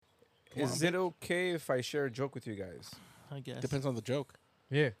Is it okay if I share a joke with you guys? I guess. Depends on the joke.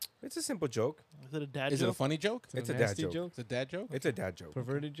 Yeah. It's a simple joke. Is it a dad Is joke? it a funny joke? It's a dad nasty joke. It's a dad joke? It's a dad joke.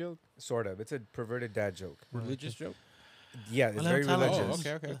 Perverted joke. Sort of. It's a perverted dad joke. Religious joke? Yeah, it's Well, very tell us. religious.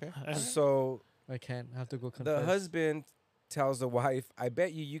 Oh, okay. So I can't. I have to go confess. the husband tells the wife, I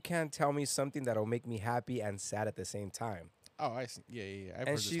bet you can't tell me something that'll make me happy and sad at the same time. Oh, I see. Yeah. I've heard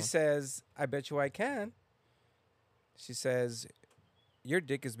And this she one. says, I bet you I can. She says, your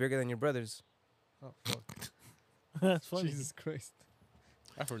dick is bigger than your brother's. Oh, fuck. That's funny. Jesus Christ.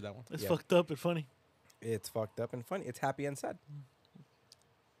 I've heard that one. It's Yeah. fucked up and funny. It's fucked up and funny. It's happy and sad.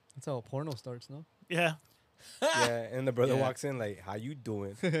 That's how a porno starts, no? Yeah. Yeah, and the brother Yeah. walks in like, how you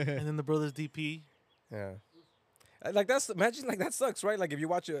doing? And then the brother's DP. Yeah. Like imagine like that sucks, right? Like if you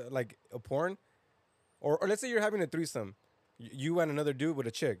watch a porn or let's say you're having a threesome, you and another dude with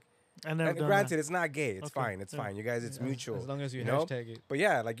a chick. I never And done granted, that. it's not gay. It's Okay. fine. It's Yeah. fine. You guys, it's mutual. As long as you know? hashtag it. But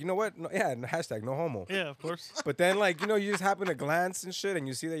yeah, like, you know what? No, yeah, hashtag no homo. Yeah, of course. But then, like, you just happen to glance and shit, and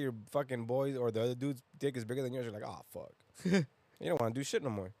you see that your fucking boy or the other dude's dick is bigger than yours. You're like, oh, fuck. You don't want to do shit no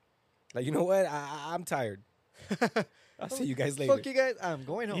more. Like, you know what? I'm tired. I'll see you guys later. Fuck you guys. I'm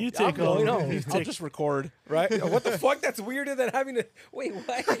going home. You I'm take going over. home. You I'll take- just record. Right? What the fuck? That's weirder than having to. Wait, what?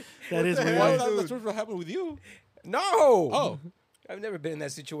 That is the weird. hell? Well, that's what happened with you. No. Oh. I've never been in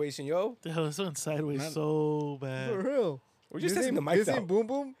that situation, yo. The hell, this went sideways Man. so For bad. real. We're just This testing the ain't- mic This out. ain't boom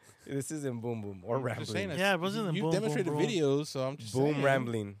boom. This isn't boom boom or I'm just saying rambling. Yeah, it wasn't a you boom, demonstrated boom, boom. videos, so I'm just Boom saying.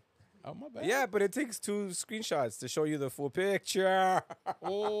 rambling. Oh, my bad. Yeah, but it takes 2 screenshots to show you the full picture.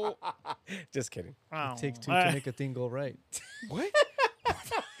 Oh. Just kidding. Wow. It takes two Alright. to make a thing go right. What?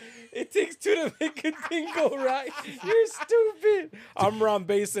 It takes 2 to make a thing go right. You're stupid. I'm Ron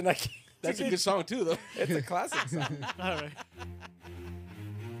Basin. I can't. That's a good song, too, though. It's a classic song. All right.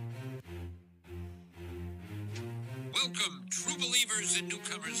 Welcome, true believers and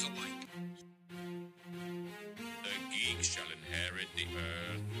newcomers alike. The geek shall inherit the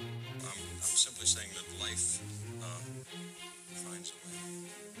earth. I'm simply saying that life finds a way.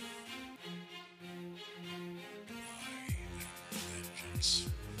 I am vengeance.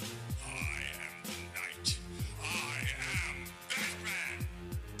 I am the night. I am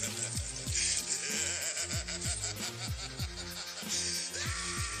Batman.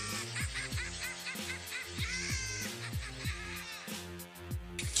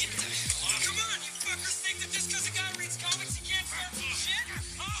 Get the hell out. Come on, you fuckers think that just because a guy reads comics he can't start some shit?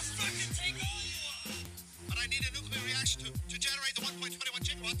 I'll fucking take all you want. But I need a nuclear reaction to generate the 1.21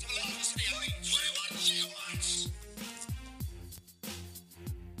 gigawatts of electricity. 21 gigawatts!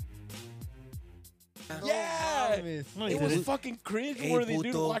 Yeah. No, It he was didn't. fucking cringe-worthy, dude,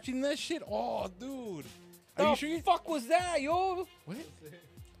 puto. watching that shit. Oh, dude. The Are you sure you... fuck was that, yo? What?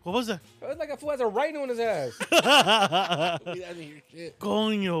 What was that? It was like a fool has a rhino in his ass. We didn't hear shit.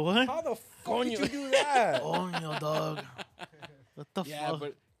 Coño, what? How the fuck did you do that? Coño, dog. What the Yeah, fuck?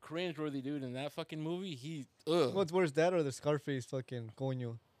 but cringe-worthy, dude, in that fucking movie, he... Ugh. What's worse, that or the Scarface fucking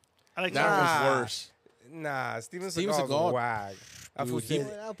coño? I like That Nah. was worse. Nah, Steven Steven Seagal's Seagal- wag. That fool Dude, he- did-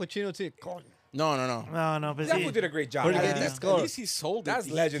 Al Pacino too. Coño. No. No, but that see, fool did a great job. Where did Yeah. he get At this least, scar? at least he sold it. That's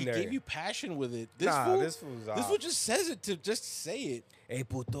He- legendary. He gave you passion with it. This Nah, fool, this fool's this fool just says it to just say it. Hey,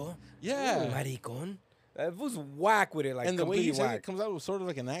 puto. Yeah. Maricon. That fool's whack with it, like And the way he completely says whack. it comes out with sort of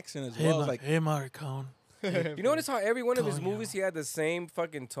like an accent as hey, well. It's like, hey, Maricone. You notice how every one of his Coño. movies he had the same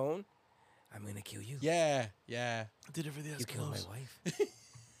fucking tone? I'm gonna kill you. yeah. I did it for the You killed my Eskimos. wife.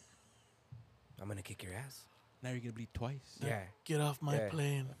 I'm gonna kick your ass. Now you're going to bleed twice. Yeah. Get off my Yeah.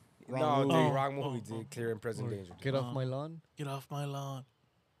 plane. Wrong no, movie. dude, wrong movie, Oh, dude. Clear and present Or danger. Get off my lawn. Get off my lawn.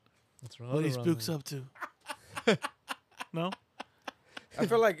 That's right. What are these spooks up to? No? I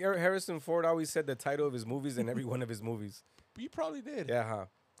feel like Harrison Ford always said the title of his movies in every one of his movies. You probably did. Yeah, huh?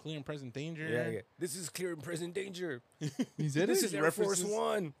 Clear and present danger. Yeah. This is clear and present danger. He said This it? is Air Force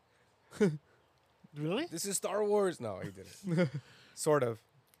One. Really? This is Star Wars. No, he didn't. Sort of.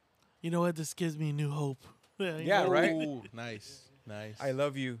 You know what? This gives me new hope. Yeah, you Yeah, know? right? Ooh, nice. I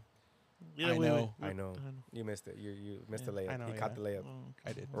love you. Yeah, I wait, know. wait. I know. You missed it. You missed the layup. I know, You yeah. caught the layup. Oh.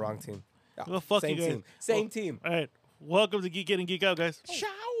 I did. Wrong team. Yeah, Well, fuck same you guys. team. Same Well- team. All right. Welcome to Geek It and Geek Out, guys. Ciao.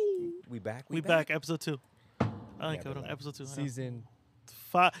 We back. We back. Episode 2. I like Yeah, it. but- Episode 2. Season.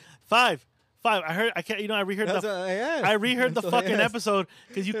 Five. I heard. I can't. You know. I reheard That's the. what I asked. I reheard the That's what I fucking asked. episode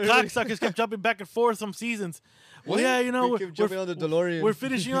because you cocksuckers kept jumping back and forth some seasons. Well, yeah, you know, We keep jumping on the DeLorean. we're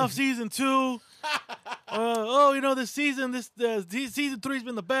finishing off season 2. You know, this season, season 3's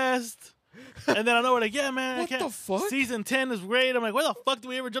been the best. And then I know we're like, yeah, man, I What can't. the fuck? Season 10 is great. I'm like, where the fuck do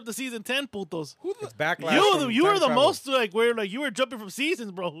we ever jump to season 10, putos? Who the... It's backlash. You from were time the travel. most like where like you were jumping from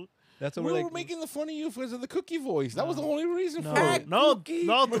seasons, bro. That's what We we're were like. making the fun of you because of the cookie voice. That was the only reason No, for it. no.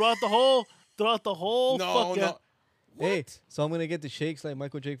 Throughout the whole. No, fuck, no. Hey, so I'm gonna get the shakes like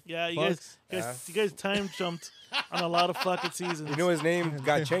Michael J. Yeah, you Fox. you guys time jumped on a lot of fucking seasons. You know his name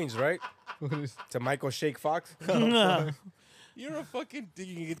got changed, right? What is- To Michael Shake Fox. Yeah, You're a fucking dick.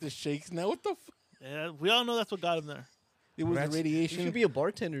 You can get the shakes now. What the fuck? we all know that's what got him there. It was the Imagine- You radiation. should be a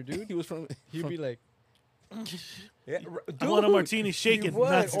bartender, dude. He was from. He'd be like, Yeah, I want a dude, martini he shaken, would.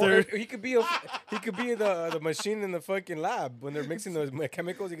 not Or stirred. he could be the machine in the fucking lab when they're mixing those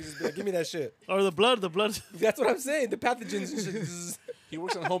chemicals. He could just be like, "Give me that shit." Or the blood. That's what I'm saying. The pathogens. And shit. He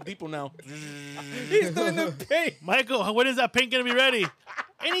works on Home Depot now. He's doing the paint. Michael, when is that paint gonna be ready?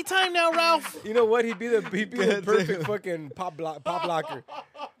 Anytime now, Ralph. You know what? He'd be the perfect fucking pop blocker.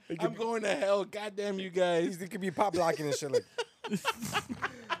 I'm going to hell. Goddamn you guys. He could be pop blocking and shit. Like,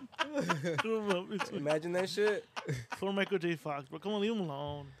 imagine that shit. Poor Michael J. Fox, bro. Come on, leave him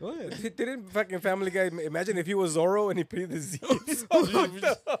alone. what? Didn't fucking Family Guy imagine if he was Zorro and he put the Z?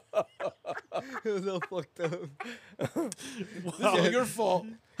 It was all fucked up. This is all your fault.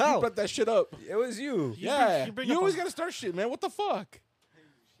 How? You brought that shit up. It was you. Yeah. you bring You up always a- got to start shit, man. What the fuck?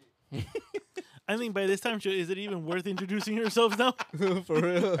 I think by this time, is it even worth introducing yourselves now? For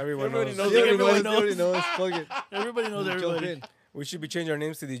real. Everyone Everybody knows. knows. think Everybody everyone already knows. Fuck it. Everybody knows Jump everybody. in. We should be changing our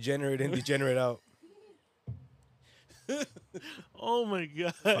names to Degenerate and Degenerate Out. Oh my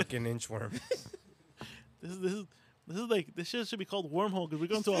god, Fucking inchworm. this is like this shit should be called wormhole because we're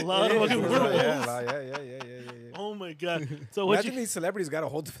going to a lot of Yeah, fucking yeah, wormholes. yeah. Oh my god. So what Imagine you, these celebrities got a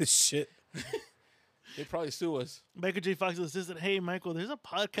hold of this shit. They probably sue us. Michael J. Fox's assistant? Hey, Michael, there's a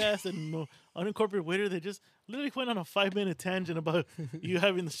podcast and unincorporated waiter. They just literally went on a 5-minute tangent about you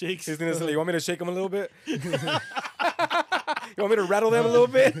having the shakes. He's gonna say, "You want me to shake them a little bit? You want me to rattle them a little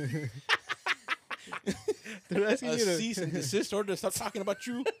bit?" They're asking A you to. cease and desist order to stop talking about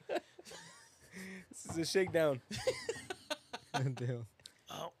you. This is a shakedown. Damn.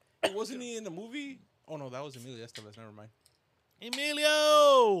 Wasn't he in the movie? Oh, no, that was Emilio Estevez. Never mind.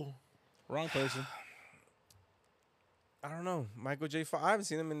 Emilio. Wrong person. I don't know. Michael J. Fox. I haven't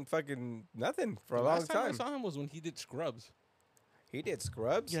seen him in fucking nothing for a The long last time I time. saw him was when he did Scrubs. He did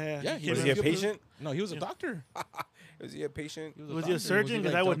Scrubs. Yeah. Yeah, Was he a patient? No, he was a doctor. Was he a patient? Was he a surgeon?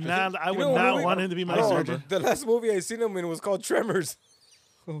 Was Because he I like would Dr. not. I You would know, not movie- want him to be my No, surgeon. the last movie I seen him in was called Tremors.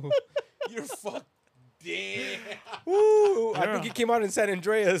 You're fucked. Damn. Woo! I Yeah. think he came out in San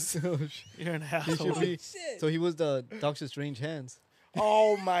Andreas. Oh, shit. You're an He asshole. should be. So he was the Doctor Strange hands.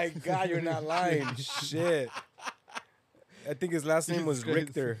 Oh my God, you're not lying. Shit. I think his last name was Jesus Christ.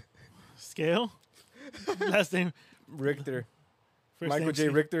 Richter. Scale. Last name. Richter. First Michael name J.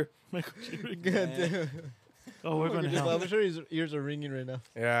 Steve. Richter. Michael J. Rick. God damn. Oh, we're going to hell. I'm sure his ears are ringing right now.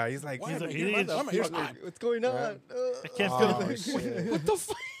 Yeah, he's like, Why He's am I like, hearing he about that? Why am I is- hearing about What's going on? I can't oh, feel. shit. What the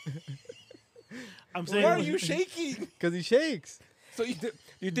fuck? I'm saying. Why are you shaking? Because he shakes. So you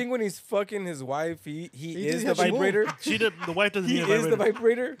You think when he's fucking his wife, he He is just the has to move. vibrator? The wife doesn't He need a is the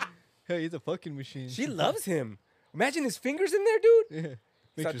vibrator. vibrator? Hey, he's a fucking machine. She loves him. Imagine his fingers in there, dude. Yeah. It's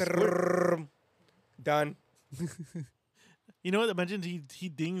Makes like, her squirt. "Trrrrrrrrm." Done. You know what? Imagine he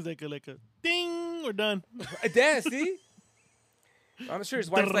dings like a ding. We're done. Yeah, see? I'm sure his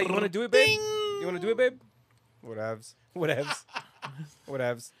wife's like, you want to do it, babe? You want to do it, babe? Whatevs. Whatevs.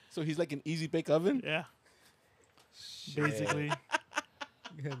 Whatevs. So he's like an easy bake oven? Yeah. Basically.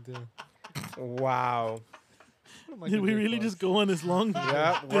 God damn. Wow. Did we really just go on this long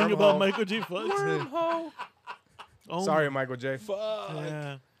Yeah, thing about wormhole. Michael J. Fox? Wormhole. Oh, Sorry, Michael J. Fuck.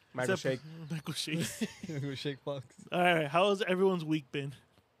 Yeah. Michael Except- Shake. Michael Shake. Go shake Fox. All right. How has everyone's week been?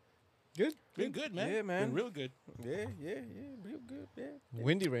 Good. Been good, man. Yeah, man. Been real good. Yeah, real good, yeah.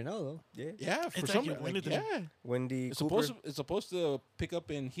 Windy right now though. Yeah. Yeah, for It's some like you like, went into yeah. Wendy It's Cooper. supposed to pick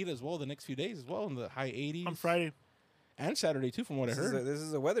up in heat as well the next few days as well in the high 80s. On Friday. And Saturday too, from what I heard. This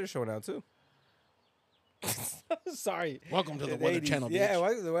is a weather show now, too. Sorry. Welcome to the The Weather 80s. Channel, bitch. Yeah,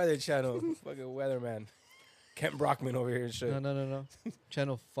 welcome to the Weather Channel. Fucking weatherman. Kent Brockman over here and shit. No.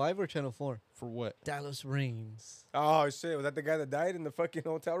 Channel 5 or Channel 4? For what? Dallas Rains. Oh, shit. Was that the guy that died in the fucking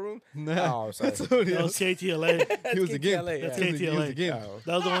hotel room? Nah. Oh, sorry. That's somebody That was else. KTLA. He was the game. KTLA, That's yeah. KTLA. He was the game. Oh.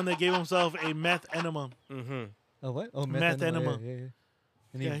 That was the one that gave himself a meth enema. Mm-hmm. Oh, what? Oh, Meth enema. Yeah.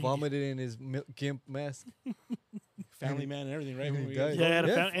 And Yeah, he he- vomited in his gimp mask. Family man and everything, right? When we- Died. Yeah, he had a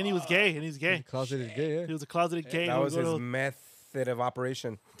Yeah. and he was gay. And he's gay. Closeted gay, yeah. He was a closeted gay. That He was would go his to- method of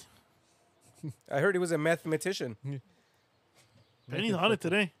operation. I heard he was a mathematician. Penny's on it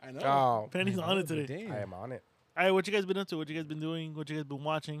today. I know. Oh, Penny's on it today. Damn. I am on it. All right, what you guys been up to? What you guys been doing? What you guys been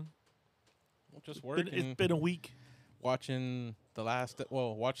watching? Just working. It's been a week. Watching the last,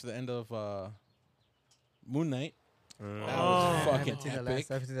 watch the end of Moon Knight. That Oh. was I fucking haven't seen the epic.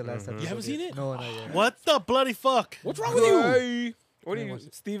 last. I haven't seen the last episode. You haven't seen yet. it? No, not yet. What the bloody fuck? What's wrong with you? What are Yeah, you, watch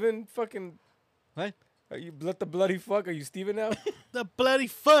it. Steven? Fucking. What? Are you let the bloody fuck? Are you Steven now? The bloody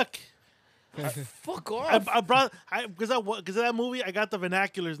fuck. Fuck off. I brought because of that movie. I got the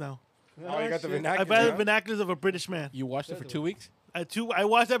vernaculars now. Oh, you got the I vernacular. brought the huh? vernaculars of a British man. You watched it for 2 weeks? I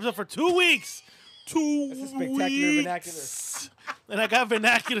watched the episode for 2 weeks. 2 That's a spectacular weeks. And I got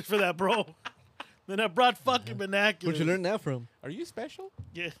vernaculars for that, bro. Then I brought fucking vernaculars. Where'd you learn that from? Are you special?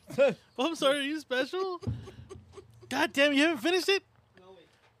 Yeah. Oh, I'm sorry. Are you special? God damn, you haven't finished it?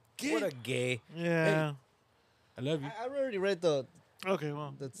 What a gay. Yeah. I love you. I already read the. Okay,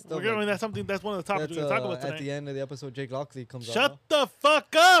 well, That's stuff we're going. like- That's something. That's one of the topics That's, we're gonna talk about at tonight. the end of the episode, Jake Lockley comes out. Shut the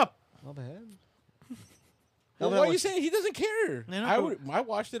fuck up. Not bad. Well, but why I are you was- saying he doesn't care? No, I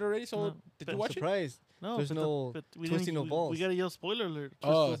watched it already, so No, did but you watch it? Surprised. No, There's but no we twisting didn't- no balls. We gotta yell spoiler alert.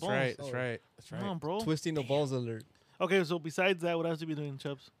 Oh, Twist no that's balls. right. That's right. That's right. Come on, bro. Twisting the balls alert. Okay, so besides that, what else have you been doing,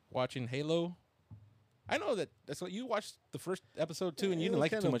 Chubbs? Watching Halo. I know that's what you watched the first episode too, and you It didn't was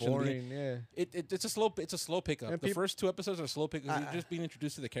like it too kinda much. In the beginning. boring, yeah. It's a slow pickup. And The peop- first 2 episodes are slow pickups. You're just being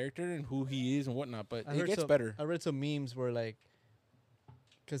introduced to the character and who he is and whatnot. But I it heard gets some- better. I read some memes where like,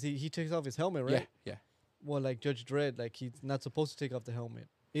 because he takes off his helmet, right? Yeah. Well, like Judge Dredd, like he's not supposed to take off the helmet.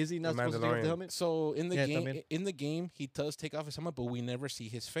 Is he not The supposed to take off Mandalorian. the helmet? So in the Yeah, game, también. he does take off his helmet, but we never see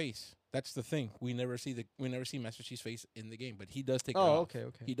his face. That's the thing. We never see Master Chief's face in the game, but he does take it Oh, off. okay,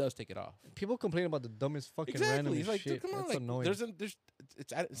 okay. He does take it off. People complain about the dumbest fucking Exactly. random It's like, shit. dude, come on, That's like,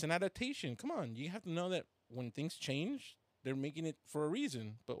 annoying. it's an adaptation. Come on, you have to know that when things change, they're making it for a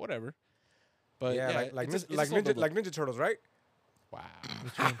reason. But whatever. But yeah, yeah, like it's a like slow Ninja, build-up. like Ninja Turtles, right? Wow.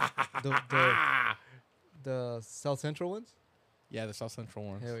 Which one? the South Central ones? Yeah, the South Central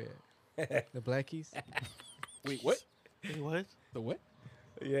ones. Hell yeah. The Blackies? Wait, what? Wait, what? The what?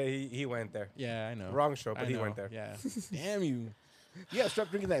 Yeah, he went there. Yeah, I know. Wrong show, but I he know. went there. Yeah. Damn you. You gotta stop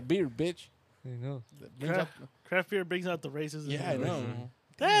drinking that beer, bitch. I know. That brings Craft, up- craft beer brings out the racism. yeah, I know.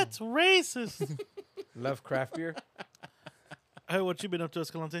 That's racist. Love craft beer. Hey, what you been up to,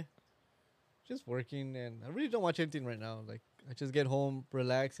 Escalante? Just working, and I really don't watch anything right now. Like, I just get home,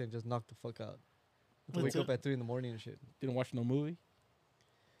 relax, and just knock the fuck out. That's Wake it. up at 3 in the morning and shit. Didn't watch no movie.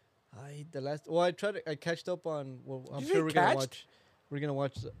 I catched up on. Well, I'm You sure say we're gonna catched? watch. We're gonna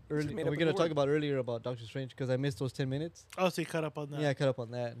watch early. made We're up a gonna new talk word. about earlier about Doctor Strange because I missed those 10 minutes. Oh, so you caught up on that. Yeah, I caught up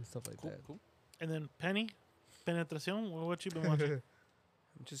on that and stuff like Cool, that. cool. And then Penny, Penetración. What you been watching?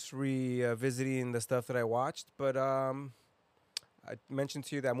 I'm just revisiting the stuff that I watched, but I mentioned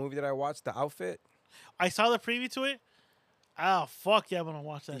to you that movie that I watched, The Outfit. I saw the preview to it. Oh fuck yeah, I'm gonna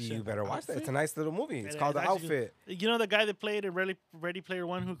watch that You shit. better watch that. It's a nice little movie. It's It called is The actually Outfit. You know the guy that played in Ready Player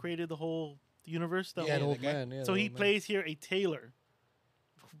One, who created the whole universe. The Yeah, an whole, old man. Yeah, so the he old man. plays here a tailor.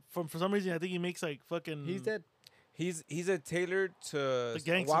 For some reason, I think he makes like fucking. He's dead. He's a tailor to. The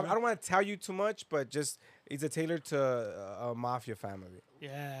gangster, Well, right? I don't want to tell you too much, but just he's a tailor to a mafia family.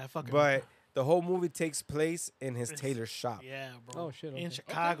 Yeah, fucking. But the whole movie takes place in his It's- tailor shop. Yeah, bro. Oh, shit, In okay.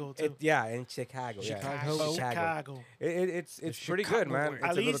 Chicago too. In Chicago. Chicago. Yeah. Chicago. It's pretty good, man. It's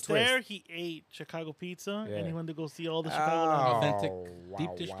At a little least twist. there, he ate Chicago pizza, Yeah. and he went to go see all the Chicago. Oh, Authentic wow,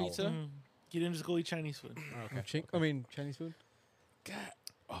 deep dish wow. pizza. Mm. He didn't just go eat Chinese food. Okay. Chinese food. God.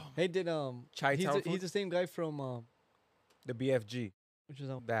 Oh. Hey, did Chi-town he's food? the same guy from The BFG, which is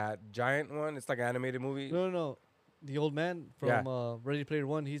that giant one. It's like an animated movie. no, the old man from Yeah. Ready Player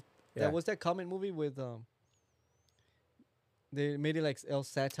One. He's Yeah. that was that comic movie with they made it like L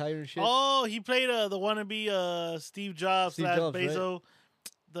satire and shit. Oh, he played the wannabe Steve Jobs Steve slash Jobs, right? Bezos.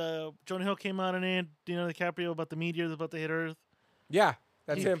 The Jonah Hill came out in it. Leonardo DiCaprio about the meteor that's about to hit Earth. Yeah,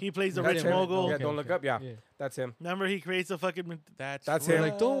 that's him. He plays the That's rich him. mogul. Yeah, don't look up. Yeah, that's him. Remember, he creates a fucking. That's That's right. him.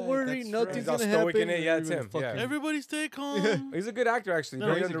 Like, don't worry, That's nothing's He's all gonna stoic happen. in it. Yeah, it's Everyone's him. Yeah. fucking- Everybody stay calm. He's a good actor, actually. No,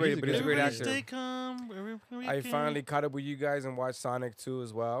 Very he's a- underrated, he's a but he's a good great Everybody actor. stay calm. Every I weekend. finally caught up with you guys and watched Sonic 2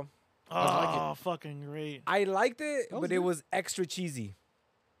 as well. Oh, fucking great. I liked it, That was but it good. was extra cheesy.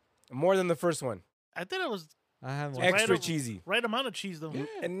 More than the first one. I think it was I haven't Right Extra over- cheesy. right amount of cheese, though. Yeah.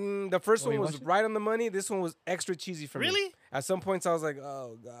 And the first Oh, one you was watched it? right on the money. This one was extra cheesy for me. Really? At some points, I was like,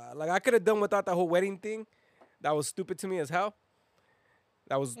 oh, God. Like, I could have done without the whole wedding thing. That was stupid to me as hell.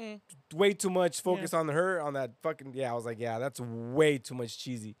 That was way too much focus on her, on that fucking... Yeah, I was like, yeah, that's way too much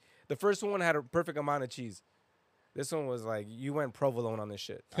cheesy. The first one had a perfect amount of cheese. This one was like, you went provolone on this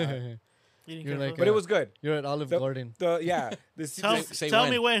shit. You didn't You're care like, for But it? it was good. You're at Olive The- Garden. The Say Tell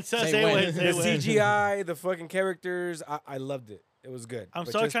when. me when. Say Say when. when. Say the when. CGI, the fucking characters, I loved it. It was good. I'm But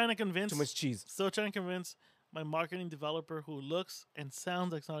still just trying to convince. too much cheese. Still trying to convince my marketing developer who looks and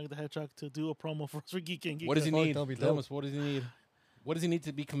sounds like Sonic the Hedgehog to do a promo for us for Geek and Geek. What does he Oh, need? that'll be Tell dope. us, what does he need? What does he need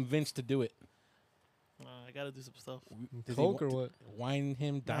to be convinced to do it? I gotta do some stuff. Does Coke he or wa- what? Wine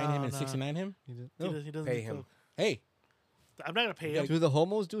him, dine him, and Nah. 69 him? He just, He, no. does, he doesn't Pay do him. coke. Hey, I'm not gonna pay You him. Do the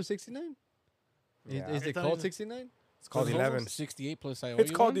homos do 69? Yeah. Is it It's not called even- 69? It's called Does 11. 68 plus I owe It's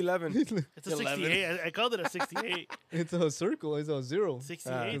you called one? 11. It's a 68. I called it a 68. It's a circle. It's a zero.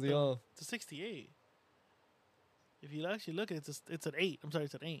 68. They though. all- It's a 68. If you actually look at it, it's an 8. I'm sorry,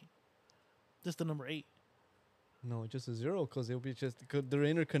 it's an 8. Just the number 8. No, just a zero because they'll be just cause they're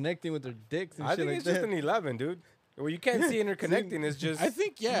interconnecting with their dicks and I shit think like it's that. just an 11, dude. Well, you can't see interconnecting. It's just I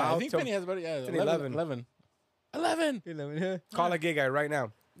think, yeah. I mouth think to- Penny has about it. Yeah, an 11. 11. 11. 11, yeah. call a gay guy right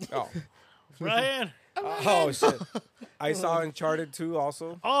now. Oh, Brian. oh shit! I saw Uncharted 2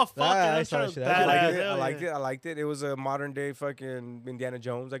 also. Oh, fuck Ah, it. I I'm saw trying that to shit. I liked badass. it. I Hell liked yeah. it. I liked it. It was a modern day fucking Indiana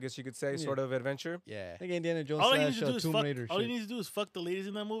Jones, I guess you could say, Yeah. sort of adventure. Yeah. Like Indiana Jones All he needs slash to do is Tomb fuck. Raider All he shit. needs to do is fuck the ladies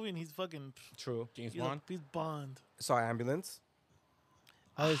in that movie, and he's fucking. True. James He's, Bond. he's Bond. Saw Ambulance.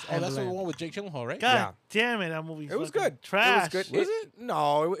 Oh, it's Oh, that's the Ambulance. one with Jake Gyllenhaal, right? God Yeah. damn it, that movie. It was fucking good. Trash. It was good. Was it?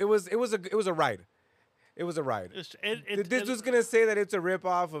 No, it was a ride. It was a ride. This was gonna say that it's a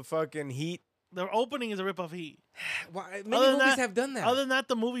ripoff of fucking Heat. The opening is a rip off Heat. Why, many Other than movies that- have done that. Other than that,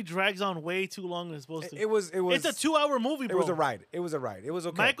 the movie drags on way too long than it's supposed to. it was. It's a 2-hour movie, bro. It was a ride. It was a ride. It was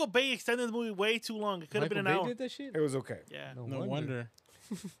okay. Michael Bay extended the movie way too long. It could have been an Michael Bay hour. did that shit? It was okay. Yeah. No wonder.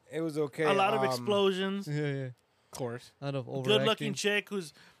 It was okay. A lot of explosions. Yeah, yeah. Of course. Out of overacting. Good looking chick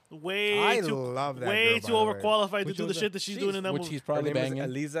who's way I too love that way girl, too by the way. overqualified to Which do the one's shit that? that she's doing in that Which movie. he's Her probably name is banging.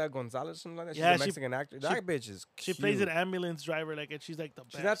 Eliza Gonzalez, something like that. She's Yeah, a she- Mexican actor. That bitch is She cute. plays an ambulance driver, like, and she's like the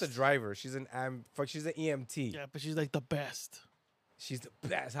best. She's not the driver. She's an she's an EMT. Yeah, but she's like the best. She's the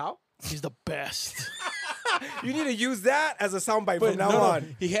best. How? She's the best. You need to use that as a soundbite from now no,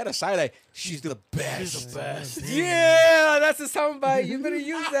 on. he had a side eye. She's the best. She's the best. Yeah, that's a soundbite. You better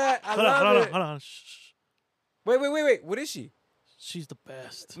use that. I Hold on, love hold on, it. hold on. Shh. Wait. What is she? She's the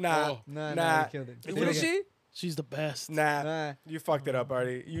best. Nah, Oh. Nah, you killed it. What is she? She's the best. Nah, Nah. you fucked it up,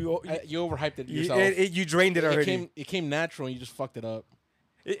 Artie. You You overhyped it you, yourself. you drained it already. It came natural and you just fucked it up.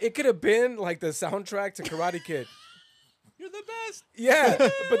 It could have been like the soundtrack to Karate Kid. You're the best. Yeah,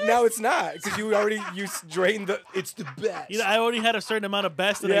 but now it's not because you drained the. It's the best. You know, I already had a certain amount of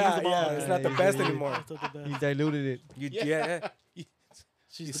best that I yeah, used them all. yeah, it's not the Yeah, best yeah, anymore. It's not the He best. diluted it. Yeah.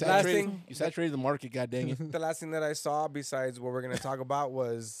 She's You the last best. thing- you saturated the market, god dang it. The last thing that I saw, besides what we're gonna talk about,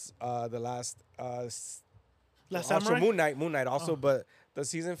 was the last Last also Samurai? Moon Knight also, Oh. but the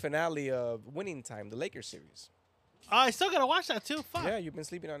season finale of Winning Time, the Lakers series. Oh, I still gotta watch that too. Fuck. Yeah, you've been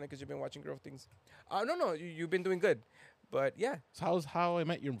sleeping on it because you've been watching girl things. No, you've been doing good, but yeah. So how's How I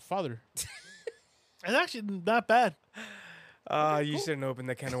Met Your Father? It's actually not bad. You shouldn't open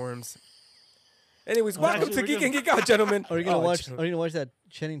the can of worms. Anyways, Oh, welcome actually, to we're Geek gonna- and Geek Out, gentlemen. Are you gonna Oh, watch? gentlemen. Are you gonna watch that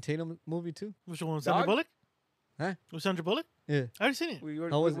Channing Tatum movie too? Which one? Sandra Dog? Bullock? Huh? Was Sandra Bullock? Yeah. I already seen it. We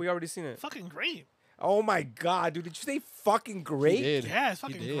How was we already seen it. Fucking great. Oh my god, dude! Did you say fucking great? He did. Yeah, it's He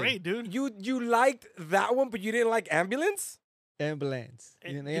fucking did. great, dude. You liked that one, but you didn't like Ambulance? Ambulance.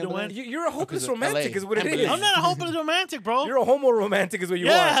 Eh, You know you know what? Ambulance? You're a hopeless of romantic, LA. is what it is. Ambulance. I'm not a hopeless romantic, bro. You're a homo romantic, is what you are.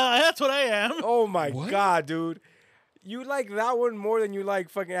 yeah, that's what I am. Oh my What? god, dude! You like that one more than you like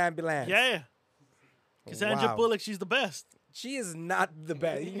fucking Ambulance. Yeah. Sandra Wow. Bullock, she's the best. She is not the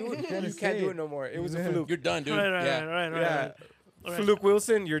best. You can't say do it. it no more. It was a Yeah. fluke. You're done, dude. Right. Yeah. All right. Fluke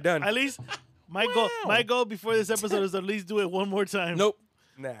Wilson, you're done. At least my goal before this episode is to at least do it one more time. Nope.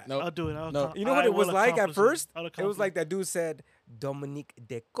 Nah. Nope. I'll do it. I'll No. accom- You know what I it was will like at accomplish first? I'll It was accomplish like that dude said, Dominique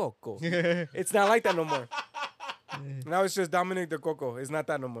de Coco. It's not like that no more. Now it's just Dominic de Coco. It's not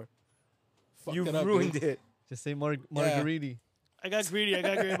that no more. Fucked You it up, ruined dude. it. Just say Margariti. I got greedy. My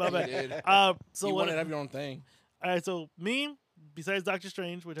You bad. did. So You what? wanted to have your own thing. All right. So me, besides Doctor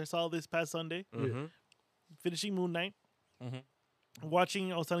Strange, which I saw this past Sunday, Mm-hmm. finishing Moon Knight, Mhm.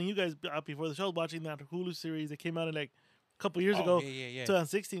 watching. I was telling you guys before the show, watching that Hulu series that came out in like a couple years Oh, ago, yeah.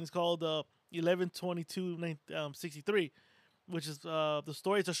 2016. It's called 11/22/63, which is the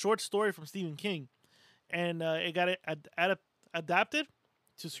story. It's a short story from Stephen King, and it got adapted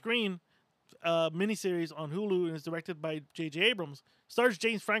to screen miniseries on Hulu, and it's directed by J.J. Abrams. Stars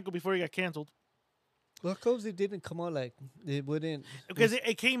James Franco before he got canceled Well, cause it didn't come out like it wouldn't. because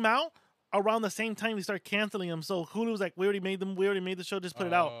it came out around the same time they started canceling them. So Hulu was like, "We already made them. We already made the show. Just put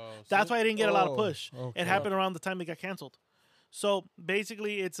it out." Oh, That's so- why I didn't get a lot of Oh, push. okay. It happened around the time they got canceled. So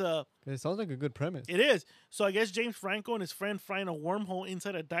basically, it's a. It sounds like a good premise. It is. So I guess James Franco and his friend find a wormhole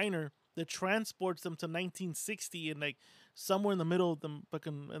inside a diner that transports them to 1960 and like somewhere in the middle of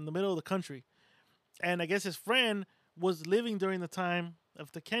the country. And I guess his friend was living during the time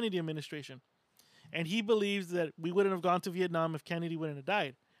of the Kennedy administration. And he believes that we wouldn't have gone to Vietnam if Kennedy wouldn't have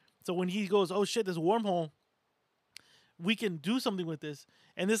died. So when he goes, "Oh shit, this wormhole, we can do something with this."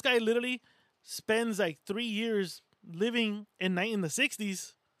 And this guy literally spends like 3 years living in the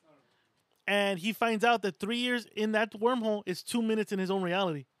 60s, and he finds out that 3 years in that wormhole is 2 minutes in his own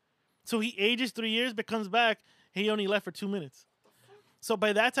reality. So he ages 3 years, but comes back, and he only left for 2 minutes. So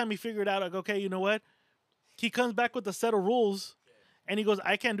by that time, he figured out, like, okay, you know what? He comes back with a set of rules, and he goes,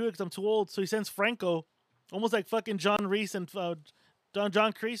 I can't do it because I'm too old. So he sends Franco, almost like fucking John Reese and John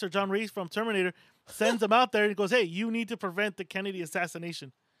Kreese or John Reese from Terminator, sends him out there and goes, hey, you need to prevent the Kennedy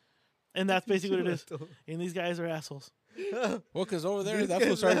assassination. And that's basically what it is. And these guys are assholes. Well, because over there, This that guy's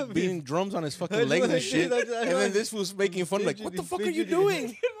fool started laughing. beating drums on his I fucking know legs I and shit. did, I And know. then this fool's making fun, like, what the fuck are you Fidgeting.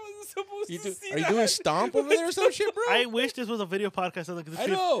 doing? supposed You to do, see are you that. doing stomp over there or some shit, bro? I wish this was a video podcast. I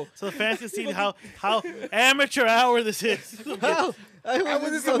know. So the fans can see how amateur hour this is. How? I I wasn't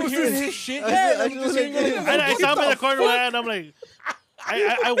wasn't supposed to hear hearing his shit. I Yeah, just- I'm I just just hearing like- it. I saw him in the corner and I'm like,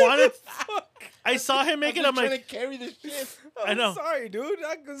 I wanted. I saw him make it. I'm trying like, to carry this shit. I know. I'm sorry, dude.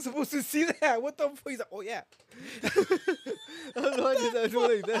 I was supposed to see that. What the fuck? He's like, oh yeah. I don't know. I just do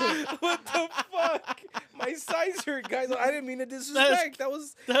like that. What the fuck? My sides hurt, guys. I didn't mean to disrespect. That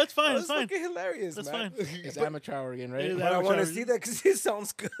was that's fine. that It's was fine. fucking hilarious, That's man. fine. It's amateur hour again, right? It is But I want to amateur. see that because it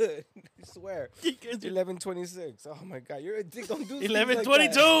sounds good. I swear. You guys are- 11:26. Oh my god, you're a dick. Don't do 11:22.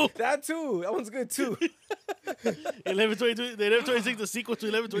 Like that too. That one's good too. 11:22. The 11:26. The sequel to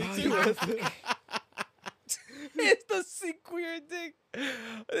 11:22. It's the sequel, you're a dick.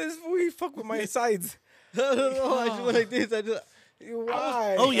 This we fuck with my sides. I don't know. I just went like this. I just.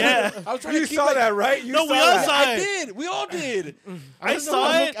 Why? Oh yeah. I was trying You to keep saw like, that, right? You No, we saw all that. saw I it. did. We all did. I don't know.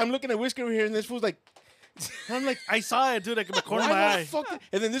 saw it. I'm looking at Whisker over here, and this fool's like, I'm like, I saw it, dude. Like in the corner of my why eye. the fuck?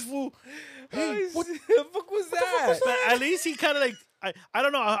 And then this fool, Hey, what the fuck was that? But at least he kind of like, I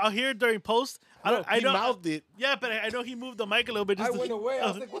don't know. I'll hear it during post. I he know. mouthed it. Yeah, but I know he moved the mic a little bit. Just I to- went away. I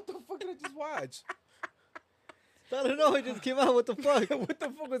was like, what the fuck did I just watch? I don't know. It just came out. What the fuck? What the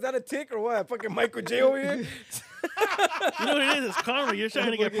fuck was that, a tick or what? Fucking Michael J over here? You know what it is? It's karma. You're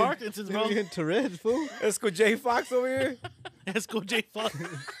trying to get Parkinson's, bro. You get Tourette's, fool. Esco J Fox over here? Let's go, J. Fuck.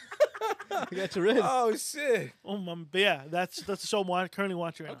 You got Tourette's. Oh shit. Oh my, but yeah, that's the show I'm currently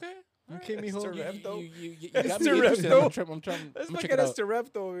watching right now. Okay. Okay, That's mijo. Tourette. You That's got me the interested. rep, I'm trying Let's to look check at it us out. to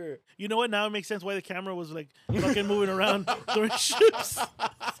rep over here. You know what? Now it makes sense why the camera was like fucking moving around during shoots.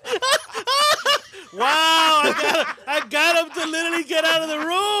 Wow, I got him to literally get out of the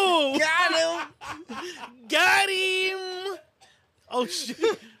room. Got him. Oh shit.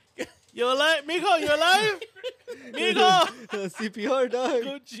 You alive? Mijo, you alive? Mijo. CPR, dog.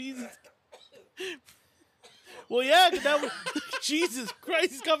 Oh Jesus. Well, yeah, 'cause that was Jesus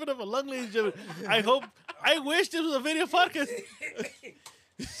Christ. He's coming up a lung, ladies and gentlemen. I wish this was a video podcast.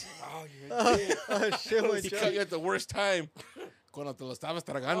 Oh, you're a dick. Oh, shit, my He jaw. cut you at the worst time. Cuando te lo estabas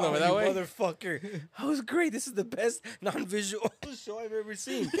tragando, Oh, ¿verdad, you güey? motherfucker. That was great. This is the best non-visual show I've ever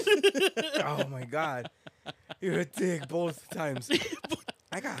seen. Oh my god. You're a dick both times.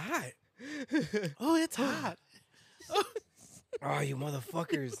 I got hot. Oh, it's hot. Oh, you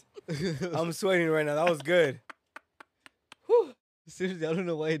motherfuckers. I'm sweating right now. That was good. Seriously, I don't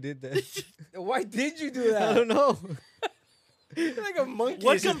know why I did that. Why did you do I that? don't know. You're like a monkey.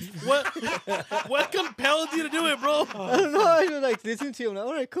 What compelled you to do it, bro? I don't know. I just like listen to him. Like,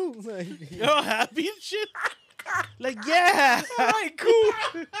 all right, cool. Like, You're all happy and shit. Like, yeah. All right, cool.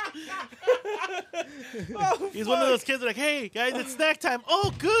 Oh, He's one of fuck. those kids that are like, hey, guys, it's snack time.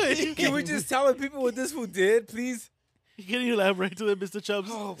 Oh, good. Can we just tell the people what this fool did, please? Can you elaborate to them, Mr. Chubbs?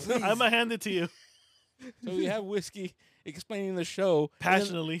 Oh, please. I'm going to hand it to you. So we have Whiskey explaining the show.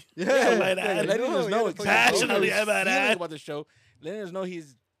 Passionately. yeah, I might add. Letting us know fucking Passionately, how he's I might feeling add. about the show. Letting us know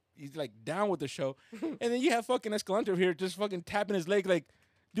he's like down with the show. And then you have fucking Escalante over here just fucking tapping his leg, like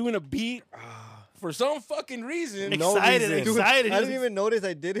doing a beat for some fucking reason. No Excited, reason. Dude, excited. I didn't even notice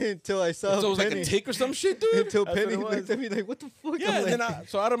I did it until I saw So it was like Penny. a tick or some shit, dude. Until That's what Penny it was. looked at me like, what the fuck? Yeah, I'm and like, then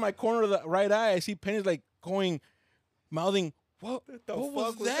so out of my corner of the right eye, I see Penny's like going, mouthing, what was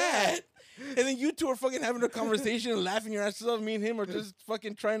fuck was that? And then you two are fucking having a conversation and laughing your asses off. Me and him are just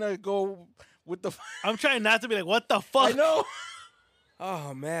fucking trying to go with the. I'm trying not to be like, what the fuck? I know.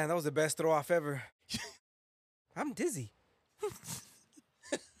 Oh, man. That was the best throw off ever. I'm dizzy.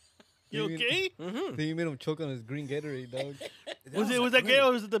 You okay? Mm-hmm. then you made him choke on his green Gatorade, dog. Was that gay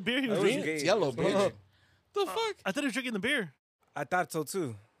or was it the beer he was That was drinking? gay. It's yellow, That was bitch. gay. The fuck? I thought he was drinking the beer. I thought so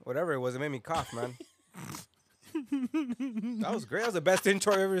too. Whatever it was, it made me cough, man. That was great. That was the best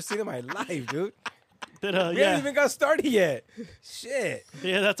intro I've ever seen in my life, dude. But, We haven't yeah. even got started yet. Shit.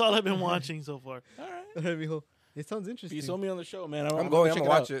 Yeah, that's all I've been watching so far. All right. All right, mijo. It sounds interesting. You saw me on the show, man. I'm going. I'm check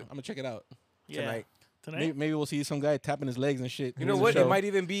gonna it watch out. it. I'm gonna check it out. Yeah. Tonight. Tonight? Maybe we'll see some guy tapping his legs and shit. You know what? It might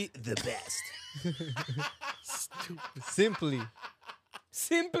even be the best. Simply.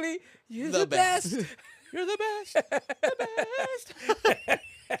 Simply, you're The the, best. best. You're the best.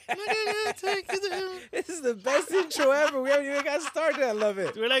 This is the best intro ever. We haven't even got started. I love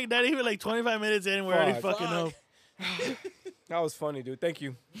it. We're like not even like 25 minutes in. We're already Fuck. fucking up. That was funny, dude. Thank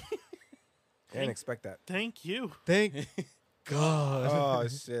you. I didn't expect that. Thank you. Thank God. Oh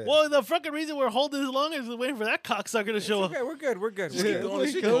shit. Well, the fucking reason we're holding this long is we're waiting for that cocksucker to show up. Okay, we're good. We're good. Just We're keep good. going.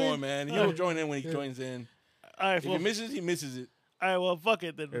 This shit going. going, man. He'll join in when he joins in. All right, If well, he misses, he misses it. all right, well, fuck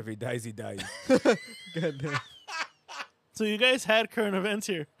it then. If he dies, he dies. Goddamn. So you guys had current events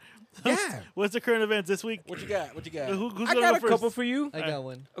here. Yeah. What's the current events this week? What you got? What you got? Who's I gonna got go a first? couple for you. I got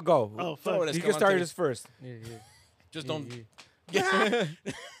one. Go. Oh, Throw fuck. it, You can start this first. Yeah, yeah. Just Yeah, don't. yeah.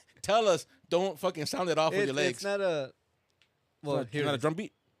 Tell us. Don't fucking sound it off with your legs. It's not a. Well, It's here. not a drum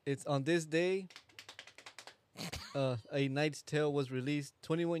beat. It's on this day. A Knight's Tale was released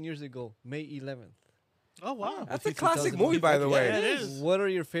 21 years ago, May 11th. Oh wow. That's a It's classic 2000. movie, by the Yeah, way. Yeah, it is. What are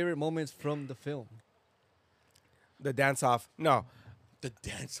your favorite moments from the film? The dance off. No. The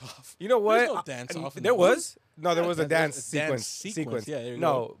dance off. You know what? There's no dance off in There the movie. was. No, there Yeah, was a there's dance a dance sequence. Yeah, there you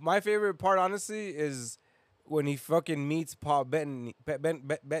No, go. my favorite part, honestly, is when he fucking meets Paul Bettany.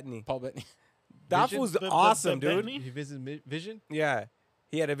 Bettany. Paul Bettany. That Vision? was awesome, dude. Bettany? He visits Vision. Yeah,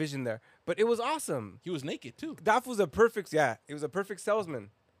 he had a vision there, but it was awesome. He was naked too. That was a perfect. Yeah, he was a perfect salesman.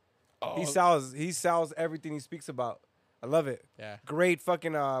 Oh, He sells everything he speaks about. I love it. Yeah. Great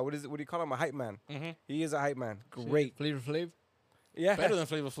fucking what is it? What do you call him? A hype man. Mhm. He is a hype man. Great. Flavor Flav. Yeah. Better than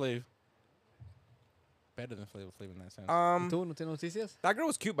Flavor Flav. Better than Flavor Flav in that sense. ¿Tú no tienes noticias? that girl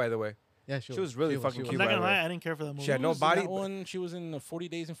was cute, by the way. Yeah, sure. She was really fucking I'm cute. not by gonna the way. lie, I didn't care for that movie. She had Who no was in body, that but- one. She was in 40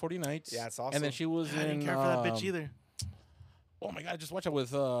 Days and 40 Nights. Yeah, it's And then awesome. she was I in. didn't care for that bitch either. Oh my god! Just watch it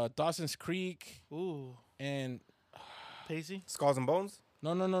with Dawson's Creek Ooh, and Pacey. Skulls and Bones.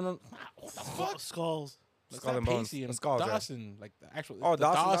 no. What the fuck? Skulls. Like Skull not and Bones. Pacey and Skulls, yeah. Dawson, like the actual. Oh, the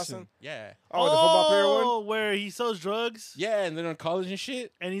Dawson? Yeah. Oh, the football player one. Oh, where he sells drugs Yeah, and they're in college and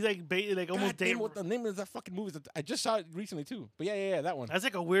shit. and he's like like almost God damn, dating. what the name of that fucking movie? I just saw it recently too. But yeah, that one. That's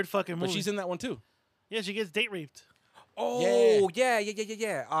like a weird fucking movie. But she's in that one too. Yeah, she gets date raped. Oh yeah.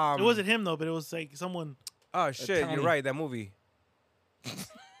 It wasn't him though, but it was like someone. Oh shit, Tony. you're right. That movie.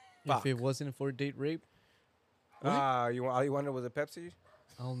 Fuck. If it wasn't for date rape, You all you wanted was a Pepsi.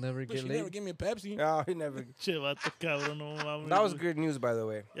 I'll never But get she laid. never gave me a Pepsi. No, he never. Shit, vato, cabrón, no mames. That was good news, by the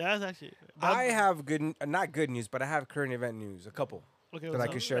way. Yeah, that's actually. I have not good news, but I have current event news. A couple Okay, that what's I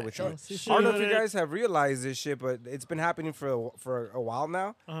up? can share with you. Sure. I don't know if you guys have realized this shit, but it's been happening for a while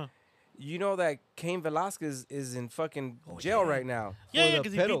now. Uh-huh. You know that Cain Velasquez is in fucking jail right now. Yeah, the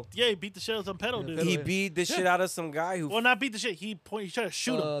because pedal. he beat the shit out of some pedal Yeah, dude. pedal. He yeah. beat the shit out of some guy who. Well, not beat the shit. He tried to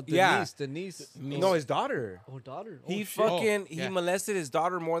shoot him. Yeah. The niece. No, his daughter. Oh, daughter. He shit. fucking yeah. he molested his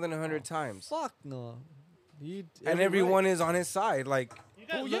daughter more than 100 times, Fuck no. You, and everyone is on his side. Like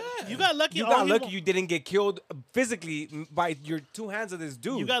You got lucky. you all got he lucky wa- you didn't get killed physically by your two hands of this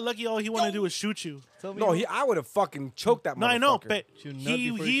dude. You got lucky. All he wanted to do was shoot you. Tell me no, more. I would have fucking choked that. No, I know, motherfucker. but Shoot nut he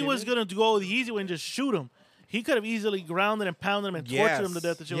before he he came was in? gonna go the easy way and just shoot him. He could have easily grounded and pounded him and tortured him to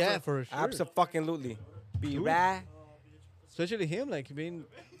death. To show Yeah, him. for sure. Absolutely. Be Dude. right. Especially him, like being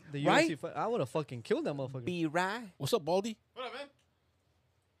the Right? UFC fight. I would have fucking killed that motherfucker. Be right. What's up, Baldy? What up, man?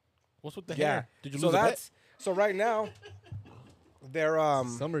 What's with the Yeah. hair? Did you so lose a bet? that's so right now. They're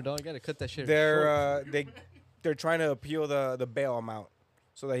Summer dog, gotta cut that shit. short. they're trying to appeal the bail amount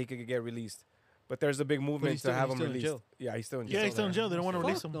so that he could get released. But there's a big movement he's to still- have he's him still in released. jail. Yeah, he's still in jail. Yeah, he's still in jail. They don't want to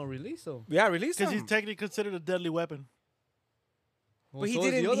release Fuck, him no, release him. Yeah, release him. because he's technically considered a deadly weapon. Well, but he so is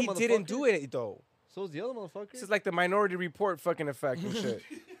the didn't. other He didn't do motherfucker. it though. So is the other motherfucker. This is like the Minority Report fucking effect and shit.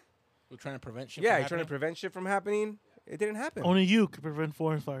 We're trying to prevent shit. Yeah, from he's trying to happening? prevent shit from happening. It didn't happen. Only you could prevent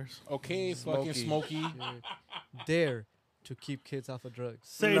forest fires. Okay, fucking Smokey. Dare to keep kids off of drugs.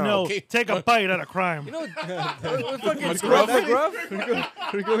 Say No. no. Okay. Take a bite out of crime. You know, fucking McGruff. Scruff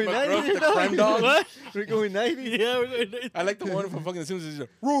McGruff. We're going McGruff, 90. the crime dog. What? We're going 90. Yeah, we're going. I like the one from fucking The Simpsons. He's like,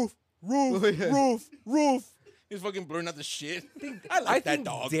 roof, roof, Oh, yeah. roof, roof. He's fucking blurring out the shit. I like I that think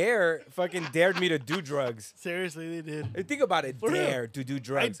dog. Dare fucking dared me to do drugs. Seriously, they did. And think about it. real. Dare to do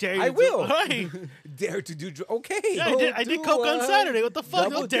drugs. I dare you. I will. Right. Dare to do drugs. Okay. Yeah, I did do coke on what? Saturday. What the fuck?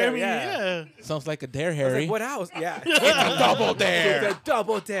 Double Don't dare dare, me. yeah. Yeah. Sounds like a dare, I was Harry. like, what else? Yeah. It's a double dare. It's a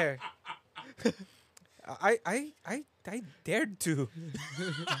double dare. I dared to.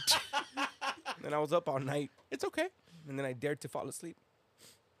 And I was up all night, It's okay. and then I dared to fall asleep.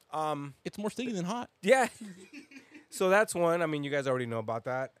 It's more sticky than hot. Yeah. So that's one. I mean, you guys already know about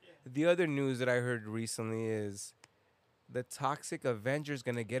that. The other news that I heard recently is the Toxic Avenger's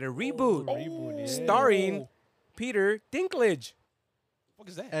gonna get a reboot, Reboot, yeah. starring Peter Dinklage. fuck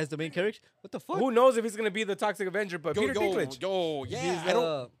is that? as the main character. What the fuck? Who knows if he's gonna be the Toxic Avenger? But Peter Dinklage, yeah. He's, I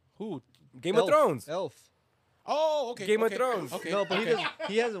don't. Who? Game Elf. of Thrones. Elf. Oh, okay. Game of okay, Thrones. Okay. No, but okay.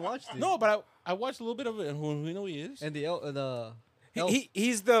 he hasn't watched it. No, but I watched a little bit of it, and who know he is? And the elf.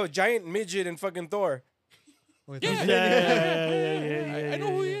 He's the giant midget in fucking Thor. Wait, Yeah. Yeah. I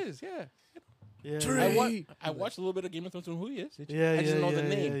know who he is. Yeah. Yeah. I watched a little bit of Game of Thrones and who he is. Yeah, I just yeah, know the yeah,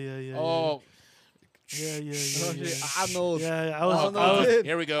 name. Yeah. Oh, Yeah. I know. Yeah, I don't know.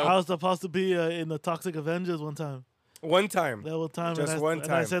 here we go. I was supposed to be in the Toxic Avengers one time. One time. That one time. Just and I, one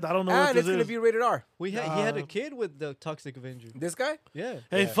and I time. said, I don't know what And this it's gonna is. be rated R. He had a kid with the Toxic Avenger. This guy? Yeah.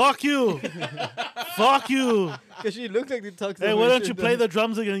 Hey, Yeah. fuck you. Fuck you. Because she looked like the Toxic Hey, Avenger. why don't you play the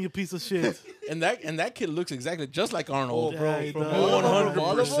drums again, you piece of shit? And that kid looks exactly just like Arnold. Yeah, bro, he from does. all of them?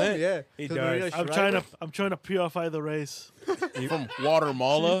 100%. Yeah. He 'Cause does. Maria I'm Shriver, trying to purify the race. From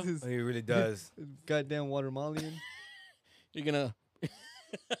Guatemala. Jesus. He really does. Goddamn Watermelon. You're gonna.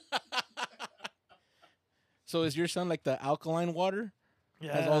 So is your son like the alkaline water?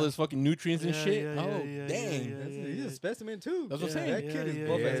 Yeah. Has all this fucking nutrients and Yeah, shit? yeah, Oh, yeah, dang. yeah. He's a specimen too. That's what I'm Yeah, saying. That kid is yeah,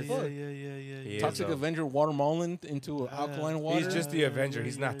 buff yeah, as fuck. Yeah. He is, Toxic though. Avenger watermelon into alkaline water? He's just the Avenger.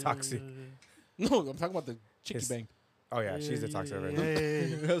 He's not toxic. No, I'm talking about the Chicky His- Bang. Oh yeah, she's the Toxic Avenger.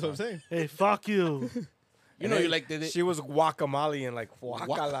 Yeah. That's what I'm saying. Hey, fuck you. You know, you like the. She was guacamole and like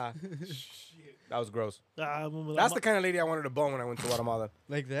guacala. That was gross. That's the kind of lady I wanted to bone when I went to Guatemala,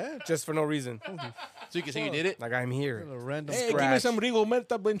 Like that? just for no reason. So you can say you did it? Like I'm here. A random Hey, give me scratch. some Ringo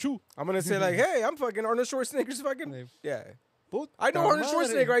Meta Benchu. I'm gonna say like, hey, I'm fucking Arnold Schwarzenegger's fucking Hey. yeah. Puta I know Arnold madre.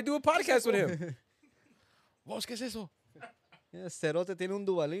 Schwarzenegger. I do a podcast with him. ¿Vos qué es eso? Yeah, Cerote tiene un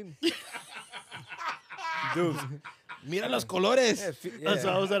dubalín. Dude. Mira los colores. So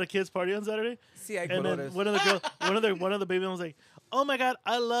I was at a kid's party on Saturday, Sí, hay and then colores. one of the girls, one of the baby was like, "Oh my god,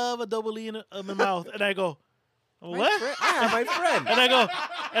 I love a double E in my mouth," and I go, "What?" I have my friend. And I go,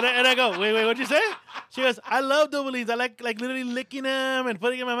 and I go, wait, what'd you say? She goes, I love double E's. I like literally licking them and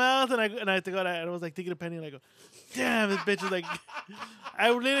putting them in my mouth. And I had to go, and I was like taking a penny, and I go, damn, this bitch is like, I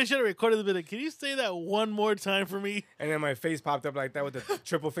literally should have recorded the bit. Like, can you say that one more time for me? And then my face popped up like that with the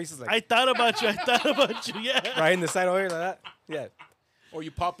triple faces, like I thought about you. Yeah. right in the side over here, like that. Yeah. Or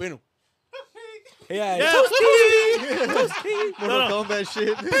you pop in. Yeah. Yeah. Mortal Kombat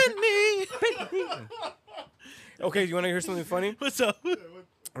shit. Okay, you want to hear something funny? What's up?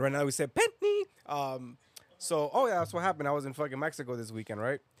 Right now we said Penny. So yeah, that's what happened. I was in fucking Mexico this weekend,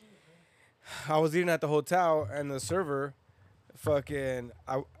 right? I was eating at the hotel, and the server,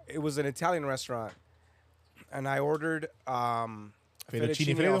 it was an Italian restaurant, and I ordered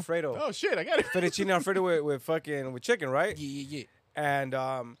fettuccine Alfredo. Oh, shit, I got it. Fettuccine Alfredo with chicken, right? Yeah. And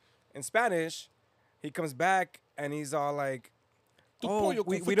in Spanish, he comes back and he's all like, Tu "Oh, pollo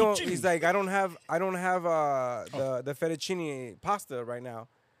we con don't." fettuccine." He's like, "I don't have the fettuccine pasta right now.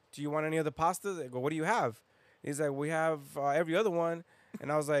 Do you want any other pastas?" I go, "What do you have?" He's like, "We have every other one." And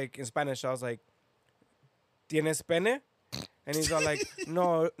I was like, in Spanish, I was like, "Tienes pene?" And he's all like,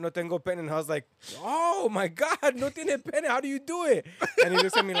 "No tengo pene." And I was like, "Oh my God, no tiene pene. How do you do it?" And he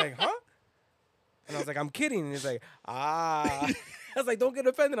looks at me like, "Huh?" And I was like, "I'm kidding." And he's like, "Ah." I was like, "Don't get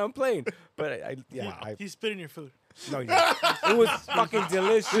offended. I'm playing." But He spit in your food. no, yeah. It was fucking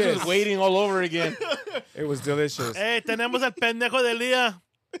delicious. This is waiting all over again. It was delicious. Hey, tenemos el pendejo del día.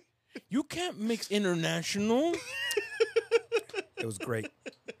 You can't mix international. It was great.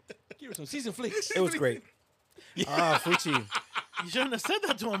 Give her some season flakes. It was great. Fuchi. You shouldn't have said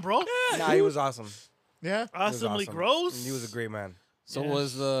that to him, bro. Nah, he was awesome. Yeah. He was Awesomely awesome. gross. He was a great man. So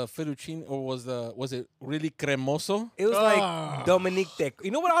was the fettuccine, or was it really cremoso? It was like Dominique Tech.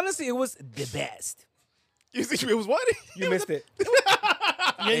 You know what? Honestly, it was the best. You think it was what? You missed it.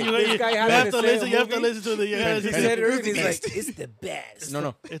 Yeah, This guy you had have to to say listen. a You have to movie. listen to the. He said it earlier. He's like, "It's the best."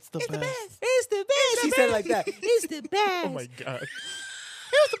 No. It's the best. It's the best. He said it like that. It's the best. Oh my god.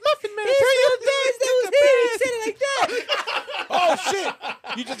 It's the Muffin Man. It's the best. That was him. He said it like that. Oh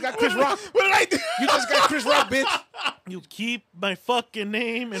shit! You just got Chris Rock. What did I do? You just got Chris Rock, bitch. You keep my fucking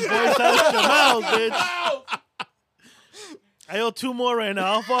name and voice out your mouth, bitch. I owe 2 more right now.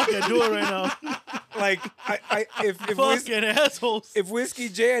 I'll fucking do it right now. Like, if Fucking assholes. if Whiskey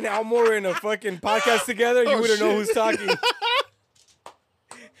J and Almore were in a fucking podcast together, you wouldn't know who's talking. Give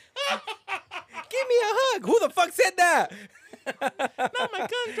me a hug. Who the fuck said that? Not my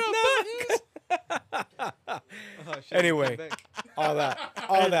gun buttons. Anyway, all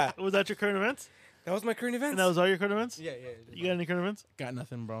that. Was that your current events? That was my current events. And that was all your current events? Yeah. You got any current events? Got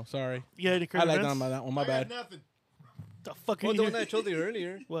nothing, bro. Sorry. You got any I current like events? on that one. My bad. Nothing. The fuck are Oh, you the one that I told you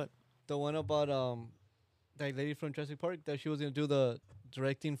earlier. What? The one about that lady from Jurassic Park that she was gonna do the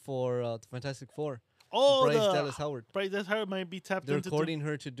directing for the Fantastic Four. Oh, Bryce the Dallas Howard. Bryce Dallas Howard might be tapped They're into. courting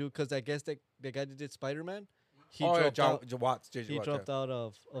her to do because I guess the guy that did Spider-Man, he Oh, yeah, dropped John out. Watts. JJ He Watts, dropped yeah. out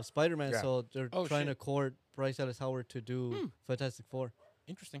of Spider-Man, Yeah. so they're Oh, trying shit. to court Bryce Dallas Howard to do Fantastic Four,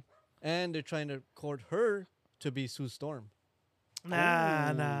 Interesting. and they're trying to court her to be Sue Storm.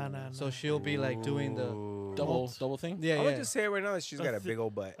 Nah. So she'll be like doing the Double thing. yeah I'm yeah. gonna just say it right now that she's got a big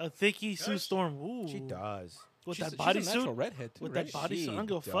old butt. A thicky Sue Storm. Ooh. She does. With She's, that she's a natural bodysuit. redhead too, With right? that bodysuit. I don't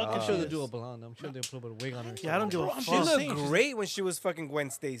give a She fuck. I'm if sure she they'll is. do a blonde. I'm sure they'll put a bit of wig on her. Yeah, I don't give a Bro, I'm She fuck. just looked saying, she's- great when she was fucking Gwen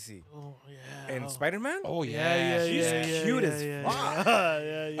Stacy Oh, yeah. in Oh. Spider-Man. Oh Yeah, she's cute as yeah, fuck.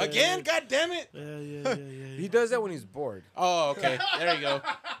 yeah. Again, god damn it! Yeah. He does that when he's bored. Oh, okay. There you go.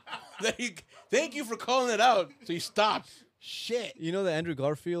 Thank you for calling it out. So you stopped. Shit. You know the Andrew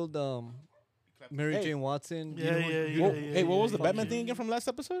Garfield, Mary Hey. Jane Watson. Yeah, yeah. Hey, what was the Fuck Batman you. thing again from last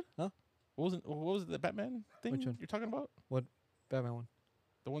episode? Huh? What was the Batman thing Which one? you're talking about? What Batman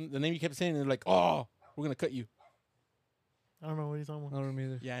one? The name you kept saying. They're like, oh, we're gonna cut you. I don't know what he's talking I about. don't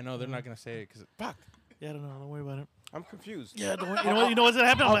remember either. Yeah, I know they're not gonna say it because fuck. Yeah, I don't know. Don't worry about it. I'm confused. Yeah, don't worry. You know what's gonna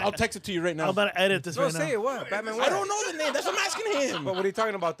happen? I'll text it to you right I'm now. about to edit this No, right say now. it. What? Batman? What? I don't know the name. That's what I'm asking him. But what are you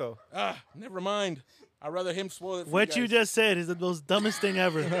talking about though? Never mind. I'd rather him spoil it. For What you guys. just said is the most dumbest thing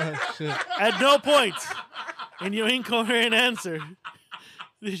ever. Shit. At no point in your incoherent answer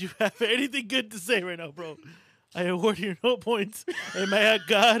did you have anything good to say right now, bro. I award you no points, and may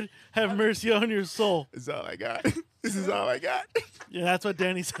God have mercy on your soul. This is all I got. This is all I got. Yeah, that's what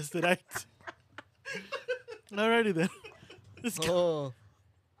Danny says tonight. Alrighty then. This guy, Oh,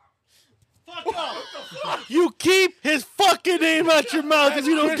 you keep his fucking name out your mouth if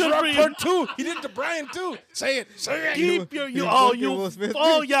you don't Chris good Rock for you. part 2. He did it to Brian too. Say it. Say it. Keep your you fucking Will you Smith?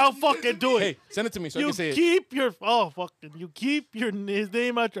 yeah, I'll fucking do it. Hey, send it to me so I You can say it. keep your fucking you keep his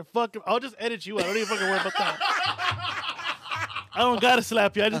name out your fucking. I'll just edit you out. I don't even fucking worry about that. I don't gotta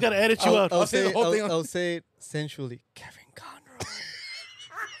slap you. I just gotta edit you out. I'll say the whole thing on- I'll say it sensually. Kevin Conroy.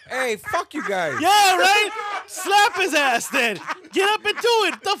 Hey, fuck you guys. Yeah, right. Slap his ass then. Get up and do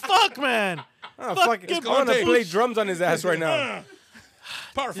it. The fuck, man. Oh, Fuck fuck, it, I'm gonna Conte. play drums on his ass right now.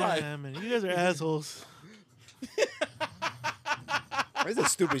 Power 5. Yeah, man. You guys are assholes. It's a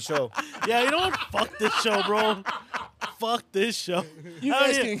stupid show. Yeah, you know what? Fuck this show, bro. Fuck this show. You I don't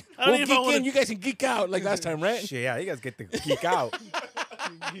guys even- can I don't we'll even geek wanna- in. You guys can geek out like last time, right? Shit, yeah, you guys get the geek out.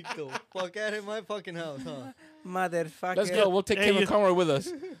 Geek the fuck out of my fucking house, huh? Motherfucker. Let's go. We'll take Hey, Kevin you- Conroy with us.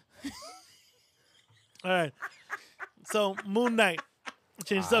 All right. So Moon Knight.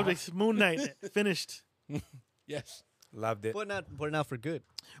 Change subjects. Moon Knight finished. Yes. Loved it. But not for good.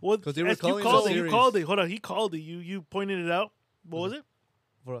 Well, 'Cause they were you calling called the it. You series- called it. Hold on. He called it. You pointed it out. What was it?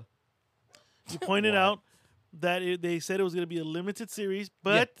 For a, You pointed out that they said it was going to be a limited series,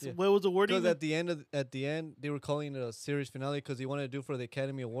 but yeah. what was the wording? Because at the end they were calling it a series finale because they wanted to do it for the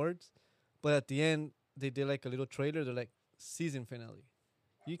Academy Awards, but at the end they did like a little trailer. They're like season finale.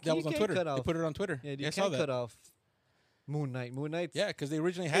 That was on can't Twitter. cut They off. put it on Twitter. Yeah, you Yeah, I saw can't that. cut off Moon Knight. Moon Knight. Yeah, because they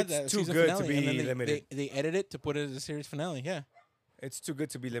originally had It's that too season good to finale, be and then limited. they edited it to put it as a series finale. Yeah, It's too good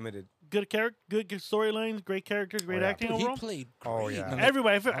to be limited. good character, good storylines, great characters, great yeah. acting Dude, he overall. played. Oh, great. yeah. And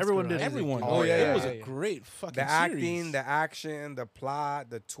Everybody, I feel everyone Oscar did. Isaac. everyone. Oh, Oh yeah, yeah, it was yeah, a great fucking The series. acting, the action, the plot,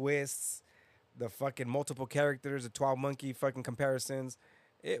 the twists, the fucking multiple characters, the 12 monkey fucking comparisons.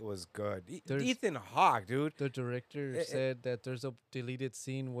 It was good. There's- Ethan Hawke, dude. The director said that there's a deleted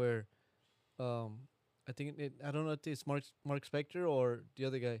scene where, I think I don't know if it's Mark Spector or the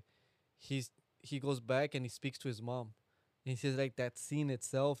other guy. He goes back and he speaks to his mom. And he says like that scene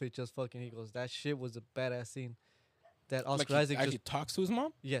itself, it just fucking. He goes, that shit was a badass scene. That Like Oscar he Isaac actually just talks to his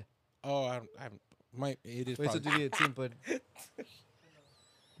mom. yeah. Oh, I haven't. It is But it's a probably. deleted scene, but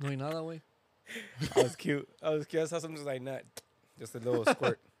no, you're not that way. That was cute. I saw something just like that. Just a little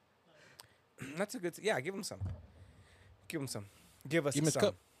squirt. That's a good. Yeah, give him some. Give him some. Give us Give him his some.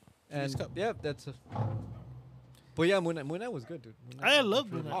 cup. And cup. yeah, that's. But yeah, Moon Knight was good, dude. I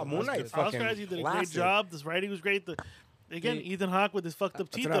love Moon Knight. Oh, Moon Knight Oscar fucking Isaac did a great classic. job. This writing was great. Again, Yeah. Ethan Hawke with his fucked up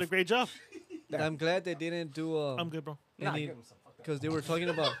teeth did a enough. great job. Yeah. I'm glad they didn't do. I'm good, bro. Nah, any give him some. because they were talking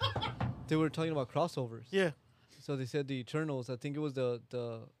about crossovers. Yeah. So they said the Eternals. I think it was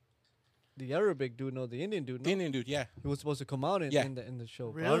the Arabic dude, no, the Indian dude. The No? Indian dude. Yeah, He was supposed to come out in, Yeah. in the show.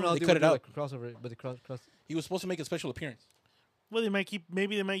 Really? I don't know. They if they cut would it do, out. like a crossover, but the cross. he was supposed to make a special appearance. Well,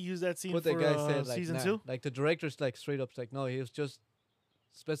 maybe they might use that scene What for that guy said, like season nah. 2. Like the director's like straight up like no, he was just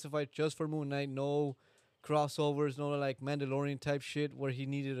specified just for Moon Knight. No crossovers, no like Mandalorian type shit where he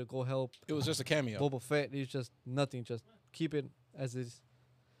needed to go help It was just a cameo. Boba Fett. He's just nothing. Just keep it as is.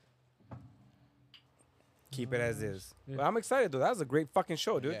 Keep it as is. Yeah. But I'm excited, though. That was a great fucking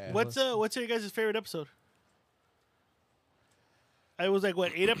show, dude. Yeah. What's your guys' favorite episode? I was like,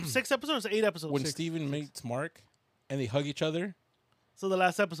 what, 6 episodes? 8 episodes. When 6. Steven meets Mark and they hug each other, So the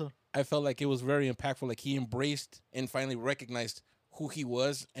last episode. I felt like it was very impactful. Like he embraced and finally recognized who he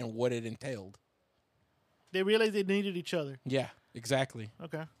was and what it entailed. They realized they needed each other. Yeah, exactly.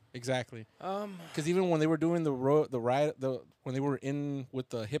 Okay. Exactly. Because even when they were doing the ride, when they were in with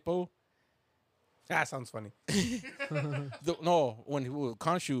the hippo, That sounds funny. when he was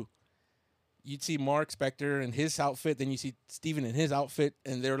Khonshu, you'd see Mark Spector in his outfit, then you see Steven in his outfit,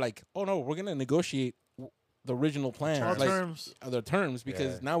 and they're like, "Oh no, we're gonna negotiate the original plan, All like terms. the terms,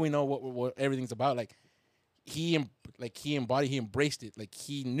 because Yeah. now we know what everything's about." Like he embraced it. Like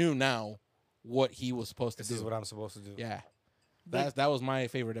he knew now what he was supposed to This do. is what I'm supposed to do. Yeah, that was my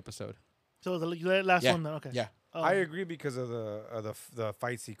favorite episode. So the last Yeah. one then. Okay. Yeah. I agree because of the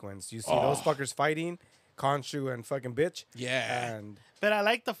fight sequence. You see those fuckers fighting, Khonshu and fucking bitch. Yeah. And But I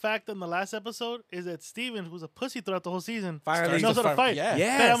like the fact in the last episode is that Steven, who's a pussy throughout the whole season, Finally knows how to fight. Yeah.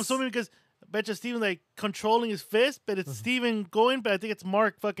 Yes. But I'm assuming because I bet you Steven like controlling his fist, but it's Steven going, but I think it's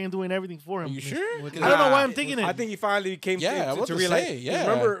Mark fucking doing everything for Are him. you sure? I don't know why I'm thinking it. I think he finally came Yeah, I to, was to to realize. say, yeah.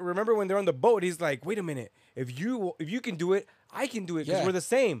 Remember when they're on the boat? He's like, "Wait a minute. If you can do it, I can do it because Yeah. we're the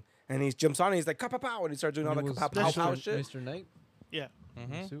same." And he jumps on and he's like, "Pow pow pow!" And he starts doing all the pow pow pow shit. Mr. Knight. Yeah.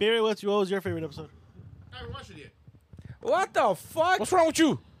 Mm-hmm. Barry, what was your favorite episode? I haven't watched it yet. What the fuck? What's wrong with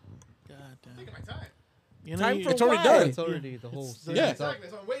you? God damn. Taking my time. You know, Time for It's already what? done. It's already the whole season. Yeah. It's out. Exactly.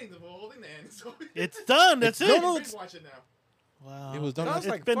 So I'm waiting for the whole thing to end. So it's done. That's It's- it. no, binge watch it now. Wow. It was done. Sounds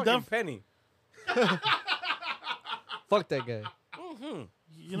It's like been fucking done. Penny. Fuck that guy.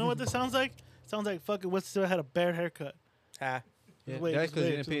 You know what this sounds like? It sounds like fucking what's still had a bad haircut. Ha. Yeah, Wait, because just he wait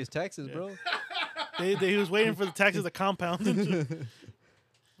didn't pay his taxes, Yeah. bro. He was waiting for the taxes to compound.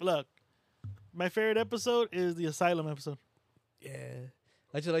 Look, my favorite episode is the asylum episode. Yeah.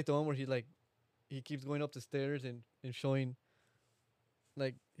 I just like the one where he keeps going up the stairs and showing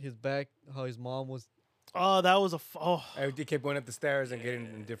like his back, how his mom was. Oh, that was He kept going up the stairs and getting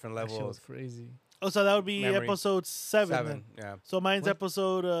in different That shit was levels. crazy. Oh, so that would be Memory. episode 7 then. Yeah. So mine's What?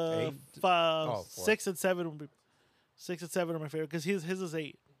 episode 8? Oh, 4. 6 and 7 would be 6 and 7 are my favorite because his is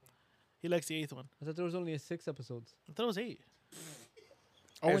 8. He likes the 8th one. I thought there was only 6 episodes. I thought it was 8.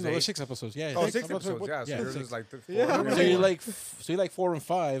 Oh, wait, There's no, there's 8. 6 episodes. Yeah. Oh, 6 episodes. Yeah. So Yeah, yours 6. is like 4. Yeah. So you like 4 and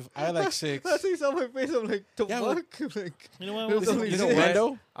 5. I like 6. I see on my face. I'm like, the Yeah, fuck? Like, You know what? There's We'll- only You know six.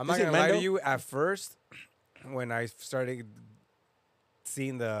 Mando? I'm Is not it gonna lie to Mando? you. At first, when I started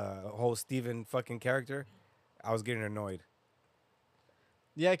seeing the whole Steven fucking character, I was getting annoyed.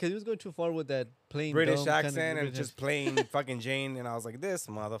 yeah, because he was going too far with that plain British dumb kind of accent and British just plain fucking Jane, and I was like, this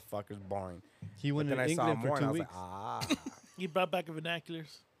motherfucker's boring. He But went then to I saw England more, for and I 2 was weeks. like, He brought back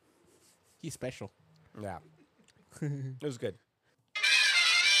vernaculars. He's special. yeah. It was good.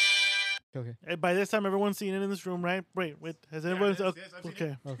 Okay. Hey, by this time, everyone's seen it in this room, right? Wait. Has anyone? yes, I've seen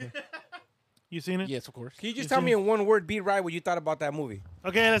okay. Okay. You seen it? Yes, of course. Can you just You tell see- me in one word, be right, what you thought about that movie?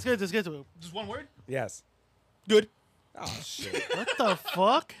 Okay, let's get to it. just one word. Yes. Good. Oh shit. What the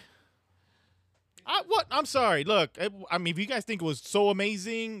fuck? What? I'm sorry. Look, I mean, if you guys think it was so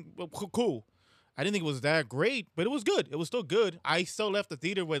amazing, well, cool. I didn't think it was that great, but it was good. It was still good. I still left the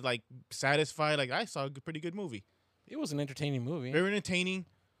theater with like satisfied. Like I saw a pretty good movie. It was an entertaining movie. Very entertaining.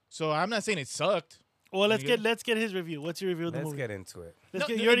 So I'm not saying it sucked. Well, let's You get his review. What's your review of the Let's movie? get into it. Let's No,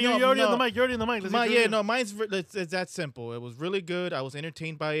 get, no, you're already on the no. mic. You're already on the mic. Let's get your review. Mine's it's that simple. It was really good. I was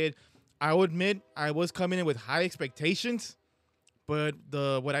entertained by it. I will admit I was coming in with high expectations, but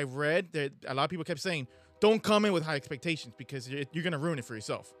what I read that a lot of people kept saying, don't come in with high expectations because you're gonna ruin it for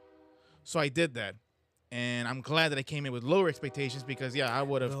yourself. So I did that, and I'm glad that I came in with lower expectations because I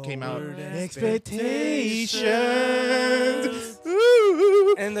would have came out expectations.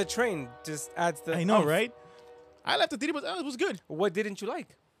 Ooh. And the train just adds the. I know, oomph. right? I left the theater, but it was good. What didn't you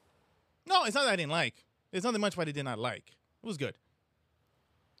like? No, it's not that I didn't like. There's nothing much what I did not like. It was good.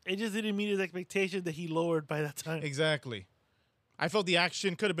 It just didn't meet his expectation that he lowered by that time. Exactly. I felt the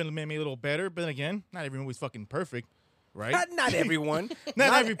action could have been made a little better, but then again, not every movie's fucking perfect, right? Not everyone.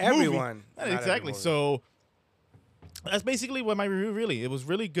 Not every movie. everyone. Not Not exactly. every movie. So that's basically what my review really. It was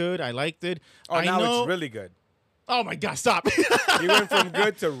really good. I liked it. Oh, I now know, it's really good. Oh my god, stop. You went from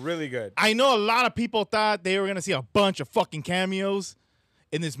good to really good. I know a lot of people thought they were gonna see a bunch of fucking cameos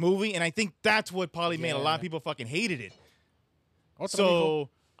in this movie, and I think that's what probably made a lot of people fucking hated it. So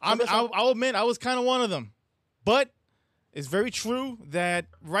I'll admit I was kind of one of them, but it's very true that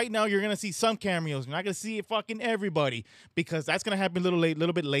right now you're gonna see some cameos. You're not gonna see fucking everybody because that's gonna happen a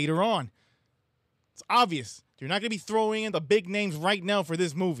little bit later on. It's obvious. You're not gonna be throwing in the big names right now for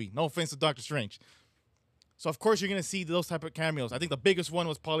this movie. No offense to Doctor Strange. So of course you're gonna see those type of cameos. I think the biggest one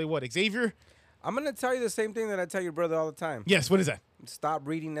was probably Xavier. I'm gonna tell you the same thing that I tell your brother all the time. Yes. What is that? Stop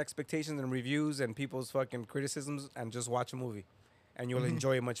reading expectations and reviews and people's fucking criticisms and just watch a movie, and you'll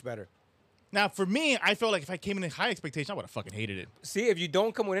enjoy it much better. Now, for me, I felt like if I came in high expectation, I would have fucking hated it. See, if you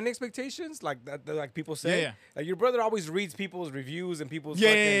don't come with any expectations, like that, like people say, Yeah. like your brother always reads people's reviews and people's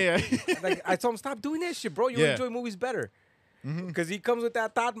Yeah. Like I told him, stop doing that shit, bro. You'll Yeah. enjoy movies better. Because he comes with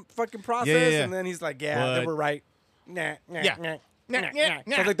that thought fucking process, Yeah. and then he's like, yeah, they But- were right. Nah, nah, Yeah. nah, Nah, nah, nah, nah.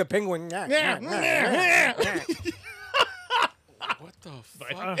 nah. Sounds like the penguin. Nah, Yeah. nah, nah, nah, nah. What the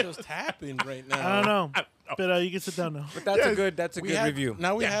fuck just happened right now? I don't know, but you can sit down now. But that's a good review.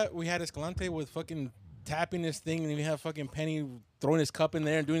 Now we had Escalante with fucking tapping this thing, and then we have fucking Penny throwing his cup in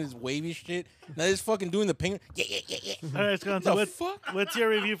there and doing his wavy shit. Now he's fucking doing the penguin. Yeah. All right, Escalante, The what's, fuck? what's your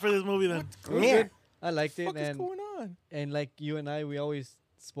review for this movie then? Yeah. I liked What it, the fuck is going on? and like you and I, we always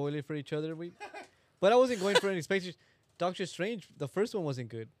spoil it for each other. But I wasn't going for any expectations. Doctor Strange, the first one wasn't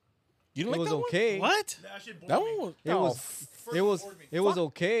good. You It don't like was that okay. What? That one was. It was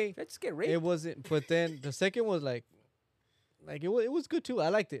okay. Let's get raped. It wasn't, but then the second was like it was good too. I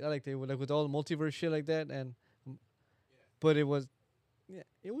liked it. Like with all the multiverse shit like that, and but it was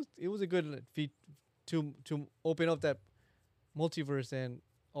a good feat to open up that multiverse and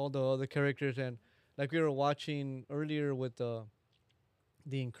all the other characters, and like we were watching earlier with the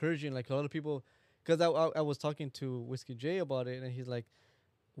Incursion, like a lot of people, because I was talking to Whiskey J about it, and he's like,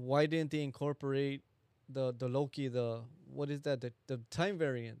 why didn't they incorporate the Loki, what is that, the time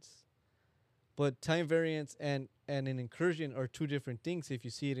variance? But time variance and an incursion are two different things if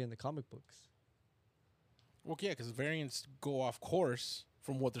you see it in the comic books. Well, yeah, because variants go off course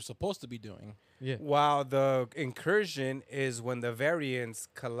from what they're supposed to be doing. Yeah. While the incursion is when the variants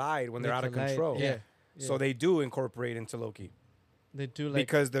collide, when they're out of collide, control. yeah. So they do incorporate into Loki. They do like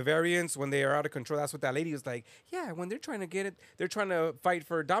Because the variants, when they are out of control, that's what that lady was like. Yeah, when they're trying to get it, they're trying to fight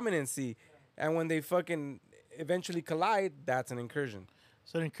for dominancy. And when they fucking eventually collide, that's an incursion.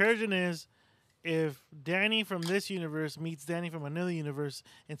 So the incursion is if Danny from this universe meets Danny from another universe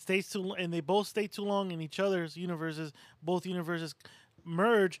and and they both stay too long in each other's universes, both universes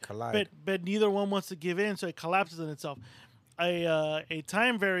merge, Collide. but neither one wants to give in, so it collapses on itself. A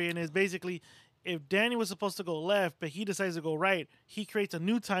time variant is basically if Danny was supposed to go left, but he decides to go right, he creates a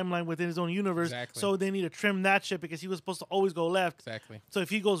new timeline within his own universe. Exactly. So they need to trim that shit because he was supposed to always go left. Exactly. So if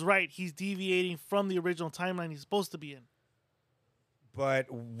he goes right, he's deviating from the original timeline he's supposed to be in.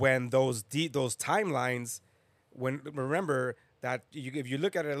 But when those timelines, remember that if you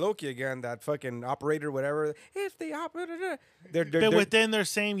look at it, Loki again, that fucking operator, whatever, if they operate, they're within their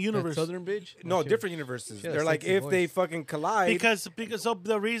same that universe. Southern Bitch. no different universes. She had a They're like sexy if they voice. fucking collide, Because so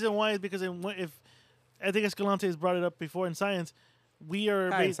the reason why is because if I think Escalante has brought it up before in science, we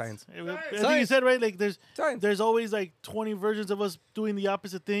are Science. I think you Science. said right, like Science. there's always like 20 versions of us doing the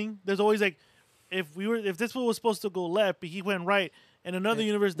opposite thing. There's always like if this one was supposed to go left, but he went right. In another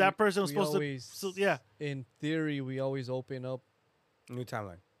universe, that person was we supposed always, to. So, yeah, In theory, we always open up new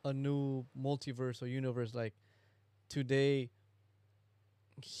timeline. a new multiverse or universe. Like today,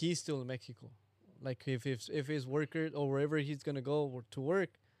 he's still in Mexico. Like if his worker or wherever he's gonna go to work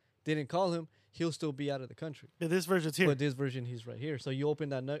didn't call him, he'll still be out of the country. but this version's here. But this version, he's right here. So you open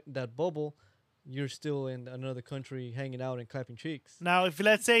that bubble, you're still in another country, hanging out and clapping cheeks. Now, if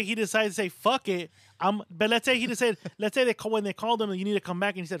let's say he decides to say fuck it, but let's say he decided, when they called him, you need to come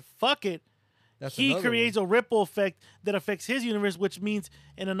back, and he said fuck it. That's He another creates one. a ripple effect that affects his universe, which means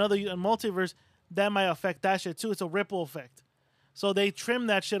in another multiverse that might affect that shit too. It's a ripple effect. So they trim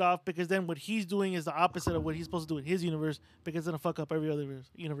that shit off because then what he's doing is the opposite of what he's supposed to do in his universe because it's gonna fuck up every other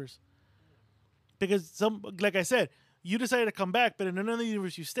universe. Because like I said, you decided to come back, but in another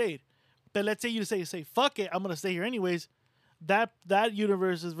universe you stayed. But let's say you say fuck it, I'm gonna stay here anyways. That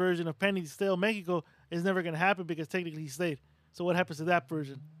universe's version of Penny still Mexico is never gonna happen because technically he stayed. So what happens to that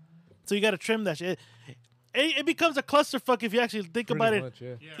version? So you got to trim that shit. It becomes a clusterfuck if you actually think Pretty about much,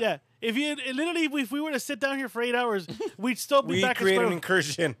 it. yeah. Yeah. If we were to sit down here for 8 hours, we'd still be We back create at an square.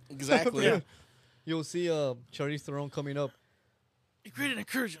 incursion. Exactly. Yeah. You'll see Charlize Theron coming up. You create an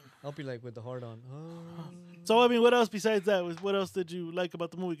incursion. I'll be like with the heart on. So I mean, what else besides that? What else did you like about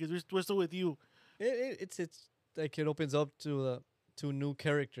the movie? Because we're still with you. It's like it opens up to new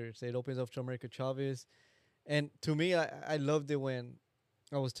characters. It opens up to America Chavez, and to me, I loved it when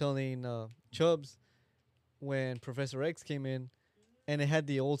I was telling Chubbs when Professor X came in, and it had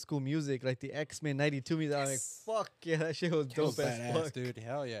the old school music like the X-Men '92 music. I'm like, fuck yeah, that shit was dope as Badass, fuck. dude.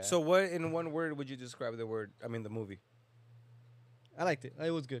 Hell yeah. So what in one word would you describe the movie? I liked it.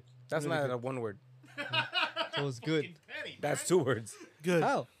 It was good. That's Really not good. a one word. It was good. That's 2 words. Good.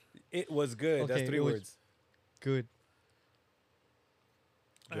 How? It was good. Okay, That's 3 it was- words. Good.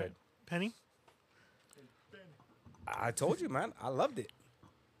 All right. Good. Penny. I told you, man. I loved it.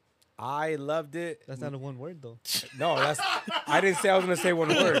 I loved it. That's not a one word though. No, I didn't say I was gonna say one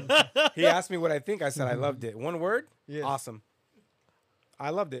word. He asked me what I think. I said I loved it. One word? Yeah. Awesome. I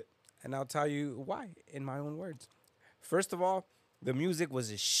loved it. And I'll tell you why in my own words. First of all, the music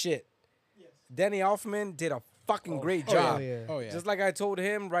was a shit. Yes. Danny Elfman did a fucking great job. yeah. Oh, yeah. Just like I told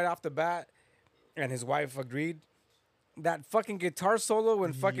him right off the bat, and his wife agreed. That fucking guitar solo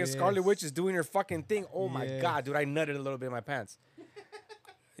when fucking Scarlet Yes. Witch is doing her fucking thing. Oh my Yeah. god, dude, I nutted a little bit in my pants.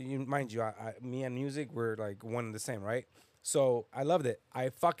 Mind you, me and music were like one and the same, right? So I loved it. I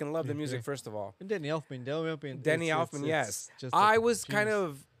fucking love the music. First of all, And Danny Elfman. Danny Elfman, yes. just I a was kind piece.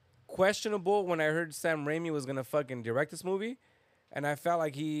 of questionable when I heard Sam Raimi was gonna fucking direct this movie, and I felt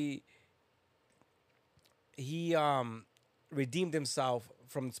like he redeemed himself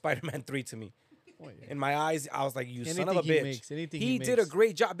from Spider-Man 3 to me. Oh, yeah. In my eyes, I was like, "You son of Anything a he bitch!" makes, anything he he did a makes.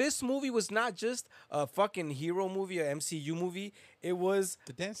 great job. This movie was not just a fucking hero movie, a MCU movie. It was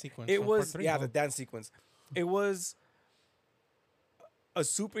The dance sequence. it from part was 3, yeah, huh? the dance sequence. It was a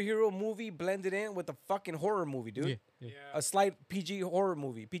superhero movie blended in with a fucking horror movie, dude. Yeah, yeah. A slight PG horror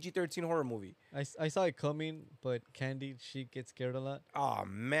movie, PG-13 horror movie. I saw it coming, but Candy, she gets scared a lot. Oh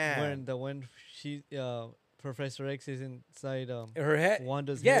man, When she Professor X is inside her head.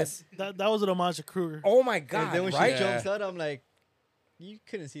 Wanda's Yes. head. That was an homage to Kruger. Oh my And god, then when right? she jumps out, I'm like, you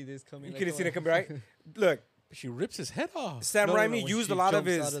couldn't see this coming. You Like, couldn't come see it on. coming, right? Look, She rips his head off. Sam No, no, no, Raimi when used she a lot of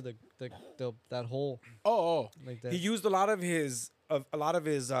jumps his. out of that hole Oh. like that. He used a lot of his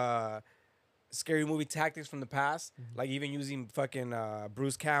scary movie tactics from the past, like even using fucking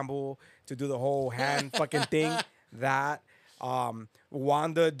Bruce Campbell to do the whole hand fucking thing. That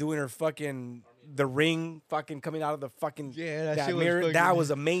Wanda doing her fucking the ring fucking coming out of the fucking Yeah, that shit was mirror. fucking- That was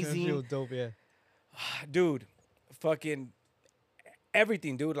That shit amazing, was dope, yeah. dude. Fucking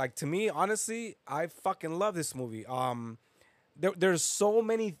everything, dude. Like to me, honestly, I fucking love this movie. There's so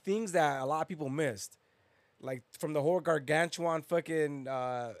many things that a lot of people missed, like from the whole gargantuan fucking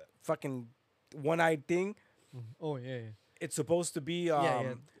one-eyed thing. Oh yeah, yeah. It's supposed to be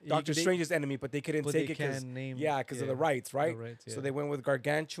yeah. Doctor They- Strange's enemy, but they couldn't but take they it because can't name- of the yeah, rights, right? rights, So yeah. they went with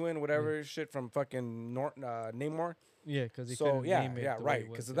gargantuan, whatever shit from fucking Namor. Yeah, because he So couldn't yeah, name it yeah, the way right, it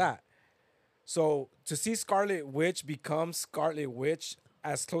was, because of yeah. that. So to see Scarlet Witch become Scarlet Witch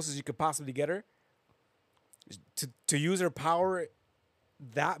as close as you could possibly get her, to use her power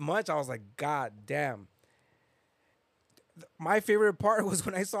that much, I was like, God damn. My favorite part was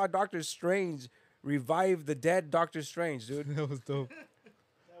when I saw Doctor Strange revive the dead Doctor Strange, dude. That was dope.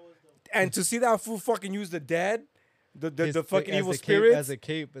 And to see that fool fucking use the dead, the His- fucking as evil the cape- spirits. as a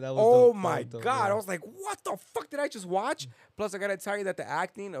cape. That was Oh dope. That my was dope, god! yeah. I was like, what the fuck did I just watch? Plus, I gotta tell you that the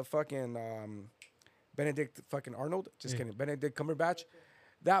acting of fucking Benedict fucking Arnold, just kidding, Benedict Cumberbatch,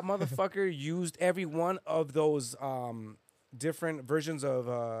 that motherfucker used every one of those different versions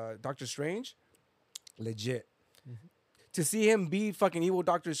of Doctor Strange, legit. To see him be fucking evil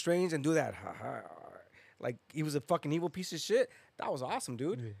Doctor Strange and do that, like he was a fucking evil piece of shit. That was awesome,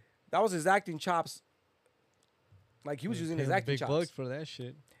 dude. Yeah. That was his acting chops. Like he was using his Paying acting big chops. bucks for that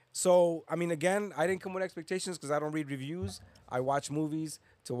shit. So, I mean, again, I didn't come with expectations because I don't read reviews. I watch movies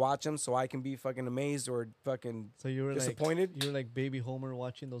to watch them so I can be fucking amazed or fucking So you were disappointed. like, you were like baby Homer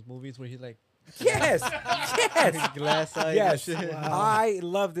watching those movies where he's like Yes, yes, glass eyed. yes. And shit. I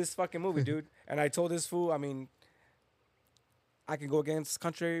love this fucking movie, dude. And I told this fool, I mean, I can go against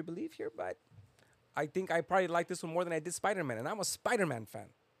contrary belief here, but I think I probably like this one more than I did Spider-Man. And I'm a Spider-Man fan.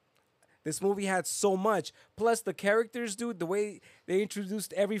 This movie had so much. Plus the characters, dude, the way they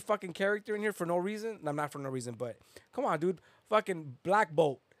introduced every fucking character in here for no reason. No, not for no reason, but come on, dude. Fucking Black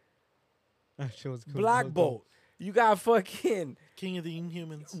Bolt. That shit was cool. Black That was Bolt. You got fucking, King of the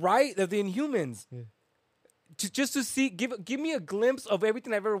Inhumans. right? Of the Inhumans. Yeah. Just to see, give me a glimpse of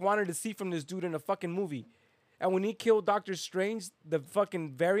everything I've ever wanted to see from this dude in a fucking movie. And when he killed Doctor Strange, the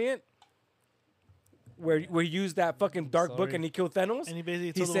fucking variant, where he used that fucking dark book Sorry. and he killed Thanos. And he basically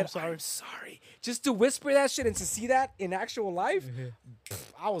He told him, said, I'm sorry. "I'm sorry." Just to whisper that shit and to see that in actual life,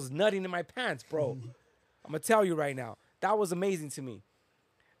 I was nutting in my pants, bro. I'm gonna tell you right now, that was amazing to me.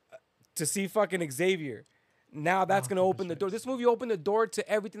 To see fucking Xavier, now that's gonna open the door. This movie opened the door to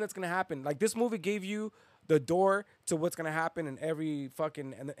everything that's gonna happen. Like this movie gave you the door to what's gonna happen in every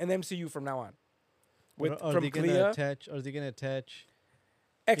fucking in the MCU from now on. With are from they gonna Clea, attach? Are they gonna attach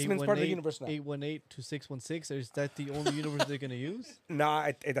X-Men's part of the universe now. 818 to 616? Or is that the only universe they're gonna use? Nah,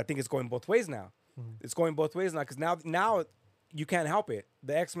 I think it's going both ways now. It's going both ways now because now you can't help it.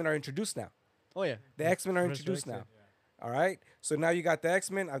 The X-Men are introduced now. Oh yeah, The X-Men are introduced now. All right. So now you got the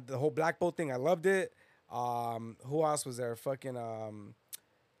X-Men. The whole Black Bolt thing, I loved it. Who else was there? Fucking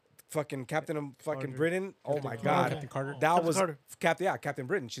fucking Captain of fucking Carter. Britain. Oh my Carter. God, Captain Carter. that Captain was Carter. Captain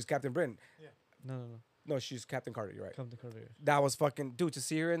Britain. She's Captain Britain. No. No, she's Captain Carter. You're right. Come to Carter. That was fucking dude to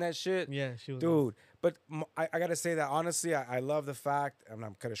see her in that shit. Yeah, she was. Dude, but I gotta say that honestly, I love the fact.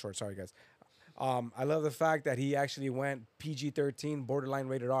 I'm cut it short. Sorry, guys. I love the fact that he actually went PG-13, borderline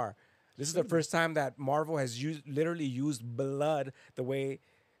rated R. This is the first time that Marvel has literally used blood the way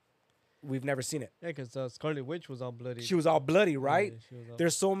we've never seen it. Yeah, because Scarlet Witch was all bloody. She was all bloody, right? she was all-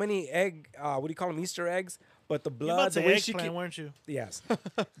 There's so many what do you call them, Easter eggs? But the You about blood, to the say way she eggplant, weren't you? yes,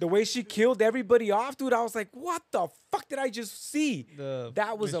 the way she killed everybody off, dude. I was like, what the fuck did I just see?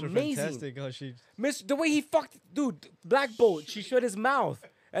 That was Mr. amazing. Fantastic, how she The way he fucked, dude, Black Bolt, she shut his mouth.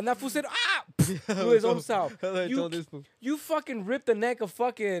 And that fool said, to his own self. I told this fool. You fucking ripped the neck of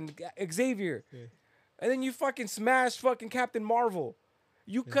fucking Xavier. And then you fucking smashed fucking Captain Marvel.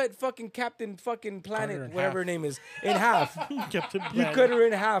 You cut fucking Captain fucking Planet, Carter in whatever her half. name is, in half. Captain You Planet. cut her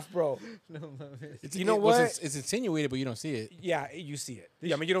in half, bro. You know what? It's insinuated, but you don't see it. Yeah, you see it.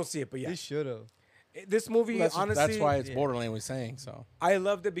 Yeah, I mean, you don't see it, but yeah. They should have. This movie, honestly, That's why it's borderline was saying so. I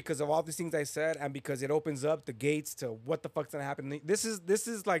loved it because of all these things I said, and because it opens up the gates to what the fuck's gonna happen. This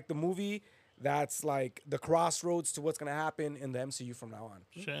is like the movie that's like the crossroads to what's gonna happen in the MCU from now on.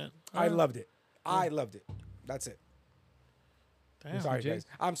 Shit. I loved it. I loved it. That's it. Damn. Sorry, Jay? guys.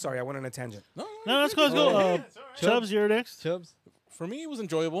 I'm sorry. I went on a tangent. No, No, let's go. Let's go. Chubbs, you're next. Chubbs. for me, it was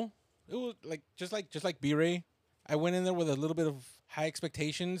enjoyable. It was just like B-Ray. I went in there with a little bit of high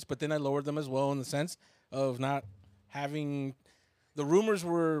expectations, but then I lowered them as well in the sense of not having. The rumors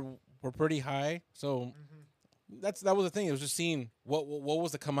were pretty high, so that was the thing. It was just seeing what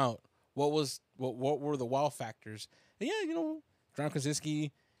was to come out, what were the wow factors, and yeah, John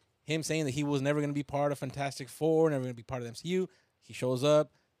Krasinski, him saying that he was never going to be part of Fantastic Four, never going to be part of the MCU. He shows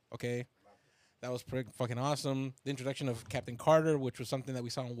up, okay. That was pretty fucking awesome. The introduction of Captain Carter, which was something that we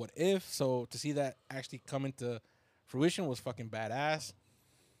saw in What If. So to see that actually come into fruition was fucking badass.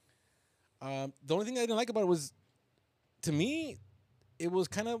 The only thing I didn't like about it was, to me, it was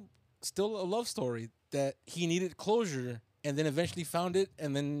kind of still a love story that he needed closure and then eventually found it.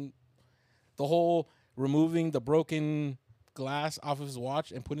 And then the whole removing the broken glass off of his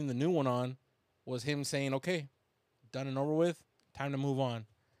watch and putting the new one on was him saying, okay, done and over with, time to move on.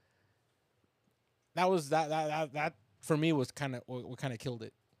 That was that for me was kind of what kind of killed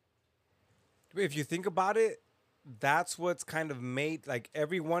it. If you think about it, that's what's kind of made like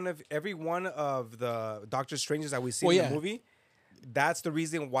every one of the Doctor Stranges that we see in the movie. That's the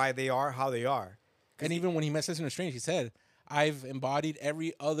reason why they are how they are. And even when he met Sister Strange, he said, "I've embodied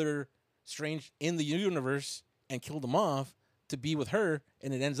every other Strange in the universe and killed them off to be with her,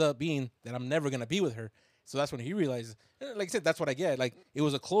 and it ends up being that I'm never gonna be with her." So that's when he realizes, like I said, that's what I get. Like it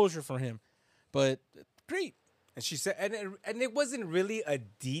was a closure for him, but great. And she said, and it wasn't really a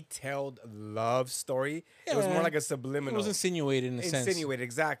detailed love story. It was more like a subliminal. It was insinuated in a sense. Insinuated,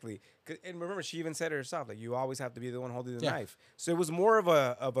 exactly. And remember, she even said it herself, like you always have to be the one holding the knife. So it was more of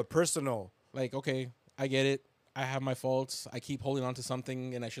a personal. Like, okay, I get it. I have my faults. I keep holding on to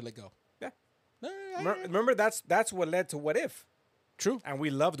something, and I should let go. Yeah. I- Remember, that's what led to What If. True. And we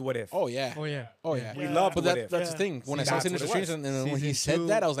loved What If. Oh yeah. Oh yeah. Oh yeah. We loved But What If. that's the thing. When I saw That's Sinister what it Strange, was. and when he Season said two.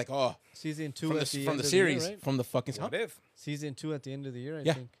 that, I was like, oh, Season 2 from at the the from end the of series, the year, right? from the fucking What If? Season 2 at the end of the year, I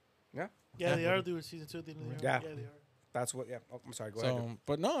Yeah. think. Yeah. Yeah, they are doing season 2 at the end of the year. Yeah. Yeah, they are. That's what. Yeah. Oh, I'm sorry. Go ahead. So,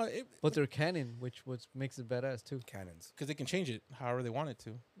 but no, But they're canon, which makes it badass too. Cannons. because they can change it however they want it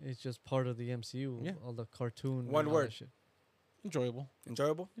to. It's just part of the MCU. Yeah. All the cartoon. One and all word. that shit. Enjoyable.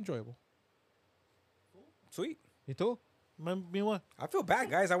 Enjoyable. Enjoyable. Sweet. ¿Y tú? Me what? I feel bad,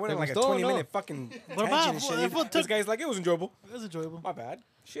 guys. I went ¿Te on like a gustó o 20-minute no? fucking What tangent about- and shit. what This took- guy's like, it was enjoyable. It was enjoyable. My bad.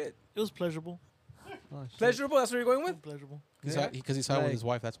 Shit. It was pleasurable. Oh, shit. Pleasurable. That's what you're going with. Pleasurable. Because he saw it with Like- his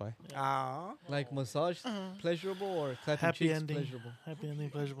wife. That's why. Ah. Like massage, pleasurable, or clapping Happy cheeks, ending. pleasurable? Happy ending,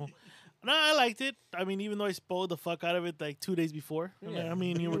 pleasurable. No, I liked it. I mean, even though I spoiled the fuck out of it like 2 days before. I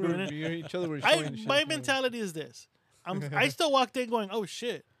mean, you were doing it. Each other were showing shit. My mentality is this. I still walked in going, oh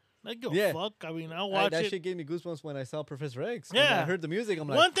shit. Like, go Yeah. fuck. I mean, I'll watch that it. shit gave me goosebumps when I saw Professor X. Yeah. When I heard the music. I'm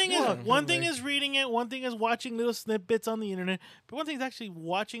like, One thing fuck. is reading it. One thing is watching little snippets on the internet. But one thing is actually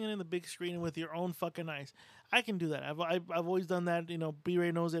watching it in the big screen with your own fucking eyes. I can do that. I've always done that. You know,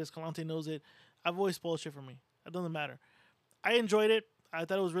 B-Ray knows it. Escalante knows it. I've always spoiled shit for me. It doesn't matter. I enjoyed it. I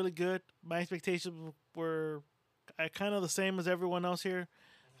thought it was really good. My expectations were kind of the same as everyone else here.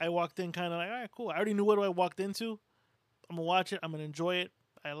 I walked in kind of like, all right, cool. I already knew what I walked into. I'm gonna watch it. I'm gonna enjoy it.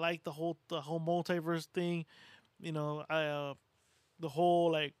 I like the whole multiverse thing. You know, the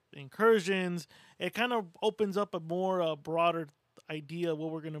whole like incursions. It kind of opens up a more broader idea of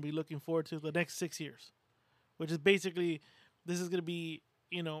what we're gonna be looking forward to the next 6 years, which is basically this is gonna be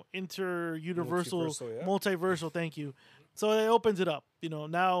inter-universal, Multiversal, yeah. multiversal. Thank you. So it opens it up.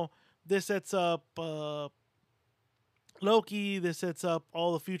 Now this sets up Loki. This sets up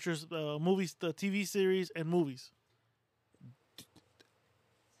all the futures movies, the TV series, and movies.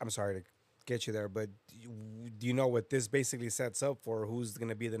 I'm sorry to get you there, but do you know what this basically sets up for? Who's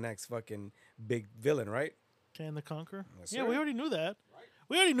gonna be the next fucking big villain, right? Can the Conqueror? Yes, Yeah, sir. we already knew that.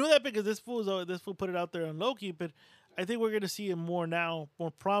 We already knew that because this fool put it out there on Loki. But I think we're gonna see him more now,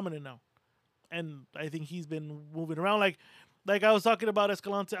 more prominent now, and I think he's been moving around. Like I was talking about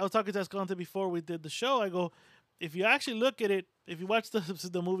Escalante. I was talking to Escalante before we did the show. I go, if you actually look at it, if you watch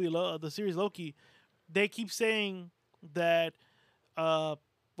the movie, the series Loki, they keep saying that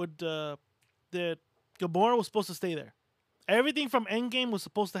that Gamora was supposed to stay there. Everything from Endgame was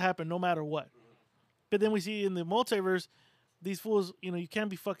supposed to happen no matter what. But then we see in the multiverse, these fools, you can't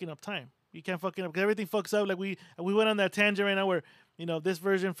be fucking up time. You can't fucking up because everything fucks up. Like we went on that tangent right now where this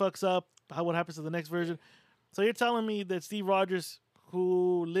version fucks up. What happens to the next version? So you're telling me that Steve Rogers,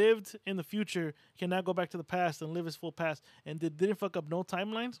 who lived in the future, cannot go back to the past and live his full past and didn't fuck up no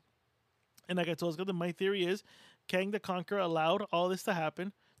timelines? And like I told you, my theory is Kang the Conqueror allowed all this to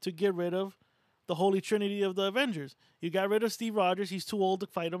happen to get rid of the Holy Trinity of the Avengers. You got rid of Steve Rogers. He's too old to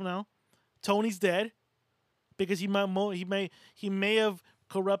fight him now. Tony's dead because he may have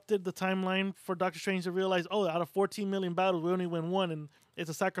corrupted the timeline for Doctor Strange to realize, out of 14 million battles, we only win one, and it's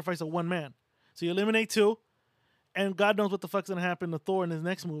a sacrifice of one man. So you eliminate two, and God knows what the fuck's gonna happen to Thor in his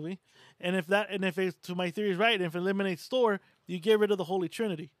next movie. And if it's, to my theory is right, and if it eliminates Thor, you get rid of the Holy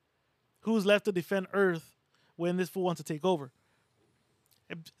Trinity. Who's left to defend Earth when this fool wants to take over?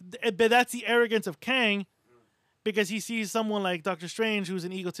 But that's the arrogance of Kang, because he sees someone like Doctor Strange, who's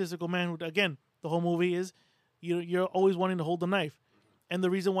an egotistical man. Who, again, the whole movie is you're always wanting to hold the knife, and the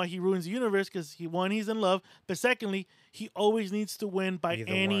reason why he ruins the universe because he's in love, but secondly, he always needs to win by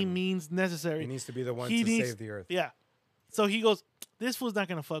any means necessary. He needs to be the one to save the Earth. Yeah, so he goes, "This fool's not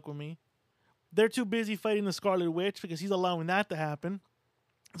gonna fuck with me." They're too busy fighting the Scarlet Witch because he's allowing that to happen.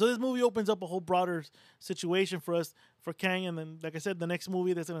 So this movie opens up a whole broader situation for us, for Kang, and then, like I said, the next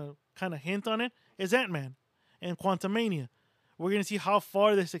movie that's going to kind of hint on it is Ant-Man and Quantumania. We're going to see how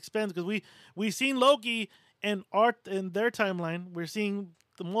far this expands, because we've seen Loki and art in their timeline. We're seeing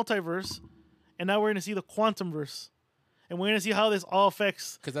the multiverse, and now we're going to see the Quantumverse. And we're going to see how this all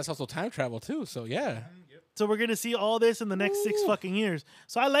affects. Because that's also time travel, too, so yeah. So we're going to see all this in the next 6 fucking years.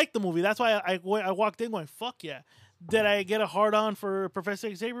 So I like the movie. That's why I walked in going, fuck yeah. Did I get a hard-on for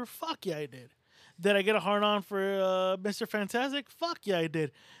Professor Xavier? Fuck yeah, I did. Did I get a hard-on for Mr. Fantastic? Fuck yeah, I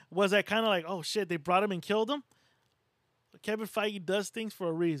did. Was I kind of like, oh, shit, they brought him and killed him? Kevin Feige does things for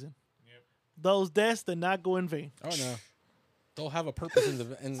a reason. Yep. Those deaths did not go in vain. Oh, no. They'll have a purpose in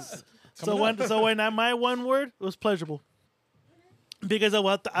the... So when my one word was pleasurable. Because of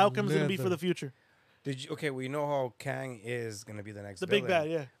what the outcome is going to be for the future. We know how Kang is going to be the next villain, big bad,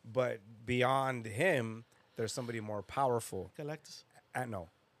 yeah. But beyond him, there's somebody more powerful. Galactus? No.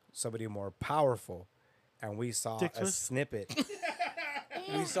 Somebody more powerful. And we saw a snippet.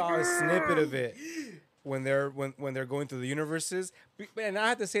 We saw a snippet of it when they're going through the universes. And I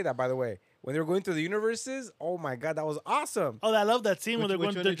have to say that, by the way. When they were going through the universes, oh my God, that was awesome. Oh, I love that scene when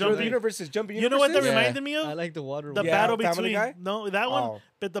they're jumping universes. You know what that reminded me of? I like the water. The battle between Guy? No, that one.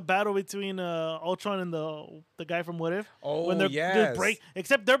 But the battle between Ultron and the guy from What If. Oh, when they're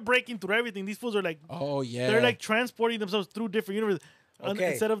except they're breaking through everything. These fools are like, oh yeah, they're like transporting themselves through different universes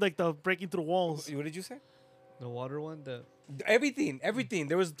instead of like the breaking through walls. What did you say? The water one. Everything.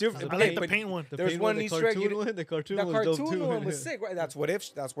 There was different. I like the paint one. There was one Easter egg. The cartoon one was sick. Right? That's What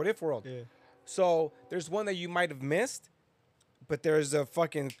If. That's What If world. Yeah. So there's one that you might have missed, but there's a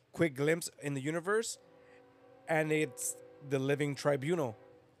fucking quick glimpse in the universe, and it's the Living Tribunal.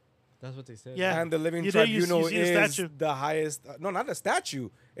 That's what they said. Yeah, and the Living Tribunal is the highest. No, not the statue.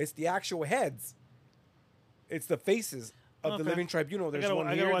 It's the actual heads. It's the faces of the Living Tribunal. There's one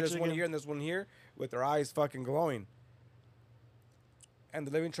here, there's one here, and there's one here with their eyes fucking glowing. And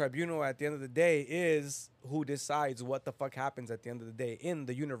the Living Tribunal, at the end of the day, is who decides what the fuck happens at the end of the day in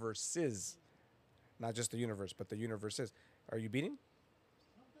the universes. Not just the universe, but the universes. Are you beating?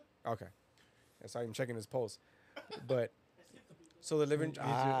 Okay. Yes, I'm checking his pulse. But so the Living Is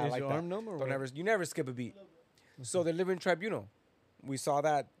your arm numb or what? You never skip a beat. So the Living Tribunal, we saw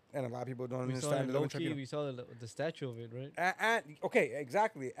that, and a lot of people don't understand the Living Tribunal. We saw the statue of it, right? And okay,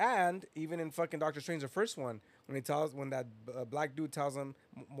 exactly. And even in fucking Doctor Strange, the first one, when that black dude tells him,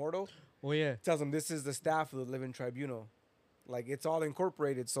 Mordo, tells him this is the staff of the Living Tribunal. Like, it's all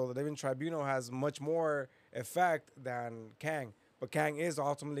incorporated, so the Living Tribunal has much more effect than Kang. But Kang is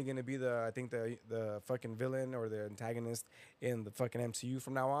ultimately going to be I think the fucking villain or the antagonist in the fucking MCU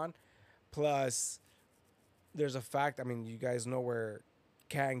from now on. Plus, there's a fact. I mean, you guys know where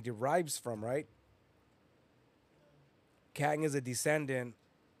Kang derives from, right? Kang is a descendant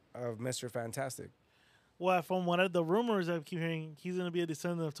of Mr. Fantastic. Well, from the rumors I keep hearing, he's gonna be a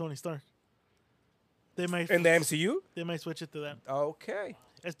descendant of Tony Stark. They might In the MCU? They might switch it to that, Okay.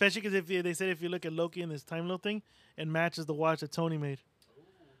 especially because they said if you look at Loki and this time loop thing, it matches the watch that Tony made.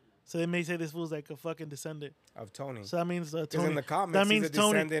 So they may say this fool's like a fucking descendant. Of Tony. So that means Because Tony. in the comics, that means he's a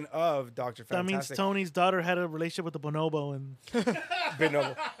Tony. descendant of Dr. That means Fantastic. Tony's daughter had a relationship with the bonobo, and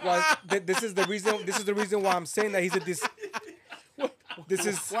Benobo. Well, this is the reason. This is the reason why I'm saying that he's a This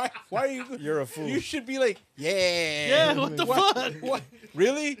is Why are you? you're a fool. You should be like, yeah. yeah, what the fuck? What?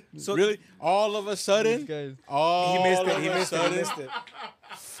 Really? So- really? All of a sudden? Guys. All He missed it. of He a missed it. He sudden? missed it.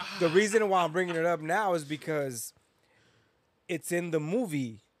 The reason why I'm bringing it up now is because it's in the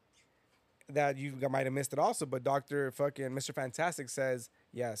movie that you might have missed it also. But Mr. Fantastic says,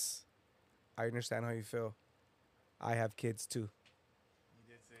 "Yes, I understand how you feel. I have kids too."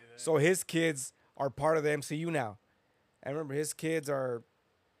 So his kids are part of the MCU now, and remember, his kids are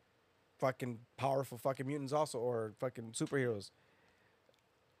fucking powerful fucking mutants also, or fucking superheroes.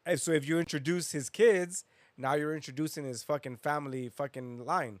 And so if you introduce his kids, now you're introducing his fucking family fucking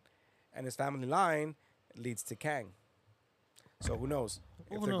line. And his family line leads to Kang. So who knows if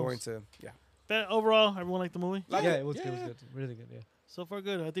Who they're knows? going to, yeah. But overall, everyone liked the movie. Like Yeah, it. it was good. It Yeah. was good. Really good. Yeah. So far,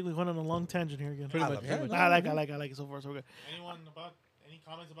 good. I think we went on a long tangent here again. Pretty I much. love Pretty it. much. I like it so far, so good. Any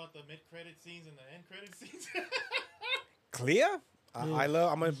comments about the mid-credit scenes and the end-credit scenes? Clea?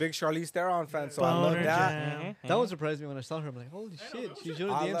 I'm a big Charlize Theron fan, so I love Boner that. Jam. That one surprised me when I saw her. I'm like, holy shit, she's doing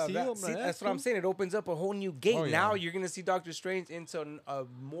the I love MCU. that. I'm See, like, that's what I'm cool. saying. It opens up a whole new gate. Oh, yeah. Now you're going to see Doctor Strange into a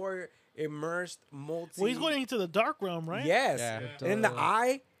more immersed, multi... Well, he's going into the dark realm, right? Yes. Yeah. And in the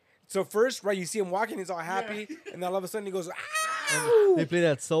eye. So first, right, you see him walking, he's all happy, and then all of a sudden he goes, "Ow!" They play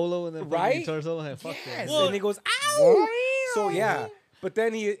that solo and then Right? guitar solo. Hey, fuck Yes. that. And he goes, "Ow!" So yeah. But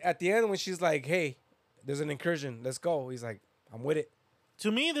then at the end when she's like, "Hey, there's an incursion. Let's go." He's like, "I'm with it."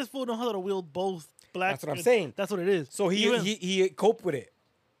 To me, this fool knows how to wield both black. That's what I'm saying. That's what it is. So Even- he coped with it.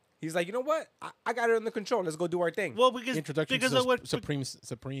 He's like, "You know what? I got it under control. Let's go do our thing." well because Introduction because to of what Supreme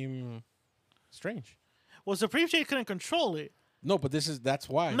Strange. well Supreme Shade couldn't control it. No, but that's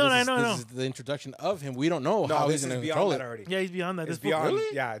why. No, this no, is, no, This is the introduction of him. We don't know no, how this he's is going to beyond control that it. already. Yeah, he's beyond that. It's This fool, beyond.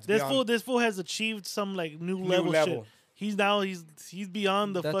 Yeah, it's this beyond. fool has achieved some like new New level, level. shit. He's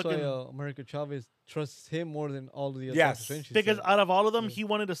beyond the That's fucking why America Chavez trusts him more than all of the other Yes. Doctor Strange. because out of all of them, he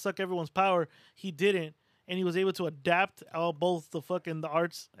wanted to suck everyone's power. He didn't, and he was able to adapt both the fucking the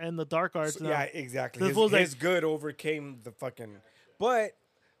arts and the dark arts. So, now. yeah, exactly. This His, fool's like- his good overcame the fucking. But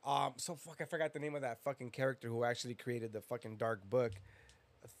so I forgot the name of that fucking character who actually created the fucking dark book,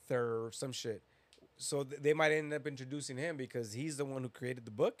 some shit. So they might end up introducing him because he's the one who created the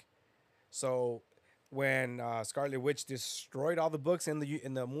book. So when Scarlet Witch destroyed all the books in the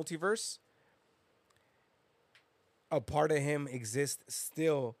multiverse, a part of him exists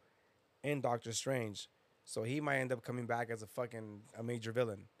still in Doctor Strange. So he might end up coming back as a major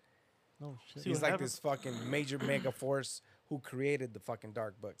villain. No shit. See He's what like happens? this fucking major mega force who created the fucking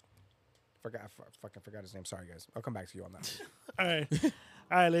dark book. Fucking forgot his name. Sorry, guys. I'll come back to you on that.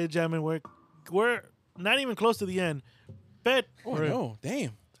 All right, ladies and gentlemen, we're not even close to the end. Bet Oh, no.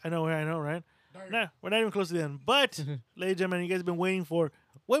 Damn. I know, right? Nah, we're not even close to the end. But, ladies and gentlemen, you guys have been waiting for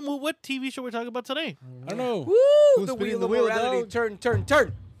what TV show we're talking about today. I don't know. Woo! Who's The spinning wheel the of wheel, morality. dog?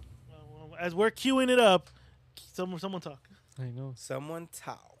 Turn. As we're queuing it up, someone talk. I know. Someone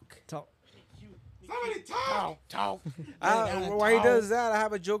talk. Talk. While he does that, I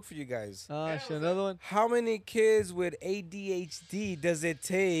have a joke for you guys. Shit, another one. How many kids with ADHD does it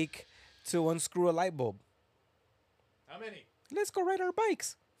take to unscrew a light bulb? How many? Let's go ride our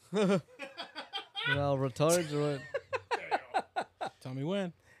bikes. You know, retards or what? Tell me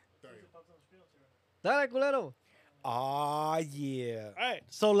when. Dale, culero. Ah, yeah. All right.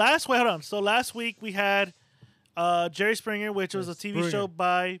 So last week we had Jerry Springer, which was a TV show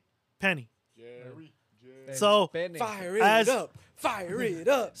by Penny. So Penny. Fire it As- up. Fire it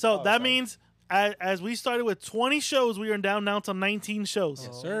up. So Oh, that sorry. means as we started with 20 shows, we are down now to 19 shows.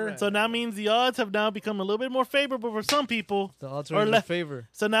 Sir. So that means the odds have now become a little bit more favorable for some people. The odds Or are in your left- favor.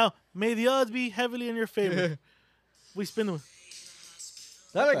 So now may the odds be heavily in your favor. We spin them.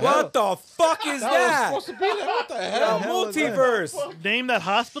 Dale, What the fuck is that? Supposed to be there. What the A hell? hell is that? multiverse. Name that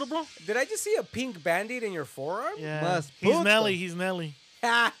hospital, bro. Did I just see a pink band-aid in your forearm? Yeah. Mas He's puta. Nelly. He's Nelly.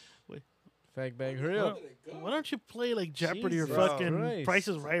 Ha! Fag bag, hurry up. Why don't you play like Jeopardy or Jesus fucking Christ. Price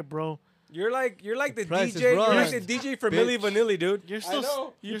is Right, bro? You're like the Price is DJ. You're right. like the DJ for Milli Vanilli, dude. You're still.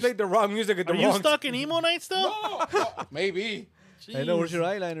 know. You played the wrong music at the Are wrong you stuck in emo night still? No, maybe. I know. Where's Jeez. your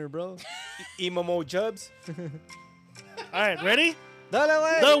eyeliner, bro? emo mode Jubs. All right, ready? Dale,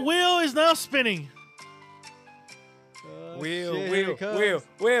 way. The wheel is now spinning. Wheel, shit, here wheel, it comes. wheel,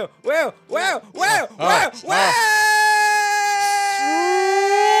 wheel, wheel, wheel, wheel,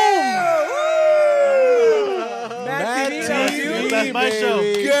 MADtv, That's my show.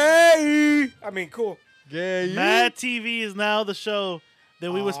 Gay. I mean, cool. Mad TV is now the show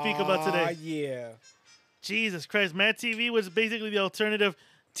that we will speak about today. Yeah. Jesus Christ, Mad TV was basically the alternative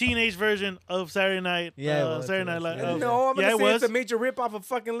teenage version of Saturday Night. Yeah, it was, Saturday it Night was, Live. yeah. No, I'm yeah, gonna it say was. it's a major ripoff of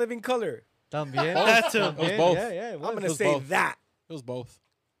fucking Living Color. También. That too. It was También, both. Yeah, yeah, it was. I'm gonna was say both. that. It was both.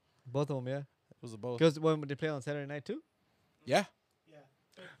 Both of them, yeah. It was both. Because when they play on Saturday night too? Yeah.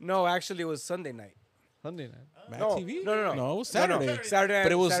 No, actually, it was Sunday night. Sunday night. MADtv? No. No, it was No, no. Saturday. Saturday,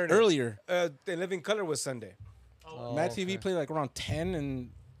 But it was Saturday. earlier. The Living Color was Sunday. Oh, MADtv okay. played like around 10, and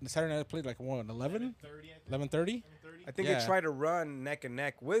the Saturday night played like what, 11? 11:30? I think Yeah. they tried to run neck and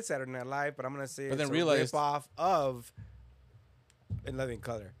neck with Saturday Night Live, but I'm gonna say But then it's realized- a ripoff of In Living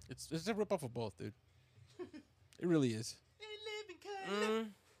Color. It's a ripoff of both, dude. It really is.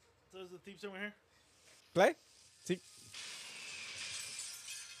 So is the theme somewhere here? Play?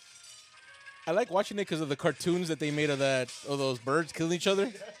 I like watching it because of the cartoons that they made of those birds killing each other.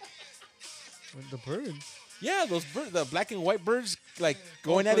 With the birds. Yeah, those birds, the black and white birds, like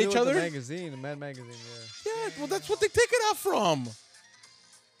going at Also, each with other. The magazine, the Mad magazine, yeah. Yeah, well, that's what they take it out from.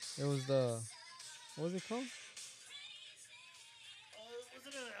 It was the, what was it called?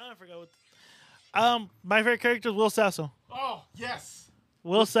 I forgot what. My favorite character is Will Sasso. Oh, yes.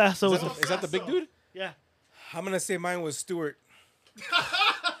 Will Sasso is Is that the big dude? yeah. I'm gonna say mine was Stewart.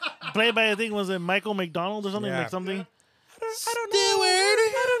 Played by I think was it Michael McDonald or something Yeah. like something.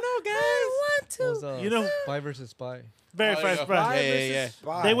 I don't know, guys. It was, You know- Spy versus Spy. Very Oh, fresh, yeah. fresh. Yeah.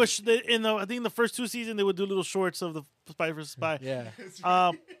 Spy. They was in the I think the first two seasons they would do little shorts of the Spy vs Spy.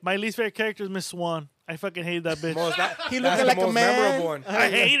 Yeah. My least favorite character is Miss Swan. I fucking hated that bitch. He That's looking the like a most man. memorable one. I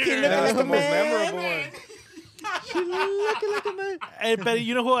hated her. That's the a most man. memorable one. But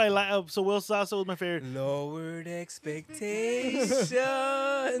you know who I like? So Will Sasso was my favorite. Lowered expectations.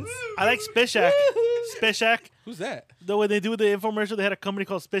 I like Spishak. Spishak. Who's that? Though when they do the infomercial, they had a company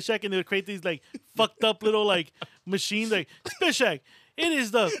called Spishak, and they would create these like fucked up little like machines like Spishak. It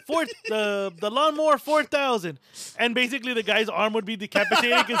is the lawnmower 4000, and basically the guy's arm would be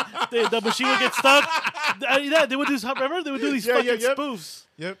decapitated because the machine would get stuck. Yeah, they would do. Remember, they would do these Yeah, fucking yep. spoofs.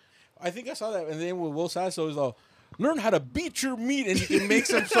 Yep. I think I saw that. And then with Will Sasso, is all, learn how to beat your meat, and you can make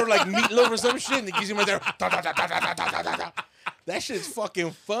some sort of like meatloaf or some shit, and it gives him right there. That shit's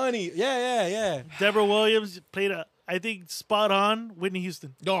fucking funny. Yeah. Deborah Williams played I think spot on Whitney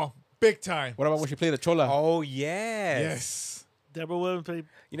Houston. Oh, big time. What about when she played the Chola? Oh yes. Yes. Deborah Williams played.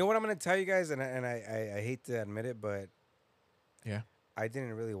 You know what I'm gonna tell you guys, and I hate to admit it, but Yeah. I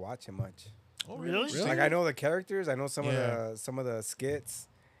didn't really watch it much. Oh, really? Like I know the characters, I know some Yeah. of the skits,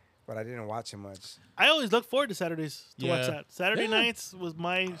 but I didn't watch it much. I always look forward to Saturdays to watch Yeah. that. Saturday Yeah. nights was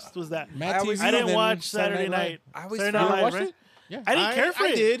that. Mad I always- TV, I didn't then watch Saturday Night. I always Saturday found- Night You Live, watched right? it? Yeah. I didn't care for I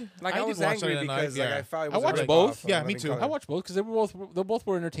it. did. Like I did was watch angry Saturday Night, because yeah. like I thought it I was watched a ripoff both. of Yeah, me Living too. Color. I watched both because they both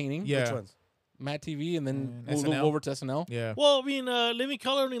were entertaining. Yeah. Which ones? Mad TV, and then And we'll SNL. go over to SNL. Yeah. Well, I mean, Living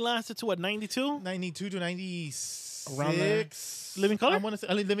Color only lasted to what, 92? 92 to 96. Around there. Living Color? I want to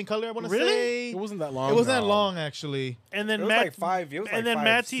say Living Color. I want to Really? say It wasn't that long. it wasn't that No. long actually. And then It was Matt, like 5. It was and like then 5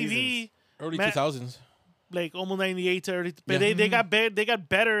 Mad seasons. TV, early Matt- 2000s. like almost 98 to early. But Yeah. they got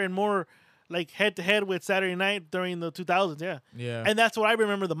better and more like head to head with Saturday Night during the 2000s. Yeah, Yeah. and that's what I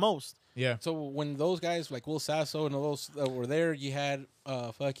remember the most. yeah. So when those guys like Will Sasso and all those that were there, you had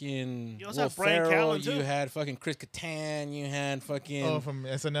fucking You also Will had Brian Ferrell, Callen, too. you had fucking Chris Kattan, you had fucking Oh, from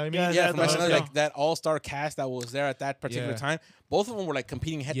SNL. You mean? Yeah, yeah, that- from that- SNL, yeah. like that all-star cast that was there at that particular Yeah. time. Both of them were like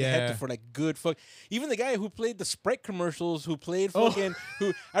competing head to head Yeah. for like good fuck. Even the guy who played the Sprite commercials, who played Oh. fucking,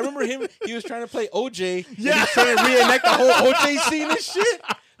 who I remember him. He was trying to play OJ. Yeah, he was trying to reenact the whole OJ scene and shit.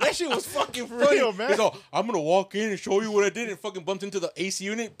 That shit was fucking funny. real, man. He's all, I'm gonna walk in and show you what I did, and fucking bumped into the AC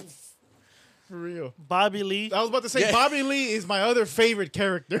unit. For real. Bobby Lee, I was about to say Yeah. Bobby Lee is my other favorite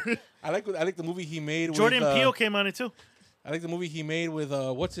character. I like the movie he made. Jordan with, Peele came on it too. I like the movie he made with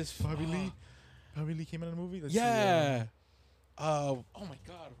what's his Bobby Lee. Bobby Lee came in the movie. Let's see, Yeah. Oh my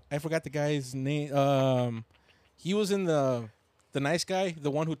god, I forgot the guy's name. He was in the nice guy,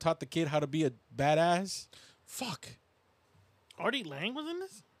 the one who taught the kid how to be a badass. fuck. Artie Lang was in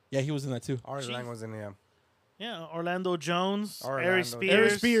this. Yeah, he was in that too. Ari Jeez. Lang was in there. Yeah, Orlando Jones, Orlando. Ari Spears,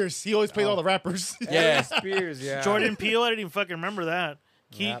 Eric Spears. He always plays all the rappers. Yeah. Spears, yeah. Jordan Peele. I didn't even fucking remember that.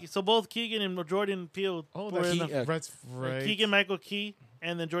 Yep. So both Keegan and Jordan Peele Oh, were in the, that's right. Keegan Michael Key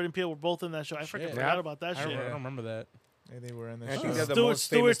and then Jordan Peele were both in that show. I Shit. forgot about that I shit. don't remember that. Yeah, they were in the I show. think they're the Stuart- most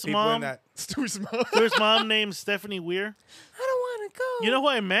famous Stuart's people in mom. that. Stuart Small. There's mom named Stephanie Weir. I don't want to go. You know who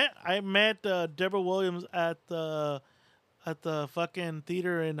I met? I met Deborah Williams at the fucking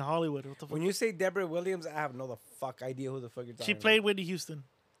theater in Hollywood. What the fuck? When you say Deborah Williams, I have no the fuck idea who the fuck you're talking She about. played Whitney Houston.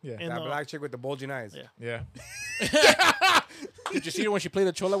 Yeah. in That the- black chick with the bulging eyes. Yeah. Yeah. Did you see her when she played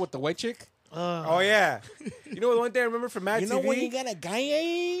the chola with the white chick? Oh yeah. You know the one thing I remember from MADtv? You know when you got a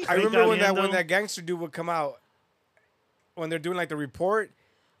guy? I remember when Galindo. that gangster dude would come out when they're doing like the report.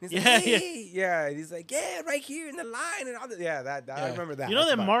 He's like, Yeah, hey. Yeah. And he's like, yeah, right here in the line and all that. Yeah, I Yeah. remember that. You know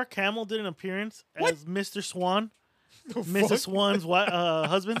That's that about- Mark Hamill did an appearance as Mr. Swan, Mrs. Swan's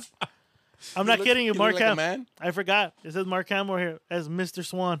husband. I'm not kidding you, He Mark looked like a Hamill. man? I forgot. It says Mark Hamill here as Mr.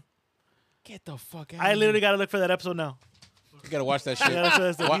 Swan. Get the fuck out. I literally got to look for that episode now. You gotta watch that shit. Yeah,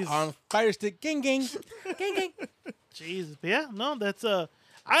 that's what he's- On Fire Stick, gang, gang. Jesus, but yeah, no, that's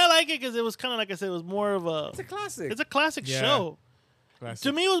I like it because it was kind of like I said, it was more of a. It's a classic. It's a classic Yeah. show. Classic.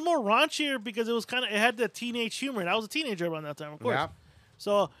 To me, it was more raunchier because it was kind of it had the teenage humor, and I was a teenager around that time, of course. Yeah.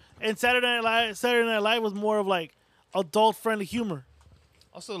 So, and Saturday Night Live was more of like adult friendly humor.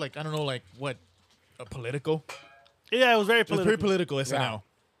 Also, like, I don't know, like, what? Political? Yeah, it was very It was political. pretty political, SNL.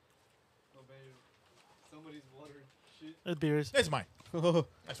 Somebody's water. Shit. It beers. That's mine.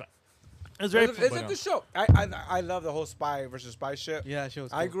 That's fine. It was very. It's a good show. I love the whole spy versus spy shit. Yeah, she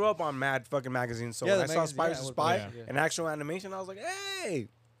was. I grew up on Mad fucking magazines, so Yeah, when I the saw magazine, Spy yeah, versus I would- Spy yeah. and actual animation, I was like, hey,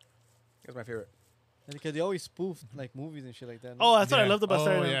 that's my favorite. Because they always spoof like movies and shit like that. Oh, that's what I Yeah. loved about Oh,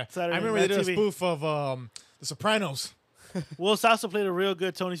 Saturday. yeah. Saturday I remember Night they did a TV. spoof of The Sopranos. Will Sasso played a real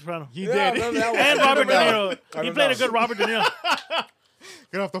good Tony Soprano. He Yeah, I did. remember that one. And I Robert remember De that Niro. one. I He remember played a that good Robert De Niro.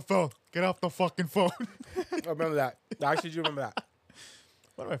 Get off the phone. Get off the fucking phone. I remember that. I actually do remember that.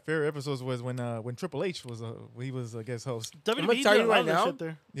 One of my favorite episodes was when Triple H was he was a guest host. WWE tell did you a lot right of that now, shit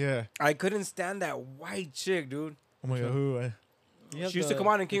there. Yeah. I couldn't stand that white chick, dude. Oh my god, who? She used to come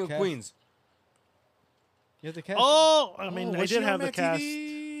on in King of Queens. You have the cast. Oh, I mean, I was she did on have the Mad cast.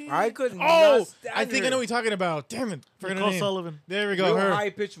 TV? I could Oh, not stand I think I her. know what you're talking about. Damn it, forgot her Nicole name. Sullivan. There we go. Real Her. high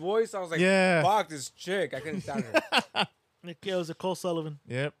pitched voice. I was like, Yeah. fuck this chick. I couldn't stand her. Yeah, it was Nicole Sullivan.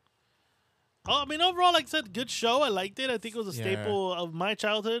 Yep. Oh, I mean, overall, like I said, good show. I liked it. I think it was a Yeah. staple of my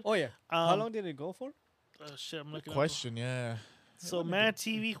childhood. Oh yeah. How Um, long did it go for? Shit, I'm looking Question. Yeah. up. So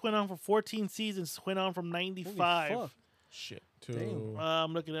MADtv went on for 14 seasons. Went on from Holy 95. fuck. Shit. Damn.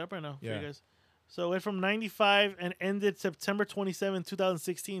 I'm looking it up right now for Yeah. you guys. So it went from 95 and ended September 27,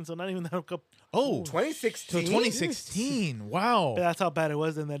 2016. So not even that couple. Oh. 2016. So 2016. Wow. That's how bad it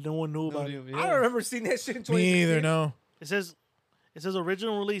was, and that no one knew about it. I don't remember seeing that shit in 2016. Me either. No. It says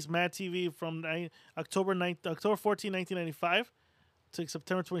original release MADtv from October 14, 1995 to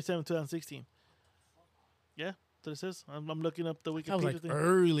September 27, 2016. Yeah, that's what it says. I'm looking up the That was Wikipedia like thing.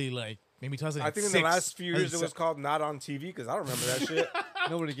 early, like maybe 2006. I think in the last few years it was called Not on TV because I don't remember that shit.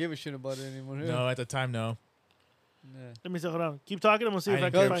 Nobody gave a shit about it anymore. No, at the time, no. Yeah. Let me see. Hold on. Keep talking. I'm gonna see if I I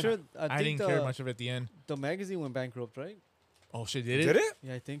didn't can care. find. Sure, it. I think didn't care much of it at the end. the magazine went bankrupt, right? Oh shit, did it? Did it?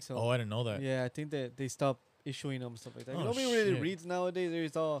 Yeah, I think so. Oh, I didn't know that. Yeah, I think that they stopped issuing them and stuff like that. Oh, Nobody really shit. reads nowadays.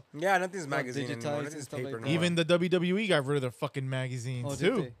 There's all. Yeah, nothing's Not magazine digitized anymore. and Nothing's stuff like paper that. anymore. Even the WWE got rid of their fucking magazines Oh,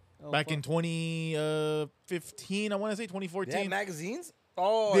 too. did they? Oh, Back fuck. in 2015, I want to say They 2014. had magazines?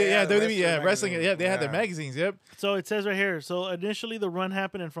 Oh, Yeah, the WWE, wrestling. magazines. Yeah, they had their magazines. Yep. So it says right here. So initially the run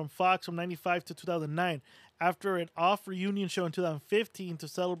happened and from Fox from 95 to 2009. After an off reunion show in 2015 to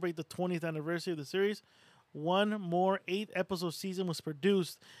celebrate the 20th anniversary of the series, one more 8-episode season was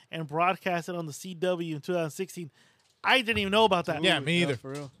produced and broadcasted on the CW in 2016. I didn't even know about that. Yeah, me No, either. for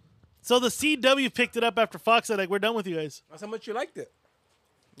real. So the CW picked it up after Fox said, like, we're done with you guys. That's how much you liked it.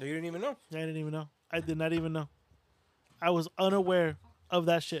 You didn't even know. I didn't even know. I did not even know. I was unaware of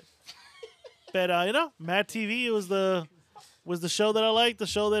that shit. But MADtv was the show that I liked, the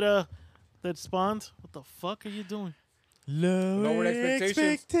show that spawned. What the fuck are you doing? Lower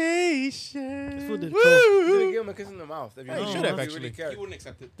expectations. This fool did You coke. didn't give him a kiss in the mouth. If you Hey, you really- should have, if you actually. really cared. He wouldn't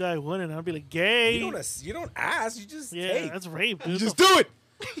accept it. I wouldn't. I'd be like, gay. You don't ask. You just Yeah, take. that's rape, dude. You just do it.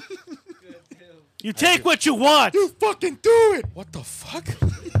 You take what you want. You fucking do it. What the fuck?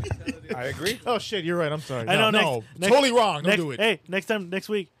 I agree. Oh shit, you're right. I'm sorry. I know. No, next, totally wrong. Don't next, do it. Hey, next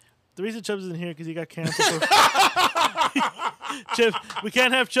week. The reason Chubbs isn't here because he got canceled. Chubbs, we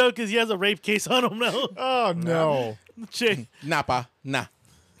can't have Chubb because he has a rape case on him now. Oh no. Nah, nah.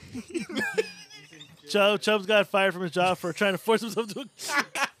 Chubbs got fired from his job for trying to force himself to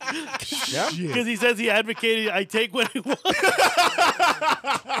Yeah. because he says he advocated I take what I want.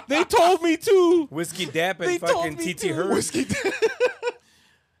 They told me to. Whiskey Dap They and told fucking me TT to. Hurd. Whiskey.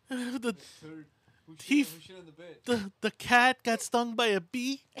 the the cat got stung by a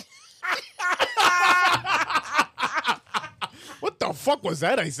bee. What the fuck was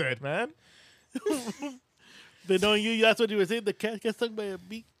that? I said, man. They know you. That's what you were saying. The cat got stung by a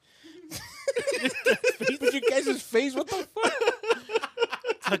bee. But you guys' face, what the fuck?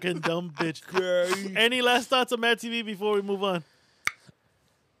 Fucking dumb bitch. Any last thoughts on MADtv before we move on?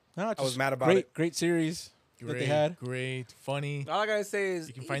 No, I was mad about it. Great series that they had. Great, funny. All I gotta say is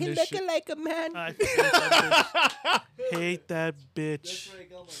You can find this shit. like a man. I hate that bitch. That's where I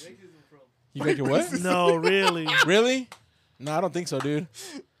got my racism from. You got your what? No, really. Really? No, I don't think so, dude.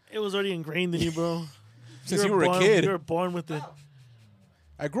 It was already ingrained in you, bro. Since you were a born, kid. You were born with it.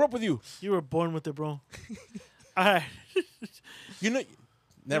 I grew up with you. You were born with it, bro. All right. You know.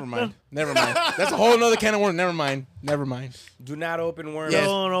 Never mind. Never mind. That's a whole nother can of worms. Never mind. Never mind. Do not open worms. Yes.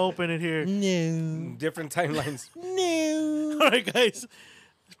 Don't open it here. No. Different timelines. No. All right, guys.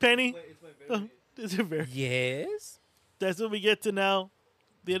 Penny. Is it very? Yes. That's what we get to now.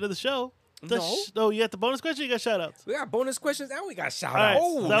 The end of the show. No. You got the bonus question. You got shout outs. We got bonus questions and we got shout All right.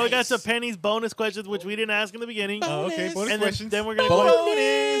 outs. Now we got to Penny's bonus questions, which we didn't ask in the beginning. Oh, okay, bonus And questions. then we're gonna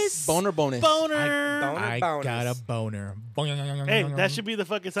Bonus. go Boner bonus. boner. I got a boner. Hey, that should be the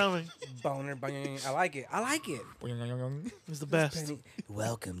fucking sound. Boner, boner. I like it. I like it. It's the best. Penny.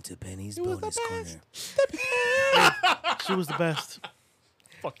 Welcome to Penny's bonus corner. She was the best.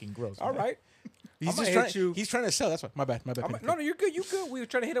 Fucking gross. All right. He's I'ma just hit trying. you. He's trying to sell. That's why. My bad. My bad. Penny. No, you're good. You good. We were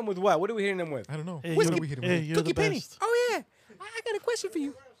trying to hit him with what? What are we hitting him with? I don't know. Hey, What you're, are we hitting hey, with? you're Cookie the Penny. best. Oh, yeah. I got a question for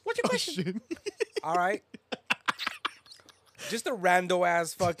you. What's your Oh, question? shit. All right. Just a rando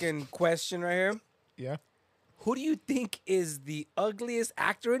ass fucking question right here. Yeah. Who do you think is the ugliest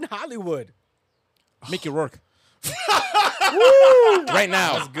actor in Hollywood? Make it work. Right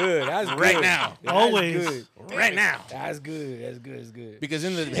now. That's good. That's good. Right now. That's Always. good. Right now. That's good. That's good. That's good. Because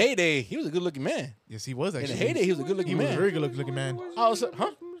in the heyday, he was a good-looking man. Yes, he was In actually. the heyday, he was a He good-looking was a man. very good looking man. Oh, so,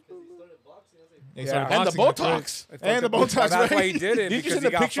 huh? He Yeah. started And the boxing, Botox. And the Botox, That's why right? he did it. Did you because send he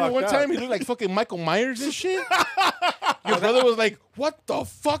a got picture fucked one up. time? He looked like fucking Michael Myers and shit. Your brother was like, "What the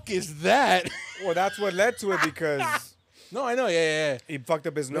fuck is that?" Well, that's what led to it because No, I know. Yeah. he fucked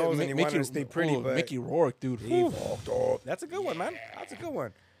up his nose and he wanted to stay pretty. But Mickey Rourke, dude. he fucked up. That's a good one, man. That's a good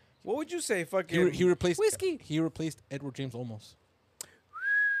one. What would you say? Fucking He replaced whiskey. He replaced Edward James Olmos.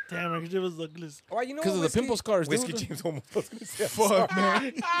 Damn, I was the ugliest. Why you know 'Cause of the whiskey? pimple scars, dude. Whiskey James almost. I was gonna say, I'm Fuck,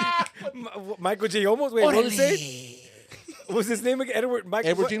 man. sorry. Michael J. Almost. Wait, what was it? What was his name again?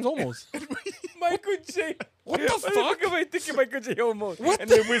 Edward James Olmos. Michael J. What the fuck? Am I thinking Michael J. Almost? And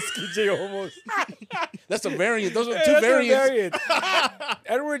then Whiskey J. Almost. That's a variant. Those are Yeah, two that's a variants. variant.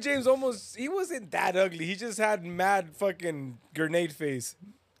 Edward James almost. He wasn't that ugly. He just had mad fucking grenade face.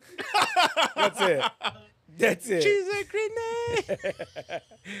 That's it. That's it. She's a grenade.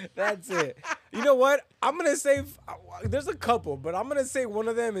 That's it. You know what? I'm gonna say there's a couple, but I'm gonna say one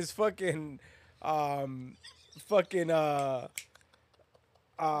of them is fucking,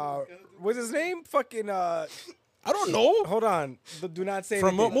 what's his name? Fucking I don't know. hold on. Do not say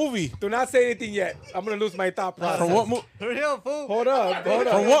From what anything. movie? Do not say anything yet. I'm gonna lose my thought process. From what movie? Hurry up, fool. Hold up.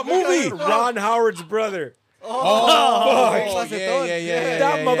 From what movie? Ron Howard's brother. Oh, Fuck. yeah.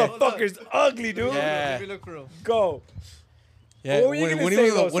 That motherfucker's ugly, dude. Yeah. Let me look for him. Go. Yeah, What were you gonna when say, he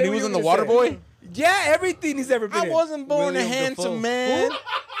though? was Say when he what was you in the were Water gonna say. Boy. Yeah, everything he's ever been I in. wasn't born a William handsome Dafoe. man.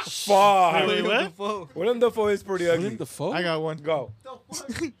 Fuck. Wait, what? Dafoe. William Dafoe is pretty ugly. William Dafoe. I got one. Go.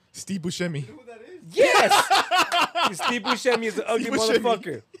 Steve Buscemi. Yes. Steve Buscemi is an ugly Steve Buscemi.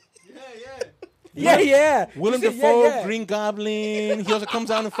 motherfucker. Yeah. Yeah. William You said Dafoe, yeah. Green Goblin. He also comes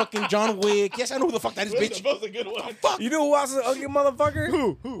out in fucking John Wick. Yes, I know who the fuck that is, bitch. That was a good one. You know who else is an ugly motherfucker?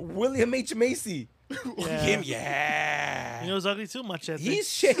 Who? William H. Macy. Yeah. Him, yeah. You know who's ugly too? Machete. He's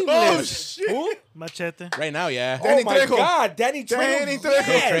shameless. Oh, shit. Who? Machete. Right now, yeah. Oh Danny my Trejo. God, Danny Trejo. Danny Trejo.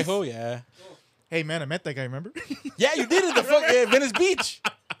 Yes. Trejo, yeah. Hey, man, I met that guy, remember? Yeah, you did it. The fuck, Venice Beach.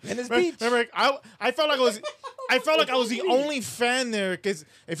 Venice Beach. Remember, I felt like I was the only fan there because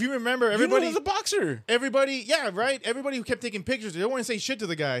if you remember, You everybody, was a boxer. everybody, yeah, right. Everybody who kept taking pictures, they don't want to say shit to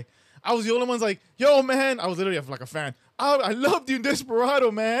the guy. I was the only one's like, yo, man. I was literally like a fan. I loved you in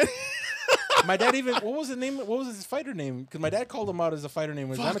Desperado, man. My dad even, what was his name? What was his fighter name? Because my dad called him out as a fighter name.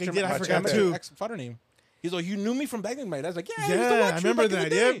 His Fuck, amateur- I did. I my forgot amateur too. Fighter name. He's like, you knew me from back then. My dad's like, yeah, I used Yeah, to watch I you remember back in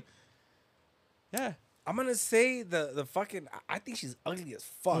the that, yep. day. Yeah. I'm gonna say the fucking. I think she's ugly as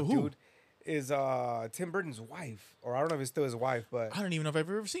fuck, Who? dude. Is Tim Burton's wife, or I don't know if it's still his wife, but I don't even know if I've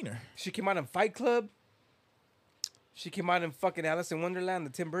ever seen her. she came out in Fight Club. She came out in fucking Alice in Wonderland, the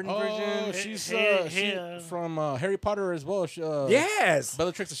Tim Burton version. she's Hey, from Harry Potter as well. She, Yes,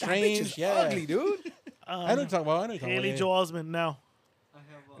 Bellatrix that bitch Lestrange. is Yeah. ugly, dude. I know what you're talking about. I know what you're talking Haley about. Joel Osment now.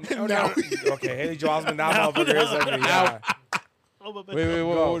 No. Okay, Haley Joel Osment, that motherfucker is ugly. Yeah. Oh, my bad. Wait,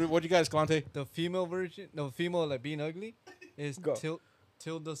 Go. what do you guys, Calante? The female version, no, female like being ugly, is Go.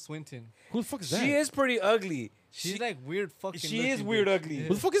 Tilda Swinton. Who the fuck is that? She is pretty ugly. She's like weird fucking. She is looking, weird bitch. ugly.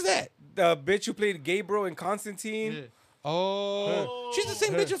 Who the fuck is that? The bitch who played Gabriel in Constantine. Yeah. Oh, she's the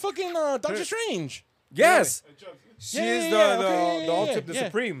same bitch in fucking Doctor Strange. Yes. She Yeah, is yeah, the yeah, okay, the yeah, ultimate, the yeah.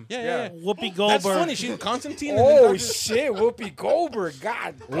 supreme. Yeah. Whoopi That's Goldberg. funny. She's in Constantine. Oh shit, Whoopi Goldberg.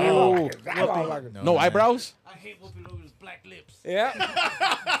 God damn. Oh. That motherfucker. No eyebrows. I hate Whoopi Goldberg's black lips. Yeah.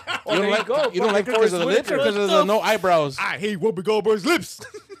 You don't like you don't like her because of the lips or because of the no eyebrows? I hate Whoopi Goldberg's lips.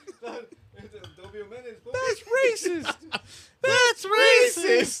 That's racist. That's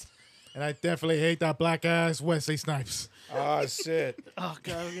racist. And I definitely hate that black ass Wesley Snipes. Oh shit. Oh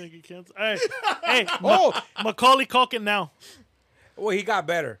god, we're gonna get canceled. All right, hey, Oh, Macaulay Culkin now. Well, he got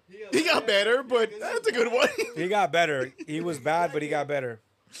better. He got better, but that's a good one. He got better. He was bad, but he got better.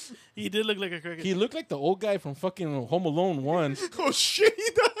 He did look like a cricket. he looked like the old guy from fucking Home Alone 1, Oh shit, he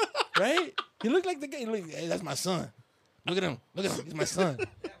does. right? He looked like the guy. Hey, that's my son. Look at him. Look at him. He's my son.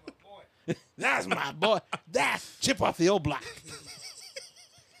 That's my boy. That's Chip off the old block.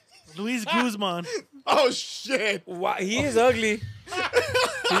 Luis Guzman. Oh shit. Wow, he is ugly.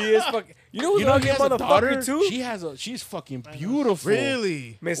 He is fucking. You know who's You know ugly he has a daughter motherfucker too? She's fucking beautiful.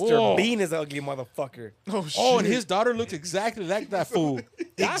 Really? Mr. Whoa. Bean is an ugly motherfucker. Oh shit. Oh, and his daughter looks exactly like that fool.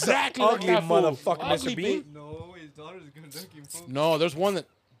 Exactly like ugly that fool. motherfucker, Mr. Ugly Bean. bitch. No, his daughter's good looking. Folks. No, there's one that.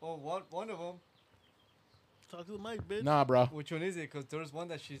 Oh, one of them. Talk to the mic, bitch. Nah, bro. Which one is it? Because there's one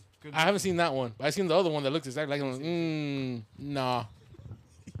that she's good. I haven't seen that one. But I've seen the other one that looks exactly like him. Nah.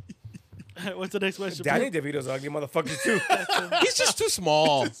 What's the next question? Danny DeVito's an ugly motherfucker too. He's just too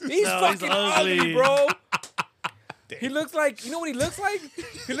small. He's No, fucking he's ugly. ugly, bro. He looks like, you know what he looks like?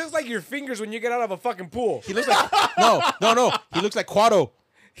 He looks like your fingers when you get out of a fucking pool. He looks like no. He looks like Quado.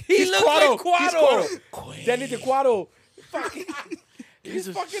 He looks Quado. like Quado. He's Quado. Danny DeQuado. Fucking, he's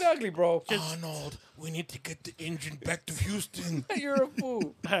fucking ugly, bro. Arnold, we need to get the engine back to Houston. You're a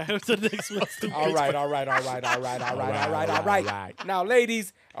fool. All right, what's the next one? Stupid. All right. Now,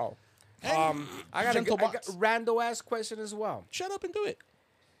 ladies. Oh, I got a gentle got box. a rando ass question as well. Shut up and do it.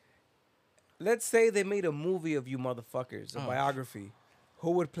 Let's say they made a movie of you motherfuckers, a biography.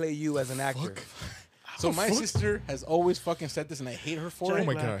 Who would play you as an actor? So my sister has always fucking said this, and I hate her for Oh it.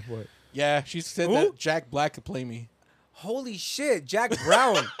 my god, what? Yeah, she said Who? that Jack Black could play me. Holy shit, Jack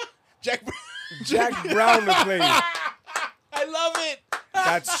Brown. Jack. Jack Brown would play you. I love it.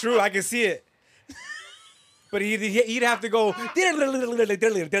 That's true. I can see it. But he'd have to go. He'd have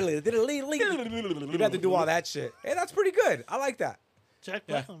to do all that shit. Hey, that's pretty good. I like that. Jack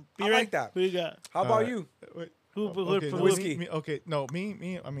Yeah. Black. I like that. Who you got? How about you? Wait. Who? Okay, who no, Whiskey. Me, okay, no,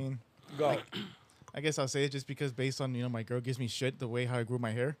 me. I mean, Go. I guess I'll say it just because based on my girl gives me shit the way how I grew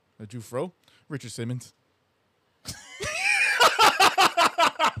my hair, the Drew Fro, Richard Simmons.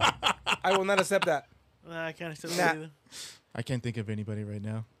 I will not accept that. Nah, I can't accept Nah. that either. I can't think of anybody right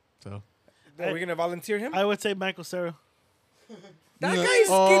now. So Are we gonna volunteer him? I would say Michael Cera. That guy's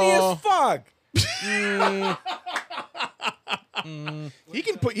skinny as fuck. he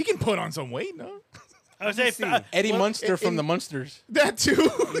can put on some weight, no? I would say see. Eddie well, Munster from the Munsters. That too.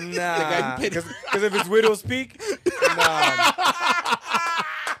 Nah, pit- because if it's widow speak, nah.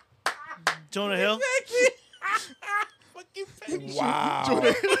 Jonah Hill.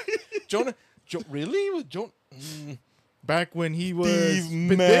 Wow. Jonah. Really? With Jonah? Back when he was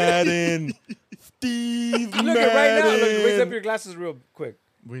Steve Madden. Steve Look Madden. at right now. Look, raise up your glasses real quick.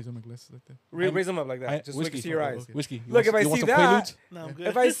 Raise on my glasses like that. Raise them up like that, just so we can see your eyes. Whiskey. You Look, if want- I you want see some that, Quaaludes? No, I'm good.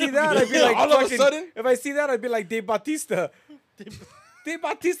 if I see that, I'd be like, All of a fucking- sudden? If I see that, I'd be like Dave Bautista. Dave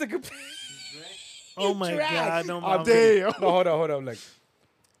Bautista could play. Oh my trash. god, no, Oh, Mom. damn. No, hold on. Look,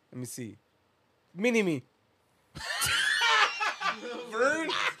 let me see. Mini me.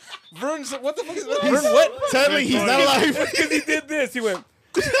 Vern, what the fuck is that? Vern, what? Sadly, he's not alive. Because he did this. He went.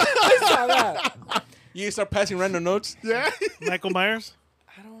 I saw that. You start passing random notes? Yeah. Michael Myers.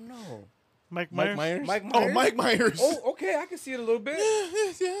 I don't know. Mike Mike Myers. Myers? Mike Myers. Oh, Mike Myers. Oh, okay. I can see it a little bit.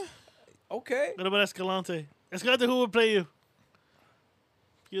 yeah. Okay. What about Escalante? Escalante, who would play you?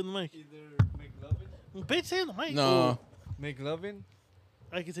 Give him the mic. Either McLovin. Bitch, say the mic. No. McLovin.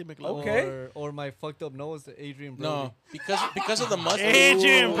 I can say McLovin. Okay. Or my fucked up nose, Adrian Brody. No. Because of the mustache.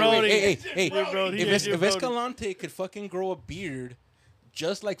 Adrian Brody. Hey. Adrian Brody, If Adrian Brody. Escalante could fucking grow a beard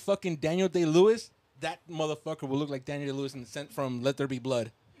just like fucking Daniel Day-Lewis, that motherfucker will look like Daniel Day-Lewis in the scent from Let There Be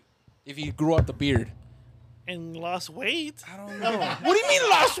Blood. If he grew out the beard. and lost weight. I don't know. What do you mean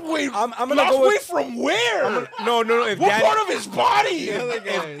lost weight? I'm gonna lost go with- weight from where? No. If what Danny, part of his body?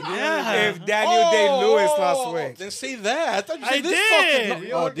 Yeah. if Daniel Day-Lewis lost weight, Then say that. I thought you I said this did.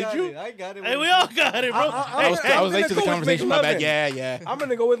 fucking. Oh, did you? I got it. Hey, we all got it, bro. I was late to the gonna go with conversation. My bad. McLovin. Yeah. I'm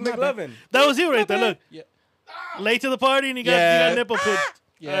gonna go with McLovin. That was you right there. Look, Yeah. late to the party and you got nipple pit.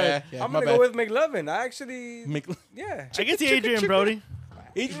 Yeah. I'm my gonna bad. go with McLovin. I actually, Mc- yeah. I can see Adrian Brody.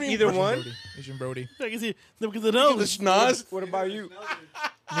 Either one. Adrian Brody. I can see because the the nose. schnoz. What about you?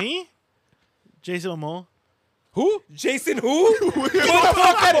 Me, Jason Momoa. Who? Jason who? Who's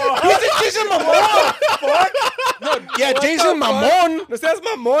it? Jason Mamon. No, yeah, Jason Mamon. No, that's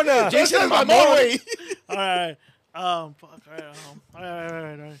Mamona. Jason Mamon. All right. Fuck. All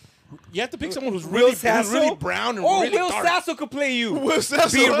right. You have to pick someone who's Will really, Sasso? really brown and Oh, really Will dark. Sasso could play you. Will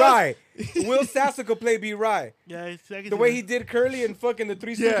Sasso, B. huh? Rye. Will Sasso could play B. Rye. Yeah, I can The see way that. he did Curly in fucking the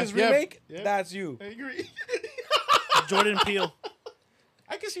Three Yeah, Stooges yeah, remake, yeah. that's you. I agree. Jordan Peele.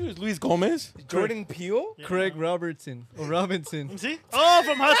 I guess he was Luis Gomez. Jordan Peele? Craig Robertson or Robinson. See? Oh,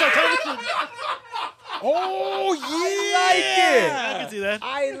 from Hot Tub Television. Oh, I can see that.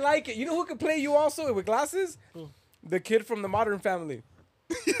 I like it. You know who could play you also with glasses? The kid from The Modern Family.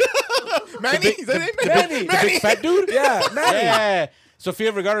 Manny? Is that it? Manny. The big fat dude? Yeah, Manny. Yeah.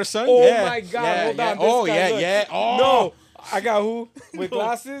 Sofia Vergara's son? Oh yeah. my God! Yeah, Hold yeah. on. This Oh, guy, yeah, look. yeah. Oh. No, I got who with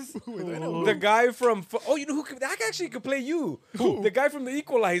glasses? The guy from. Oh, you know who? That actually could play you. The guy from The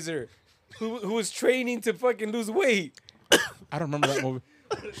Equalizer, who was training to fucking lose weight. I don't remember that movie.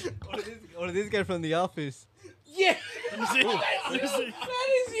 Or this guy from The Office. Yeah, Let me see. Let me see. that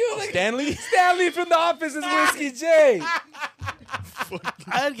is you. Like, Stanley? Stanley from The Office is Whiskey J.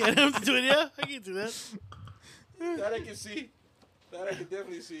 I'd get him to do it. Yeah, I can do that. That I can see. That I can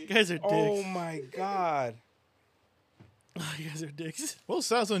definitely see. You guys are dicks. Oh my God. You guys are dicks. Will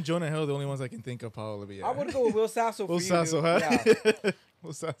Sasso and Jonah Hill are the only ones I can think of, probably. Yeah. I would go with Will Sasso for Will you. Sasso, dude. huh? Yeah.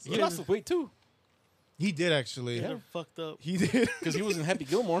 Will Sasso. He lost the weight, too. He did, actually. They're fucked up. He did. Because he was in Happy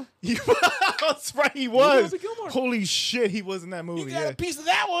Gilmore. That's right, he was. Happy Gilmore. Holy shit, he was in that You movie. got Yeah. a piece of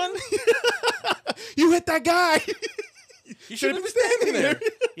that one. You hit that guy. You should have been standing there.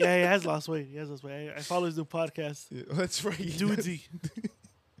 Yeah, he has lost weight. He has lost weight. I follow his new podcast. Yeah, that's right. Dudesy.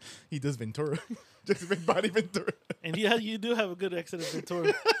 He does Ventura. Just big body Ventura. And yeah, you do have a good exit of Ventura.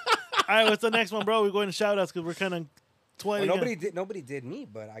 All right, what's the next one, bro? We're going to shout outs because we're kind of 20. Well, nobody did me,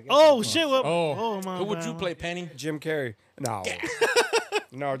 but I guess. Oh, shit. What? Oh. my Who would bad, you my play, Penny? Jim Carrey. No.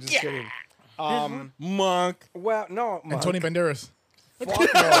 No, just kidding. Monk. Well, no. And Tony Banderas.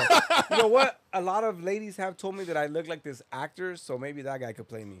 Fuck no. You know what? A lot of ladies have told me that I look like this actor, so maybe that guy could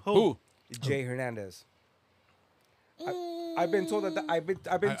play me. Who? Jay Hernandez. I've been told that I've been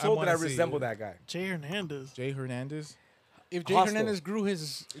told that I wanna see resemble it. that guy. Jay Hernandez. Jay Hernandez. If Jay Hostel. Hernandez grew a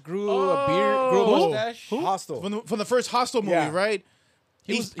beard, grew a mustache. Hostel. From the first Hostel movie, Yeah. right?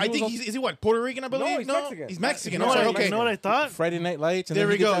 He I think was is he what, Puerto Rican, I believe? he's Mexican. He's Mexican. You know, I'm sorry, what, okay. you know what I thought? Friday Night Lights. And There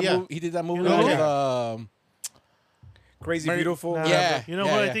then we go, yeah. He did that movie You know with what? Crazy Mary- Beautiful. Nah, Yeah, but you know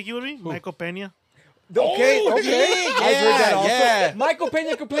yeah, what yeah. I think he would be? Michael Pena. Okay, Oh, okay. yeah, I've heard that also. yeah. Michael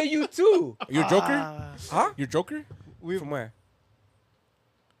Pena could play you too. Your Joker? Huh? Your Joker? From where?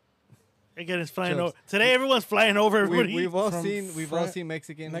 Again, it's flying Jokes. over. Today, everyone's flying over everybody. We've all From seen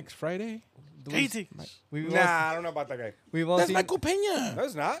Mexican. Next Friday? Katie. We've Nah, all, I don't know about that guy. we've all That's seen Michael Pena. No,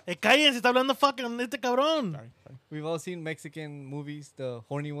 it's not. Cállense, está hablando fucking este cabrón. we've all seen Mexican movies, the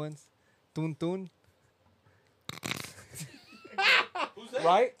horny ones. Tun Tun.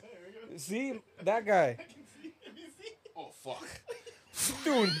 Right? See that guy. Oh, fuck.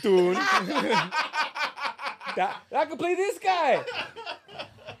 Dun dun. that could play this guy.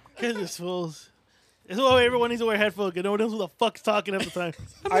 Guys are fools. This is why everyone needs to wear headphones. No one knows who the fuck's talking at the time.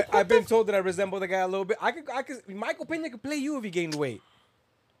 I've been told that I resemble the guy a little bit. I could. Michael Pena could play you if he gained weight.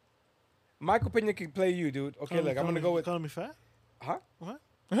 Michael Pena could play you, dude. Okay, look, I'm gonna go with. Calling me fat? Huh? What?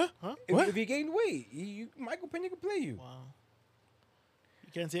 If he gained weight, Michael Pena could play you. Wow.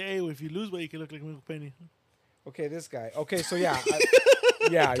 You can't say, hey, if you lose weight, you can look like Michael Pena. Okay, this guy. Okay, so yeah,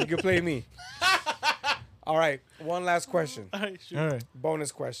 yeah, you can play me. All right, one last question. All right, shoot. All right.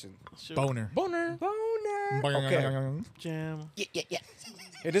 Bonus question. Shoot. Boner. Boner. Boner. Okay. Jam.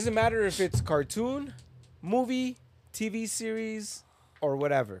 It doesn't matter if it's cartoon, movie, TV series, or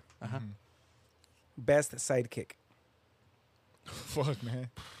whatever. Best sidekick. Fuck, man.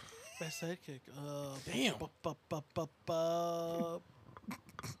 Best sidekick. Damn.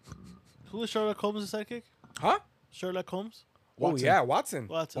 Who is Sherlock Holmes' sidekick? Huh? Sherlock Holmes? Oh yeah, Watson.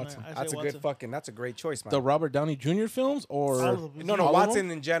 Watson. Watson. I That's say a Watson. good fucking. That's a great choice, man. The Robert Downey Jr. films All or of them. No, All of Watson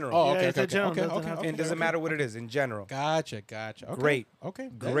them? in general. Oh, Yeah, okay, it's a okay, general, okay, doesn't okay, have to okay. And it doesn't matter what it is in general. Gotcha. Okay. Great. Okay.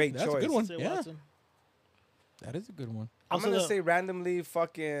 Great That's a choice. good one. Say Yeah. Watson. That is a good one. I'm Also gonna the- say randomly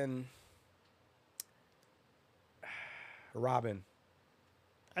fucking Robin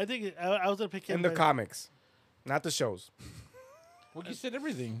I think I was gonna pick him. in the but- comics, not the shows. Well, you said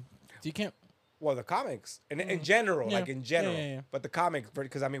everything. You can't. Well, the comics in general, Yeah. like in general, Yeah. but the comics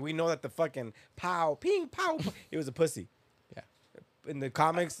because I mean we know that the fucking ping pow, it was a pussy. Yeah. In the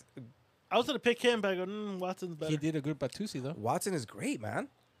comics, I was gonna pick him, but I go, Watson's better. He did a good Batusi though. Watson is great, man.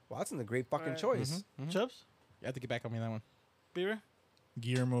 Watson's a great fucking Alright. choice. Chubbs, You have to get back on me on that one. Beaver.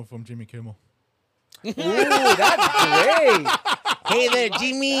 Guillermo from Jimmy Kimmel. Ooh, that's great. Hey there,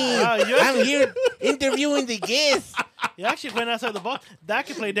 Jimmy. Wow, you actually, here interviewing the guests. you actually went outside the box. That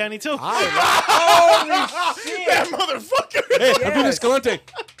could play Danny too. Holy shit! That motherfucker! Hey, Yes. Arturo Escalante.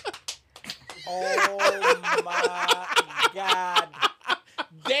 Oh my god!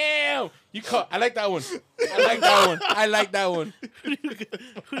 Damn. You caught. I like that one. I like that one. I like that one. Who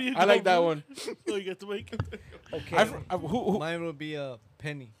do you I like go that for? one. Oh, you get to make. Okay, Who? Mine would be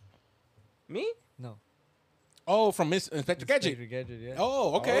Penny. me? No. Oh, from Miss Inspector Gadget. Inspector Gadget, yeah.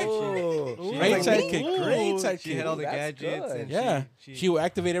 Oh, okay. Oh, Ooh. Great like sidekick. me? Great Ooh. sidekick. She had all the That's gadgets. good. And Yeah. She, She will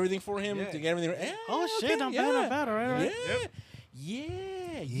activate everything for him Yeah. to get everything. Yeah, Oh shit! okay, Not yeah. bad. Not bad. All right. All right.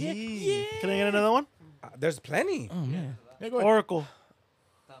 Yeah. Yeah. Yeah. Can I get another one? There's plenty. Oh man. Yeah, go ahead. Oracle.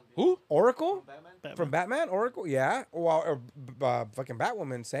 Who? Oracle Batman. from Batman. Oracle, yeah. Well, or fucking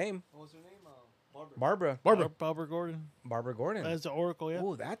Batwoman, same. What was her name? Barbara. Barbara. Barbara Gordon. Barbara Gordon. That's the Oracle. Yeah.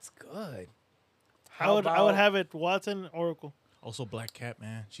 Oh, that's good. I would have it Watson Oracle. Also, Black Cat,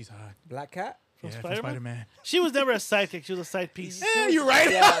 man. She's hot. Black Cat. From Yeah, Spider-Man? from Spider-Man. She was never a sidekick. She was a side piece. Yeah, you're right.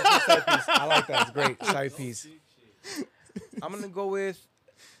 Yeah, it's a side piece. I like that. It's great. Side piece. I'm gonna go with.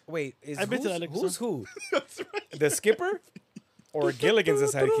 Wait, is I've been to that who's episode. who? The skipper or Gilligan's the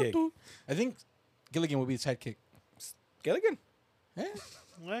sidekick? I think Gilligan would be the sidekick. Gilligan. Yeah.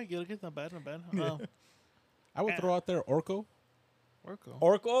 Yeah, Gilligan's not bad. Not bad. I would throw out there Orko. Oracle.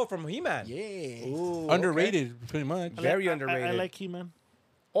 Oracle from He-Man. Yeah. Ooh, Underrated, pretty much. Very I underrated. like He-Man.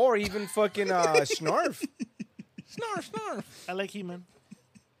 Or even fucking Snarf. Snarf. I like He-Man.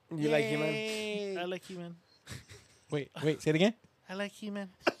 You like He-Man? I like He-Man. Wait, say it again. I like He-Man.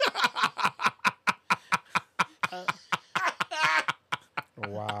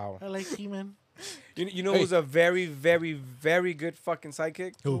 Wow. I like He-Man. You know Hey. who's a very, very, very good fucking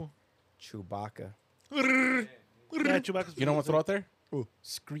sidekick? Who? Chewbacca. Yeah, Chewbacca's You know what to throw out there? Ooh.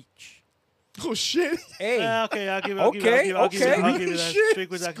 Screech. Oh, shit. Hey. Okay, I'll give it. Okay, I'll give it. okay. I'll give it that. Shit. Screech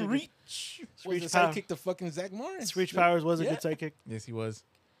was actually good. Screech. Screech Was the Power. sidekick to fucking Zach Morris. Screech Powers was a Yeah. good sidekick. Yes, he was.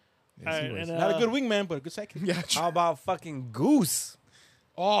 Yes, All he right, was. and, Not a good wingman, but a good sidekick. Yeah, How about fucking Goose?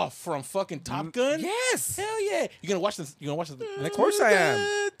 Oh, from fucking Top Gun? Yes. Hell yeah. You gonna watch this? You gonna watch the next Of course I am.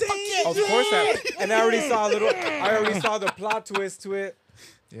 Of course I am. And I already saw I already saw the plot twist to it.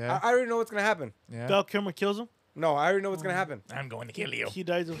 yeah. I already know what's gonna happen. yeah. Val Kilmer kills him. No, I already know what's gonna happen. I'm going to kill you. He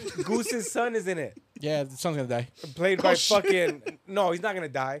dies. Goose's son is in it. Yeah, the son's gonna die. Played by fucking No, he's not gonna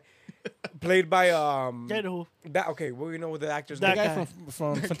die. Played by Dead who? that okay, well you know what the actor's That name. The guy guy.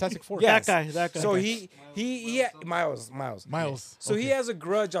 from Fantastic Four. Yes. That guy. So he Miles. Miles. So he has a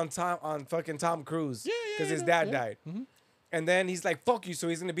grudge on fucking Tom Cruise. Yeah, Because his yeah, dad yeah. died. And then he's like, fuck you. So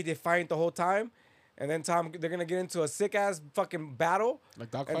he's gonna be defiant the whole time. And then they're gonna get into a sick ass fucking battle. Like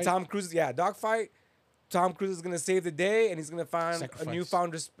dogfight? And Tom Cruise, dogfight. Tom Cruise is gonna save the day, and he's gonna find Sacrifice. a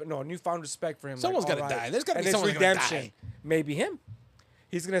newfound respect for him. Someone's like, gotta alright. die. There's gotta and be it's someone gonna redemption. die. Maybe him.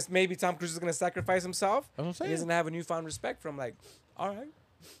 Maybe Tom Cruise is gonna sacrifice himself. That's what I'm And saying. he's gonna have a newfound respect for him. Like, all right,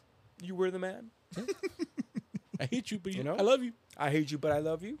 you were the man. I hate you, but You know? I love you. I hate you, but I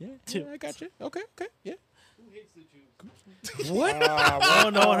love you. Yeah, I got you. Okay, yeah. What?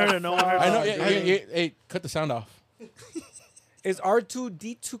 No one heard it. No one heard it. I know. Yeah. Hey, cut the sound off. Is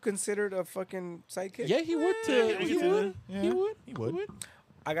R2D2 considered a fucking sidekick? Yeah, he would. Yeah, I He can see would. that. He Yeah, would. he would.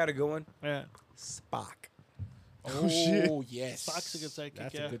 I got a good one. Yeah. Spock. Oh shit. yes. Spock's a good sidekick.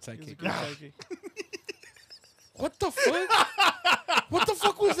 That's yeah. a good He's sidekick. good sidekick. What the fuck? What the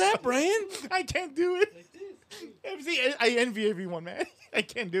fuck was that, Brian? I can't do it. See, I envy everyone, man. I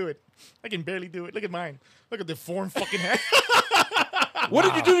can't do it. I can barely do it. Look at mine. Look at the deformed fucking hand. What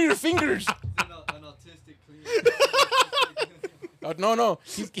did you do to your fingers? An autistic clean. Oh, no.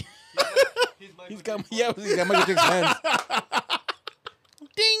 He's got Michael Jackson's hands.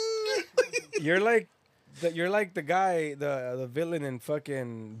 You're like the guy, the villain in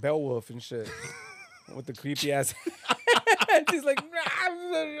fucking Beowulf and shit. With the creepy ass. He's like.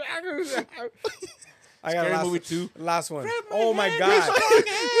 I got Scary last movie one. 2. Last one. Oh my god.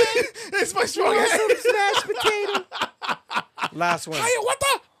 It's my strong hand. Smashed potato. Last one. Hey, what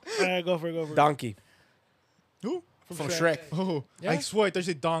the? All right, go for it. Donkey. Who? From Shrek. Oh, Yeah. I swear I thought you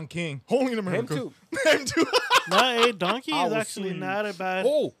said Don King. Only in Him America. too. Him too. No, a donkey I is will actually sue you. not a bad.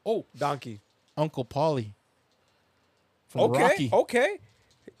 Oh, Donkey. Uncle Paulie. From Okay. Rocky.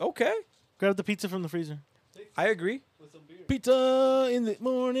 Okay. Grab the pizza from the freezer. I agree. Pizza in the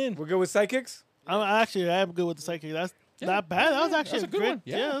morning. We're good with psychics. I'm good with the psychic. That's not bad. That was actually that's a good great. one.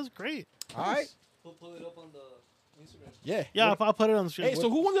 Yeah. Yeah, that was great. All right. We'll pull it up on the Instagram. Yeah. Yeah, I'll put it on the screen. Hey, so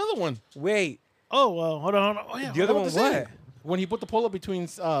who won the other one? Wait. Oh, well, hold on. Oh, yeah. The other How one about the what? same? When he put the poll up between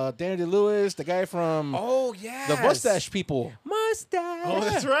Daniel Day-Lewis, the guy from Oh yeah. the mustache people. Mustache. Oh,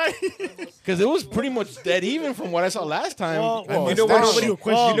 that's right. Because it was pretty much dead even from what I saw last time. Well, You know what Mustache. nobody?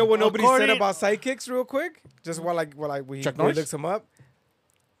 Well, you know what nobody said according- about sidekicks, real quick? Just while he Chuck Norris? looks him up.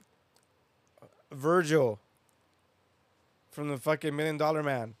 Virgil from the fucking $1 Million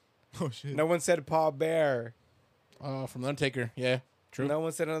Man. Oh shit. No one said Paul Bear. From The Undertaker. Yeah, true. No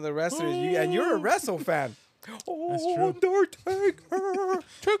one said another wrestler. And you're a wrestle fan. Oh, That's true. Undertaker.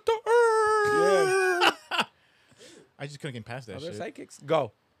 Took the earth. Yeah. I just couldn't get past that Other shit. psychics.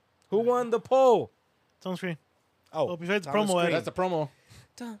 Go. Who won the poll? It's on screen. Oh, besides on the promo, screen. That's the promo.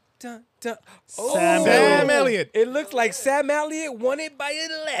 Dun, dun, dun. Sam Sam Elliott. It looks like Sam Elliott won it by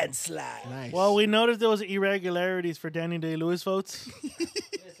a landslide. Nice. Well, we noticed there was irregularities for Danny Day-Lewis votes.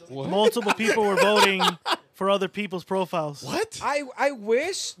 What? Multiple people were voting for other people's profiles. What? I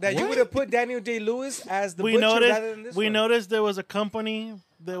wish that you What? would have put Daniel Day-Lewis as the We butcher rather than noticed. this We one. noticed there was a company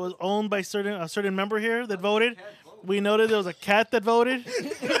that was owned by a certain member here that voted. We noted there was a cat that voted.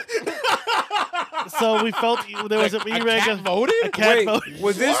 So we felt there was an irregular voted? A cat Wait, voted.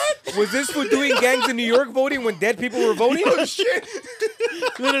 was this for doing gangs in New York voting when dead people were voting? Oh shit!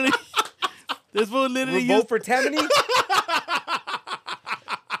 Literally, this one literally Vote used. for Tammany?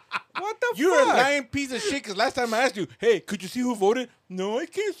 What the You're a fuck? lying piece of shit because last time I asked you, hey, could you see who voted? No, I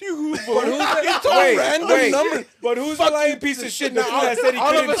can't see who But voted. who's the, It's a random number. But who's the Fuck lying you, piece of shit Now, that said he all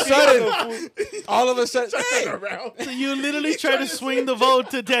of couldn't a see sudden- the food? All of a sudden, hey, So you literally tried to swing the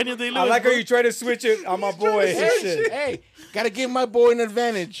vote to Daniel Day-Lewis. I like how you try to switch it on my boy. and shit. hey, gotta give my boy an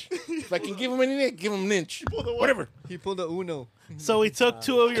advantage. If I can give him anything, give him an inch. Whatever. He pulled a Uno. So he took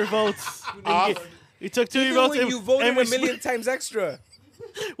two of your votes. He took two of your Even votes. when you voted and we a million times extra.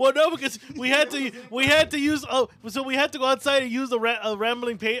 Well, no, because we had to use. Oh, so we had to go outside and use the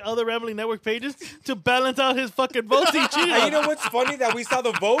other Rambling Network pages to balance out his fucking votes. He cheated. And you know what's funny? That we saw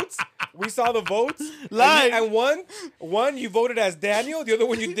the votes. We saw the votes. Live. And one you voted as Daniel. The other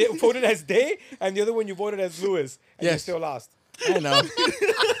one you voted as Day. And the other one you voted as Lewis. And you Yes. still lost. I know.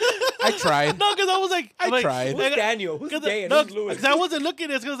 I tried. No, because I was like, I'm like, tried. Who's Daniel? Who's Day? And No, who's Lewis? 'cause I wasn't looking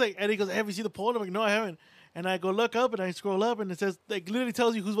at it. Because like, and he goes, "Have you seen the poll?" And I'm like, "No, I haven't." And I go look up and I scroll up and it says, like, literally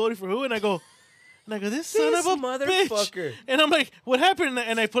tells you who's voting for who. And I go, this son This of a motherfucker. bitch. And I'm like, what happened?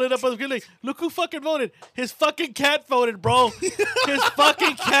 And I pull it up on the screen, like, look who fucking voted. His fucking cat voted, bro. His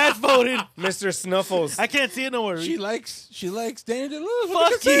fucking cat voted. Mr. Snuffles. I can't see it nowhere. She likes Daniel Day-Lewis.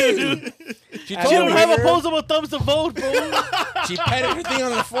 What Fuck can I you, say? dude. She You told don't me. have opposable thumbs to vote, bro. She patted her thing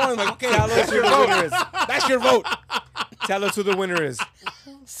on the floor. I'm like, okay, Tell us that's who your the vote. winner is. That's your vote. Tell us who the winner is.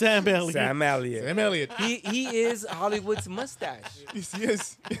 Sam Elliott. Sam Elliott. Sam Elliott. He is Hollywood's mustache. Yes, he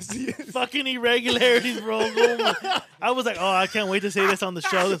is. Yes, he is. Fucking irregularities, bro. I was like, oh, I can't wait to say this on the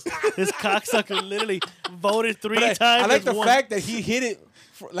show. This cocksucker literally voted three But times. I like as the one. fact that he hit it.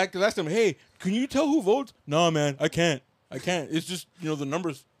 Like the last time, hey, can you tell who votes? No, man, I can't. It's just, the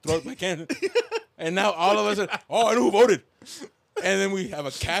numbers. I can't. And now all of us are, oh, I know who voted. And then we have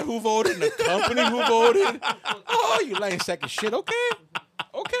a cat who voted and a company who voted. Oh, you lying sack of shit. Okay.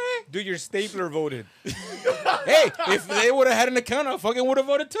 Dude, your stapler voted. Hey, if they would have had an account, I fucking would have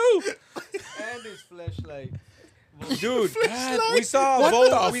voted too. And his flashlight. Dude, we saw a What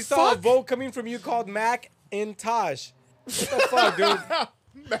vote. the We saw a fuck? vote coming from you called Mac and Taj. What the fuck,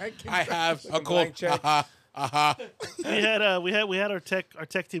 dude? I have a blank cold. check. We had our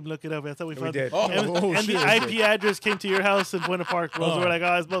tech team look it up. I thought we found did. Oh, and the IP address came to your house in Buena Park. Bro. So we're like,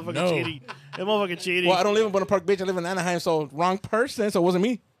 oh, it's motherfucking no. cheating. It's motherfucking cheating. Well, I don't live in Buena Park, bitch. I live in Anaheim, so wrong person, so it wasn't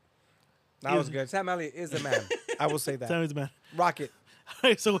me. That was good. Sam Elliott is the man. I will say that. Sammy's the man. Rocket. All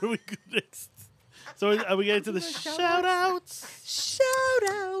right, so what do we do next? So are we getting to the shout outs?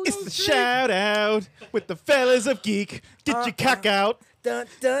 It's the shout out with the fellas of Geek. Get your cock out. Dun,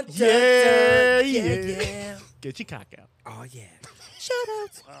 dun, dun, Yeah, dun. yeah. Get your cock out. Oh, yeah.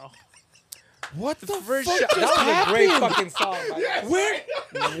 What the First fuck shot. just That was a happened? great fucking song. man. Where?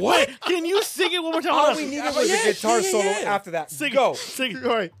 What? Can you sing it one more time? All Hold we on. needed was a guitar solo after that. Sing Go. it. Sing it.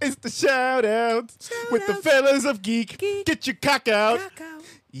 All right, it's the shout out with the fellas of Geek. Get your cock out.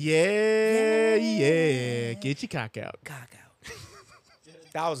 Yeah, yeah. Get your cock out.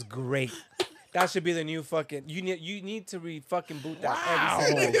 That was great. That should be the new fucking. You need to fucking boot that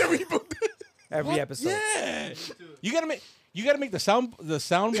every single. every episode. Yeah. You gotta make the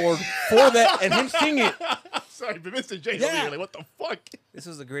soundboard for that and him sing it. Sorry, but Mr. J, Yeah. like, what the fuck? This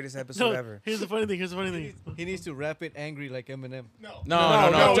was the greatest episode No, ever. here's the funny thing. He needs to rap it angry like Eminem. No,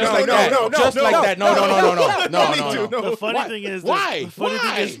 no, just no, like no, that. no, Just no, like no, that. No. The funny Why? thing is, Why? The funny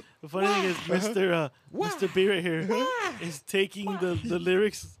Why? thing is, Mr. B right here is taking the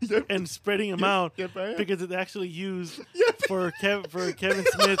lyrics and spreading them out Yep, I am. because it's actually used for Kevin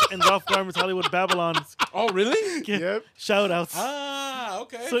Smith and Ralph Garman's Hollywood Babylon's Oh, really? Yep. shout outs. Ah,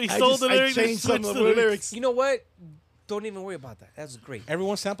 okay. So he stole the lyrics and changed some switched of the the lyrics. lyrics. You know what? Don't even worry about that. That's great.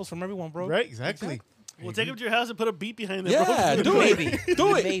 Everyone samples from everyone, bro. Right, exactly. We'll take him to your house and put a beat behind it. Yeah, bro. do it. Maybe.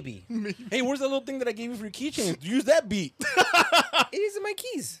 Do it. Maybe. Hey, where's that little thing that I gave you for your keychain? Use that beat. It is in my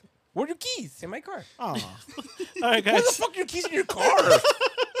keys. Where are your keys? It's in my car. All right, Where the guys. fuck are your keys in your car?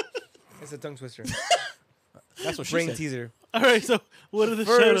 It's a tongue twister. That's what she Brain said. teaser. All right, so what are the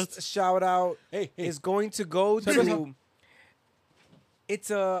shout outs? First shout out Hey. is going to go Tell us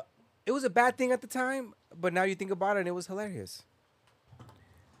to. It was a bad thing at the time, but now you think about it, and it was hilarious.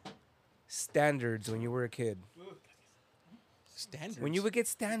 Standards when you were a kid. Standards. When you would get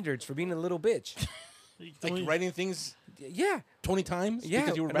standards for being a little bitch. like writing things Yeah. 20 times Yeah.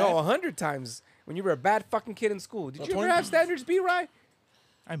 because you were bad. No, 100 times. When you were a bad fucking kid in school. Did Oh, you ever 20 have standards, B-Rye?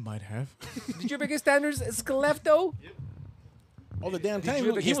 I might have. Did you ever get standards, Skelefto? All the damn Did time.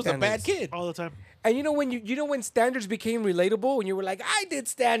 you ever He get was a bad standards? kid. all the time. And you know when standards became relatable, when you were like, I did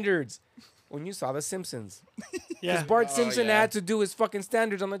standards. When you saw The Simpsons. Yeah, Because Bart Simpson yeah. had to do his fucking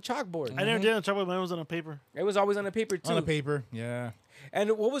standards on the chalkboard. I never did on chocolate. Mine was on a paper. It was always on a paper too. On the paper, yeah.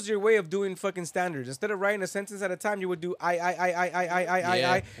 And what was your way of doing fucking standards? Instead of writing a sentence at a time, you would do I.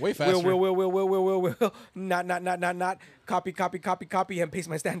 way faster. Will. Not. Copy, and paste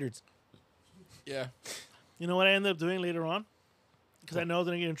my standards. Yeah. You know what I ended up doing later on? Because I know I was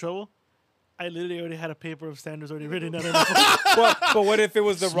gonna get in trouble. I literally already had a paper of standards already written down. But what if it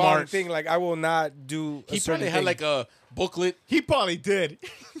was the wrong Smart. thing? Like, I will not do a He certain probably had thing. like a booklet. He probably did.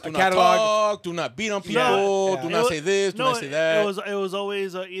 Do not catalog. talk. Do not beat on people. Yeah. Do It not was- say this. Do no, not say that. It was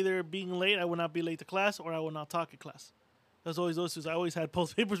always either being late. I would not be late to class, or I would not talk at class. There's always those two. I always had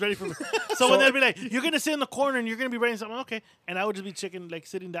post papers ready for me. So when they'd be like, "You're gonna sit in the corner and you're gonna be writing something," okay, and I would just be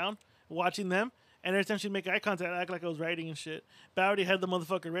sitting down, watching them. And every time she'd make eye contact, I'd act like I was writing and shit. But I already had the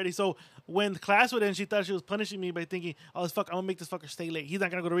motherfucker ready. So when the class would end, she thought she was punishing me by thinking, "Oh, fuck, I'm gonna make this fucker stay late. He's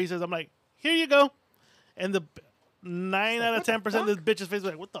not gonna go to recess." I'm like, "Here you go." And the 9 out of 10% of this bitch's face was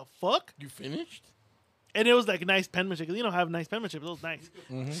like, "What the fuck?" You finished? And it was like nice penmanship. Because you don't have nice penmanship. It was nice.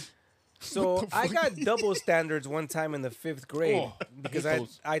 So I got double standards one time in the 5th grade Oh, because hate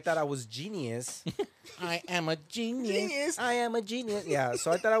those. I thought I was genius. I am a genius. I am a genius. Yeah,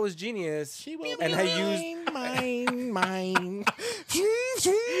 so I thought I was genius. She will And be I used mine.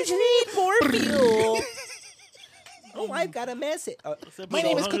 need more fuel. Oh, I've got a message. My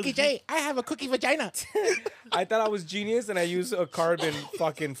name is Cookie J. I have a cookie vagina. I thought I was genius, and I used a carbon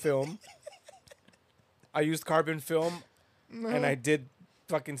fucking film. I used carbon film, and I did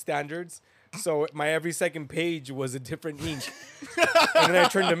fucking standards. So my every second page was a different ink. And then I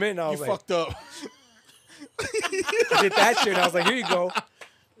turned them in, and I You was like, fucked up. I did that shit, and I was like, here you go.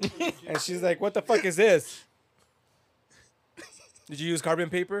 And she's like, what the fuck is this? Did you use carbon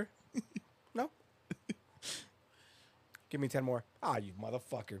paper? No. Give me 10 more. Ah, you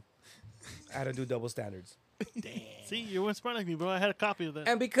motherfucker. I had to do double standards. See, you weren't smart like me, bro. I had a copy of that.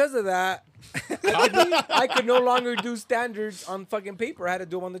 And because of that, I could no longer do standards on fucking paper. I had to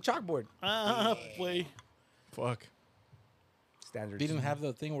do them on the chalkboard. Boy. Fuck. Standards. They didn't have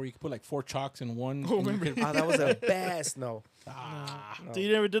the thing where you could put like 4 chalks in one. Oh, and you remember? could- Oh, that was the best. No. So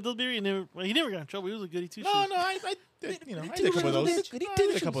you never did those, beer? He never got in trouble. He was a goody two No, shoes. no, I did, I did a couple of those. I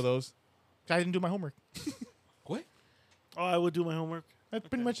did a couple of those. I didn't do my homework. What? Oh, I would do my homework. That's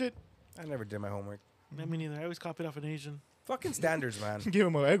pretty much it. I never did my homework. Me neither. I always copied off an Asian. Fucking standards, man. Give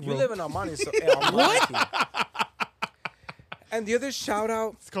him an egg You roll. live in Almani, so what? And the other shout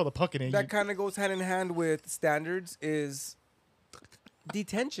out It's called a pucking egg. that kind of goes hand in hand with standards is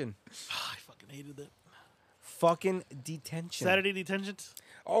detention. I fucking hated that. Fucking detention. Saturday detentions.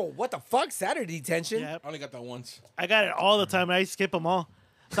 Oh, what the fuck? Saturday detention? Yeah, I only got that once. I got it all the time. And I skip them all.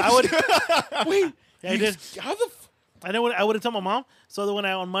 So I would. Wait. Yeah, I did. How the I know. I wouldn't tell my mom. So that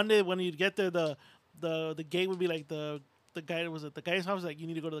on Monday when you'd get there, the gate would be like the guy was it the guidance office like you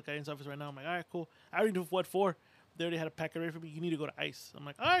need to go to the guidance office right now. I'm like, all right, cool. I already knew what for. They already had a packet ready for me. You need to go to ICE. I'm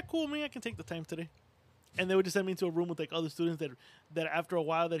like, all right, cool, man. I can take the time today. And they would just send me into a room with like other students that after a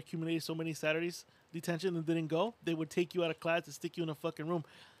while that accumulated so many Saturdays detention and didn't go. They would take you out of class and stick you in a fucking room.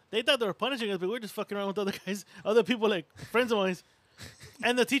 They thought they were punishing us, but we were just fucking around with other guys, other people like friends of mine.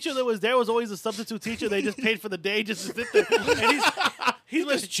 And the teacher that was there was always a substitute teacher. They just paid for the day just to sit there. And he's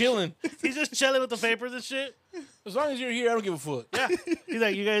Just chilling. he's just chilling with the papers and shit. As long as you're here, I don't give a fuck. Yeah. He's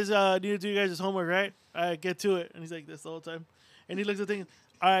like, you guys need to do you guys' homework, right? All right, get to it. And he's like this the whole time. And he looks at the thing.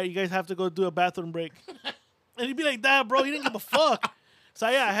 All right, you guys have to go do a bathroom break. And he'd be like, that, bro. He didn't give a fuck. So,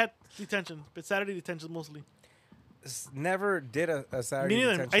 yeah, I had detention. But Saturday detention mostly. Never did a Saturday Me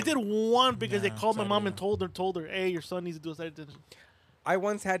neither. detention. I did one because they Nah, called my mom Saturday and told her, hey, your son needs to do a Saturday detention. I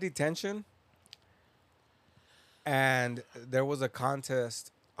once had detention, and there was a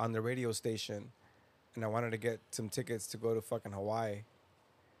contest on the radio station, and I wanted to get some tickets to go to fucking Hawaii,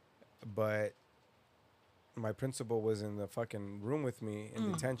 but my principal was in the fucking room with me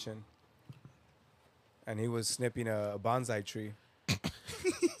in detention, and he was snipping a bonsai tree.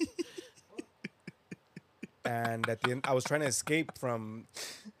 And at the end, I was trying to escape from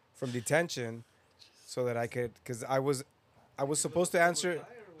detention so that I could, because I was supposed to answer,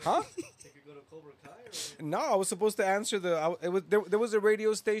 huh? No, I was supposed to answer there was a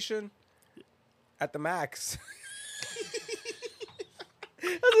radio station at the Max.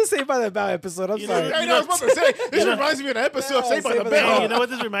 I was gonna say by the Bell episode. I'm You know- sorry. I know, I was about to say, this reminds me of an episode of Saved by the Hey, Bell. you know what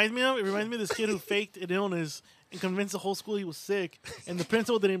this reminds me of? It reminds me of this kid who faked an illness and convinced the whole school he was sick, and the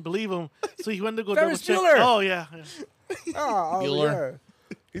principal didn't believe him, so he went to go double Ferris check. Bueller. Oh yeah. Oh, Bueller.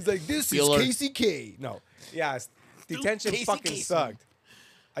 yeah. He's like, this Bueller. is KCK. No. Yeah, detention Casey fucking Kasem. sucked.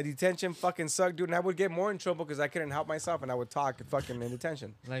 A detention fucking sucked, dude. And I would get more in trouble because I couldn't help myself and I would talk fucking in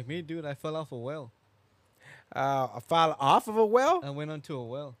detention. Like me, dude, I fell off a well. I fell off of a well I went onto a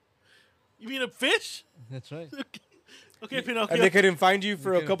well. You mean a fish? That's right. Okay, Pinocchio. and they couldn't find you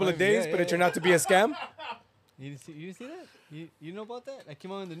for a couldn't couple of find me. days, Yeah, but yeah, it turned out to be a scam. You didn't see that? You know about that? I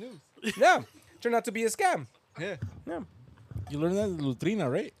came out in the news. Yeah, turned out to be a scam. Yeah. Yeah. You learned that in Lutrina,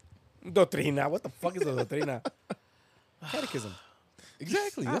 right? Doctrina. What the fuck is a doctrina? Catechism.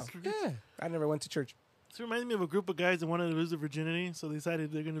 Exactly. Oh. Yeah. I never went to church. This reminds me of a group of guys that wanted to lose their virginity, so they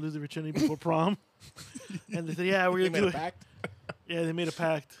decided they're going to lose their virginity before prom. And they said, "Yeah, we're going to do it." pact. Yeah, they made a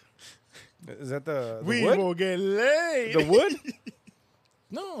pact. Is that the We wood? will get laid. The wood?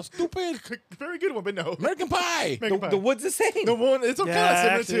 No, stupid. Very good one, but no. American Pie. The wood's the same. The one, it's okay. Yeah,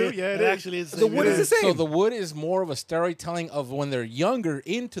 Similar actually, to, yeah, it it is. actually is. The wood is the same. So the wood is more of a storytelling of when they're younger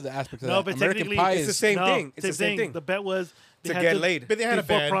into the aspect of No, that. but American technically Pie it's the is same No, thing. It's the same thing. The bet was they To had get laid. But they had a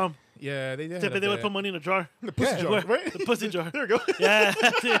before bad. prom. Yeah, they did. But they would put money in a jar. the pussy jar, right? The pussy jar. There we go. Yeah.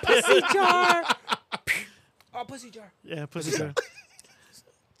 Pussy jar. Oh, pussy jar. Yeah, pussy jar.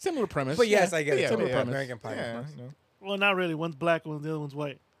 similar premise. But yes, I get it. Yeah, Similar yeah, premise. American Pie. Yeah, no. Well, not really. One's black, the other one's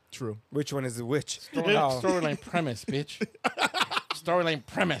white. True. Which one is the which? Storyline premise, bitch. Storyline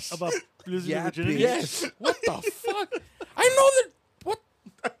premise. About losing Yeah, your virginity. bitch. Yes. What the fuck? I know that. What?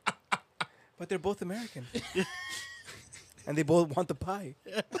 But they're both American. And they both want the pie.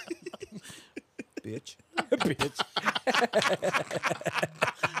 Bitch. Bitch.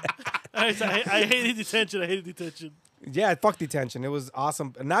 All right, so I hated detention. Yeah, fuck detention. It was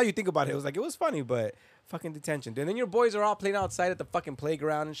awesome. And now you think about it, it was funny, but fucking detention. And then your boys are all playing outside at the fucking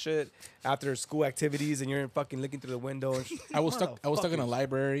playground and shit after school activities, and you're fucking looking through the window. And I was stuck in a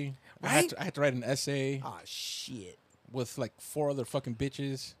library. Right? I had to write an essay Ah, shit. with like 4 other fucking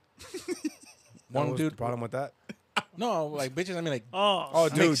bitches. What One was the dude. problem with that? No, like bitches. I mean, like Oh,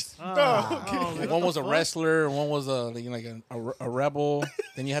 dudes. like one was a wrestler, and one was a rebel.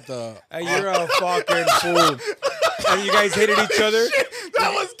 Then you had the Hey, you're a fucking fool. And you guys hated each other.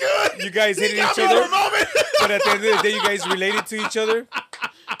 That was good. You guys hated each For a other. moment. But at the end of the day, you guys related to each other.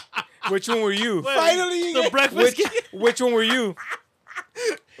 Which one were you? Finally, the breakfast. Which one were you?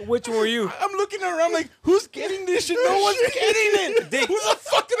 Which one were you? I'm looking around like, who's getting this shit? No one's getting it. Dick. Who the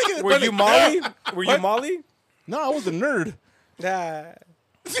fuck gonna get it? Were you Molly? Were you Molly? No, I was a nerd. Nah.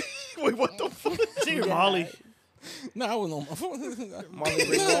 Wait, what the fuck? You're Molly. No, I was no. Molly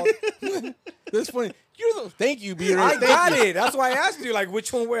Ringwald. That's funny. You're the. Thank you, B. I got it. That's why I asked you,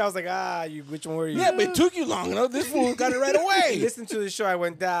 which one were you? I was like, which one were you? Yeah, but it took you long enough. This fool got it right away. Listen to the show. I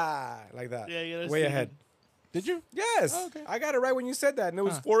went, like that. Yeah, that's Way the- ahead. Did you? Yes. Oh, okay. I got it right when you said that. And there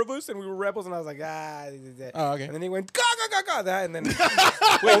was 4 of us, and we were rebels, and I was like, Oh, okay. And then he went, ga, that, and then,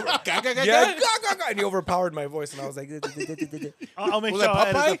 Yeah. ga, and he overpowered my voice, and I was like, I'll make Was sure that I'll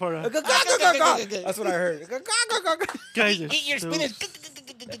edit Popeye? that part out. ga. That's what I heard. Ga. Guys, are Eat your stupid. spinach.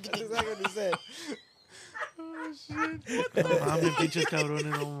 That's exactly what he said. No mames, pinches cabrones,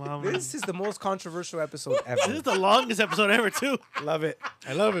 no mames. This is the most controversial episode This ever. is the longest episode ever, too. Love it.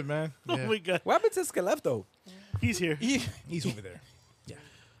 I love it, man. Oh Yeah. my god, What happened to Skelepto? he's here. He's over there.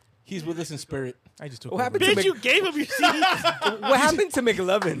 He's with us in spirit. I just took What over. happened to Bitch, you gave him your seat. What happened to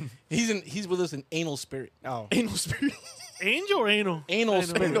McLovin? He's with us in anal spirit. Oh. Anal spirit. Angel or anal? Anal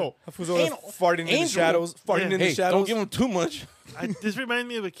spinner. No. That fool's always farting in the Angel. shadows. Farting Yeah. in the Hey, shadows. don't give him too much. This reminds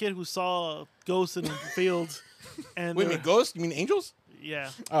me of a kid who saw ghosts in the fields. And Wait, you mean ghosts? You mean angels? yeah.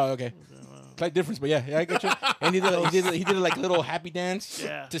 Oh, okay. Slight difference, but yeah, I get you. And he did like a little happy dance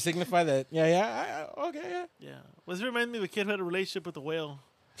Yeah. to signify that. Yeah. Okay, yeah. Yeah. Well, this reminds me of a kid who had a relationship with a whale.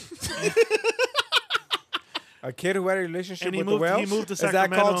 A kid who had a relationship And he with moved- the whale. he moved to Is that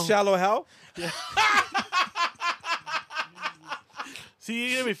Sacramento. called shallow hell?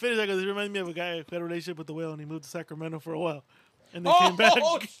 See, you let me finish that because it reminds me of a guy who had a relationship with the whale and he moved to Sacramento for a while. And then came back.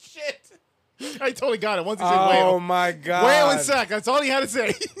 Oh, shit. I totally got it. Once he said Oh whale. my god. Whale and sack. That's all he had to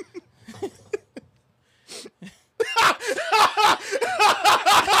say.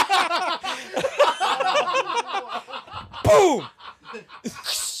 Boom.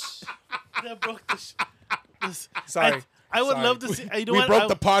 That broke this. Sorry. I would Sorry. love to see. You know We what? broke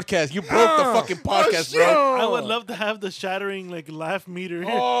the podcast. You broke the fucking podcast, shit. bro. I would love to have the shattering laugh meter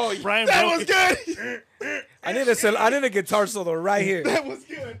here. Oh, Brian That broke was it. good. I need a guitar solo right here. That was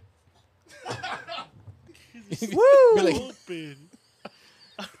good. Woo. Be like, Stupid.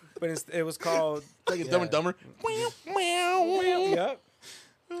 But it was called like Dumb and Dumber. Yep.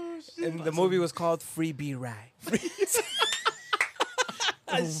 And the movie was called Free B Rye.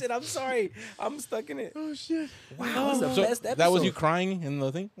 Shit, I'm sorry. I'm stuck in it. Oh shit. Wow, that was the So best episode. that was you crying in the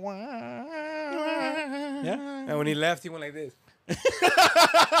thing? Yeah. And when he left, he went like this.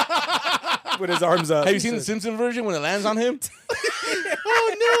 With his arms up. Have you seen the Simpson version when it lands on him?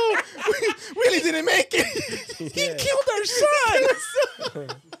 Oh no. Willie didn't make it. He Killed our son.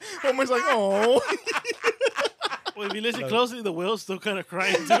 Homer's like, oh. Well, if you listen closely, the whale's still kind of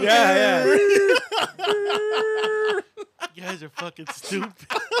crying too. Yeah, You guys are fucking stupid.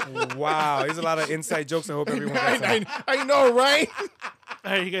 yeah. Wow, there's a lot of inside jokes. I hope everyone gets that. I know, right? All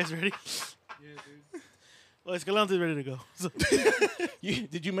right, you guys ready? Well, Escalante's ready to go. So,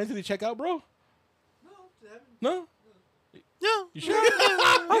 Did you mentally check out, bro? No. yeah. You sure?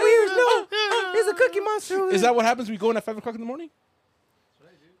 Oh, no. Here's a Cookie Monster over Is there. that what happens when we go in at 5 o'clock in the morning?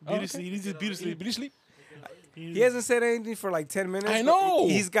 Beauty sleep. He needs his beauty sleep. Beauty sleep? He hasn't said anything for like 10 minutes. I but know.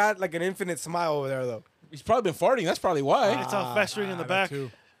 He's got like an infinite smile over there, though. He's probably been farting. That's probably why. It's all festering in the back. He's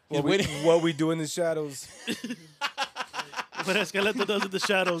What we, waiting. what we do in the shadows. But Escalante does in the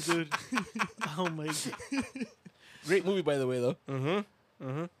shadows, dude. Oh my god. Great movie, by the way, though.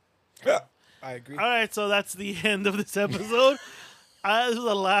 I agree. All right, so that's the end of this episode. This was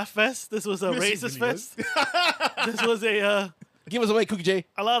a laugh fest. This was a racist fest. This was a Give us away, Cookie J.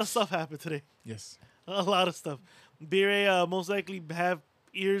 lot of stuff happened today. Yes. A lot of stuff. B-Ray most likely have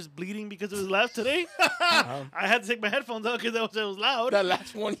ears bleeding because of his laugh today. I had to take my headphones out because it was loud. That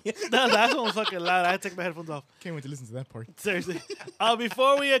last one. Yeah. That last one was fucking loud. I had to take my headphones off. Can't wait to listen to that part. Seriously.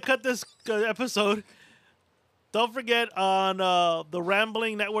 Before we cut this episode, don't forget on the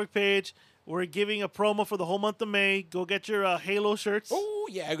Rambling Network page, we're giving a promo for the whole month of May. Go get your Halo shirts. Oh,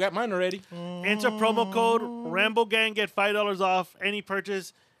 yeah. I got mine already. Enter promo code RambleGang, get $5 off any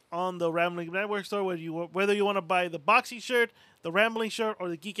purchase on the Rambling Network store. Whether you want to buy the Boxy shirt, the Rambling shirt, or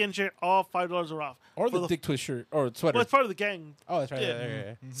the Geekend shirt, all $5 are off. Or For the Dick Twist shirt. Or sweater. Well, it's part of the gang. Oh, that's right. Yeah.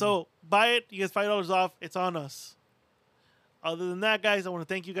 Yeah. So buy it. You get $5 off. It's on us. Other than that, guys, I want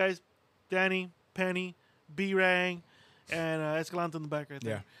to thank you guys. Danny, Penny, B-Rang, and Escalante in the back right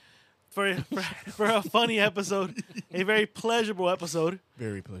there. For a funny episode, a very pleasurable episode.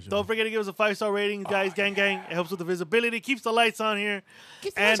 Very pleasurable. Don't forget to give us a 5-star rating, guys. Gang. It helps with the visibility. Keeps the lights on here.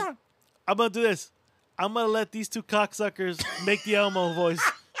 And I'm going to do this. I'm going to let these two cocksuckers make the Elmo voice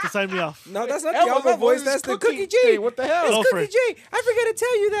to sign me off. No, that's not the Elmo's Elmo voice. is That's the Cookie Cookie J. What the hell? Go That's for Cookie it. J. I forgot to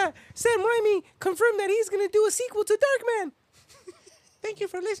tell you that Sam Raimi confirmed that he's going to do a sequel to Darkman. Thank you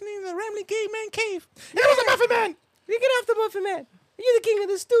for listening to the Rambling Gay Man Cave. It was a Muffin Man. You get off the Muffin Man. You're the king of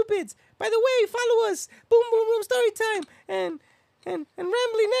the stupids. By the way, follow us. Boom Boom Room Storytime and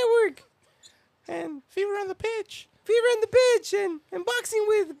Rambling Network and Fever on the Pitch. Fever in the Pitch and Boxing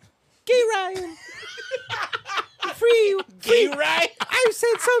with Gay Ryan. Free Gay Rye? I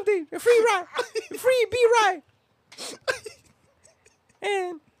said something. Free Rye. Free B Rye.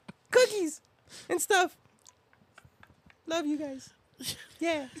 And cookies and stuff. Love you guys.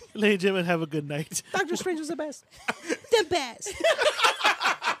 Yeah. Ladies and gentlemen, have a good night. Doctor Strange was the best. The best.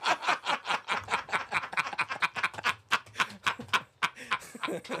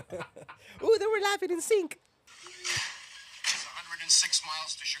 Ooh, they were laughing in sync. It's 106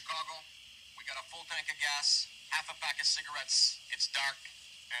 miles to Chicago. We got a full tank of gas, half a pack of cigarettes. It's dark,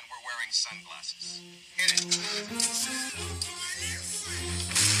 and we're wearing sunglasses. Hit it.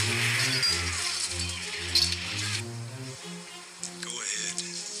 Go ahead.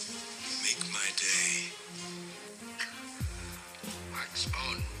 Make my day.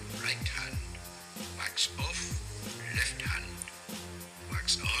 own right hand. Wax off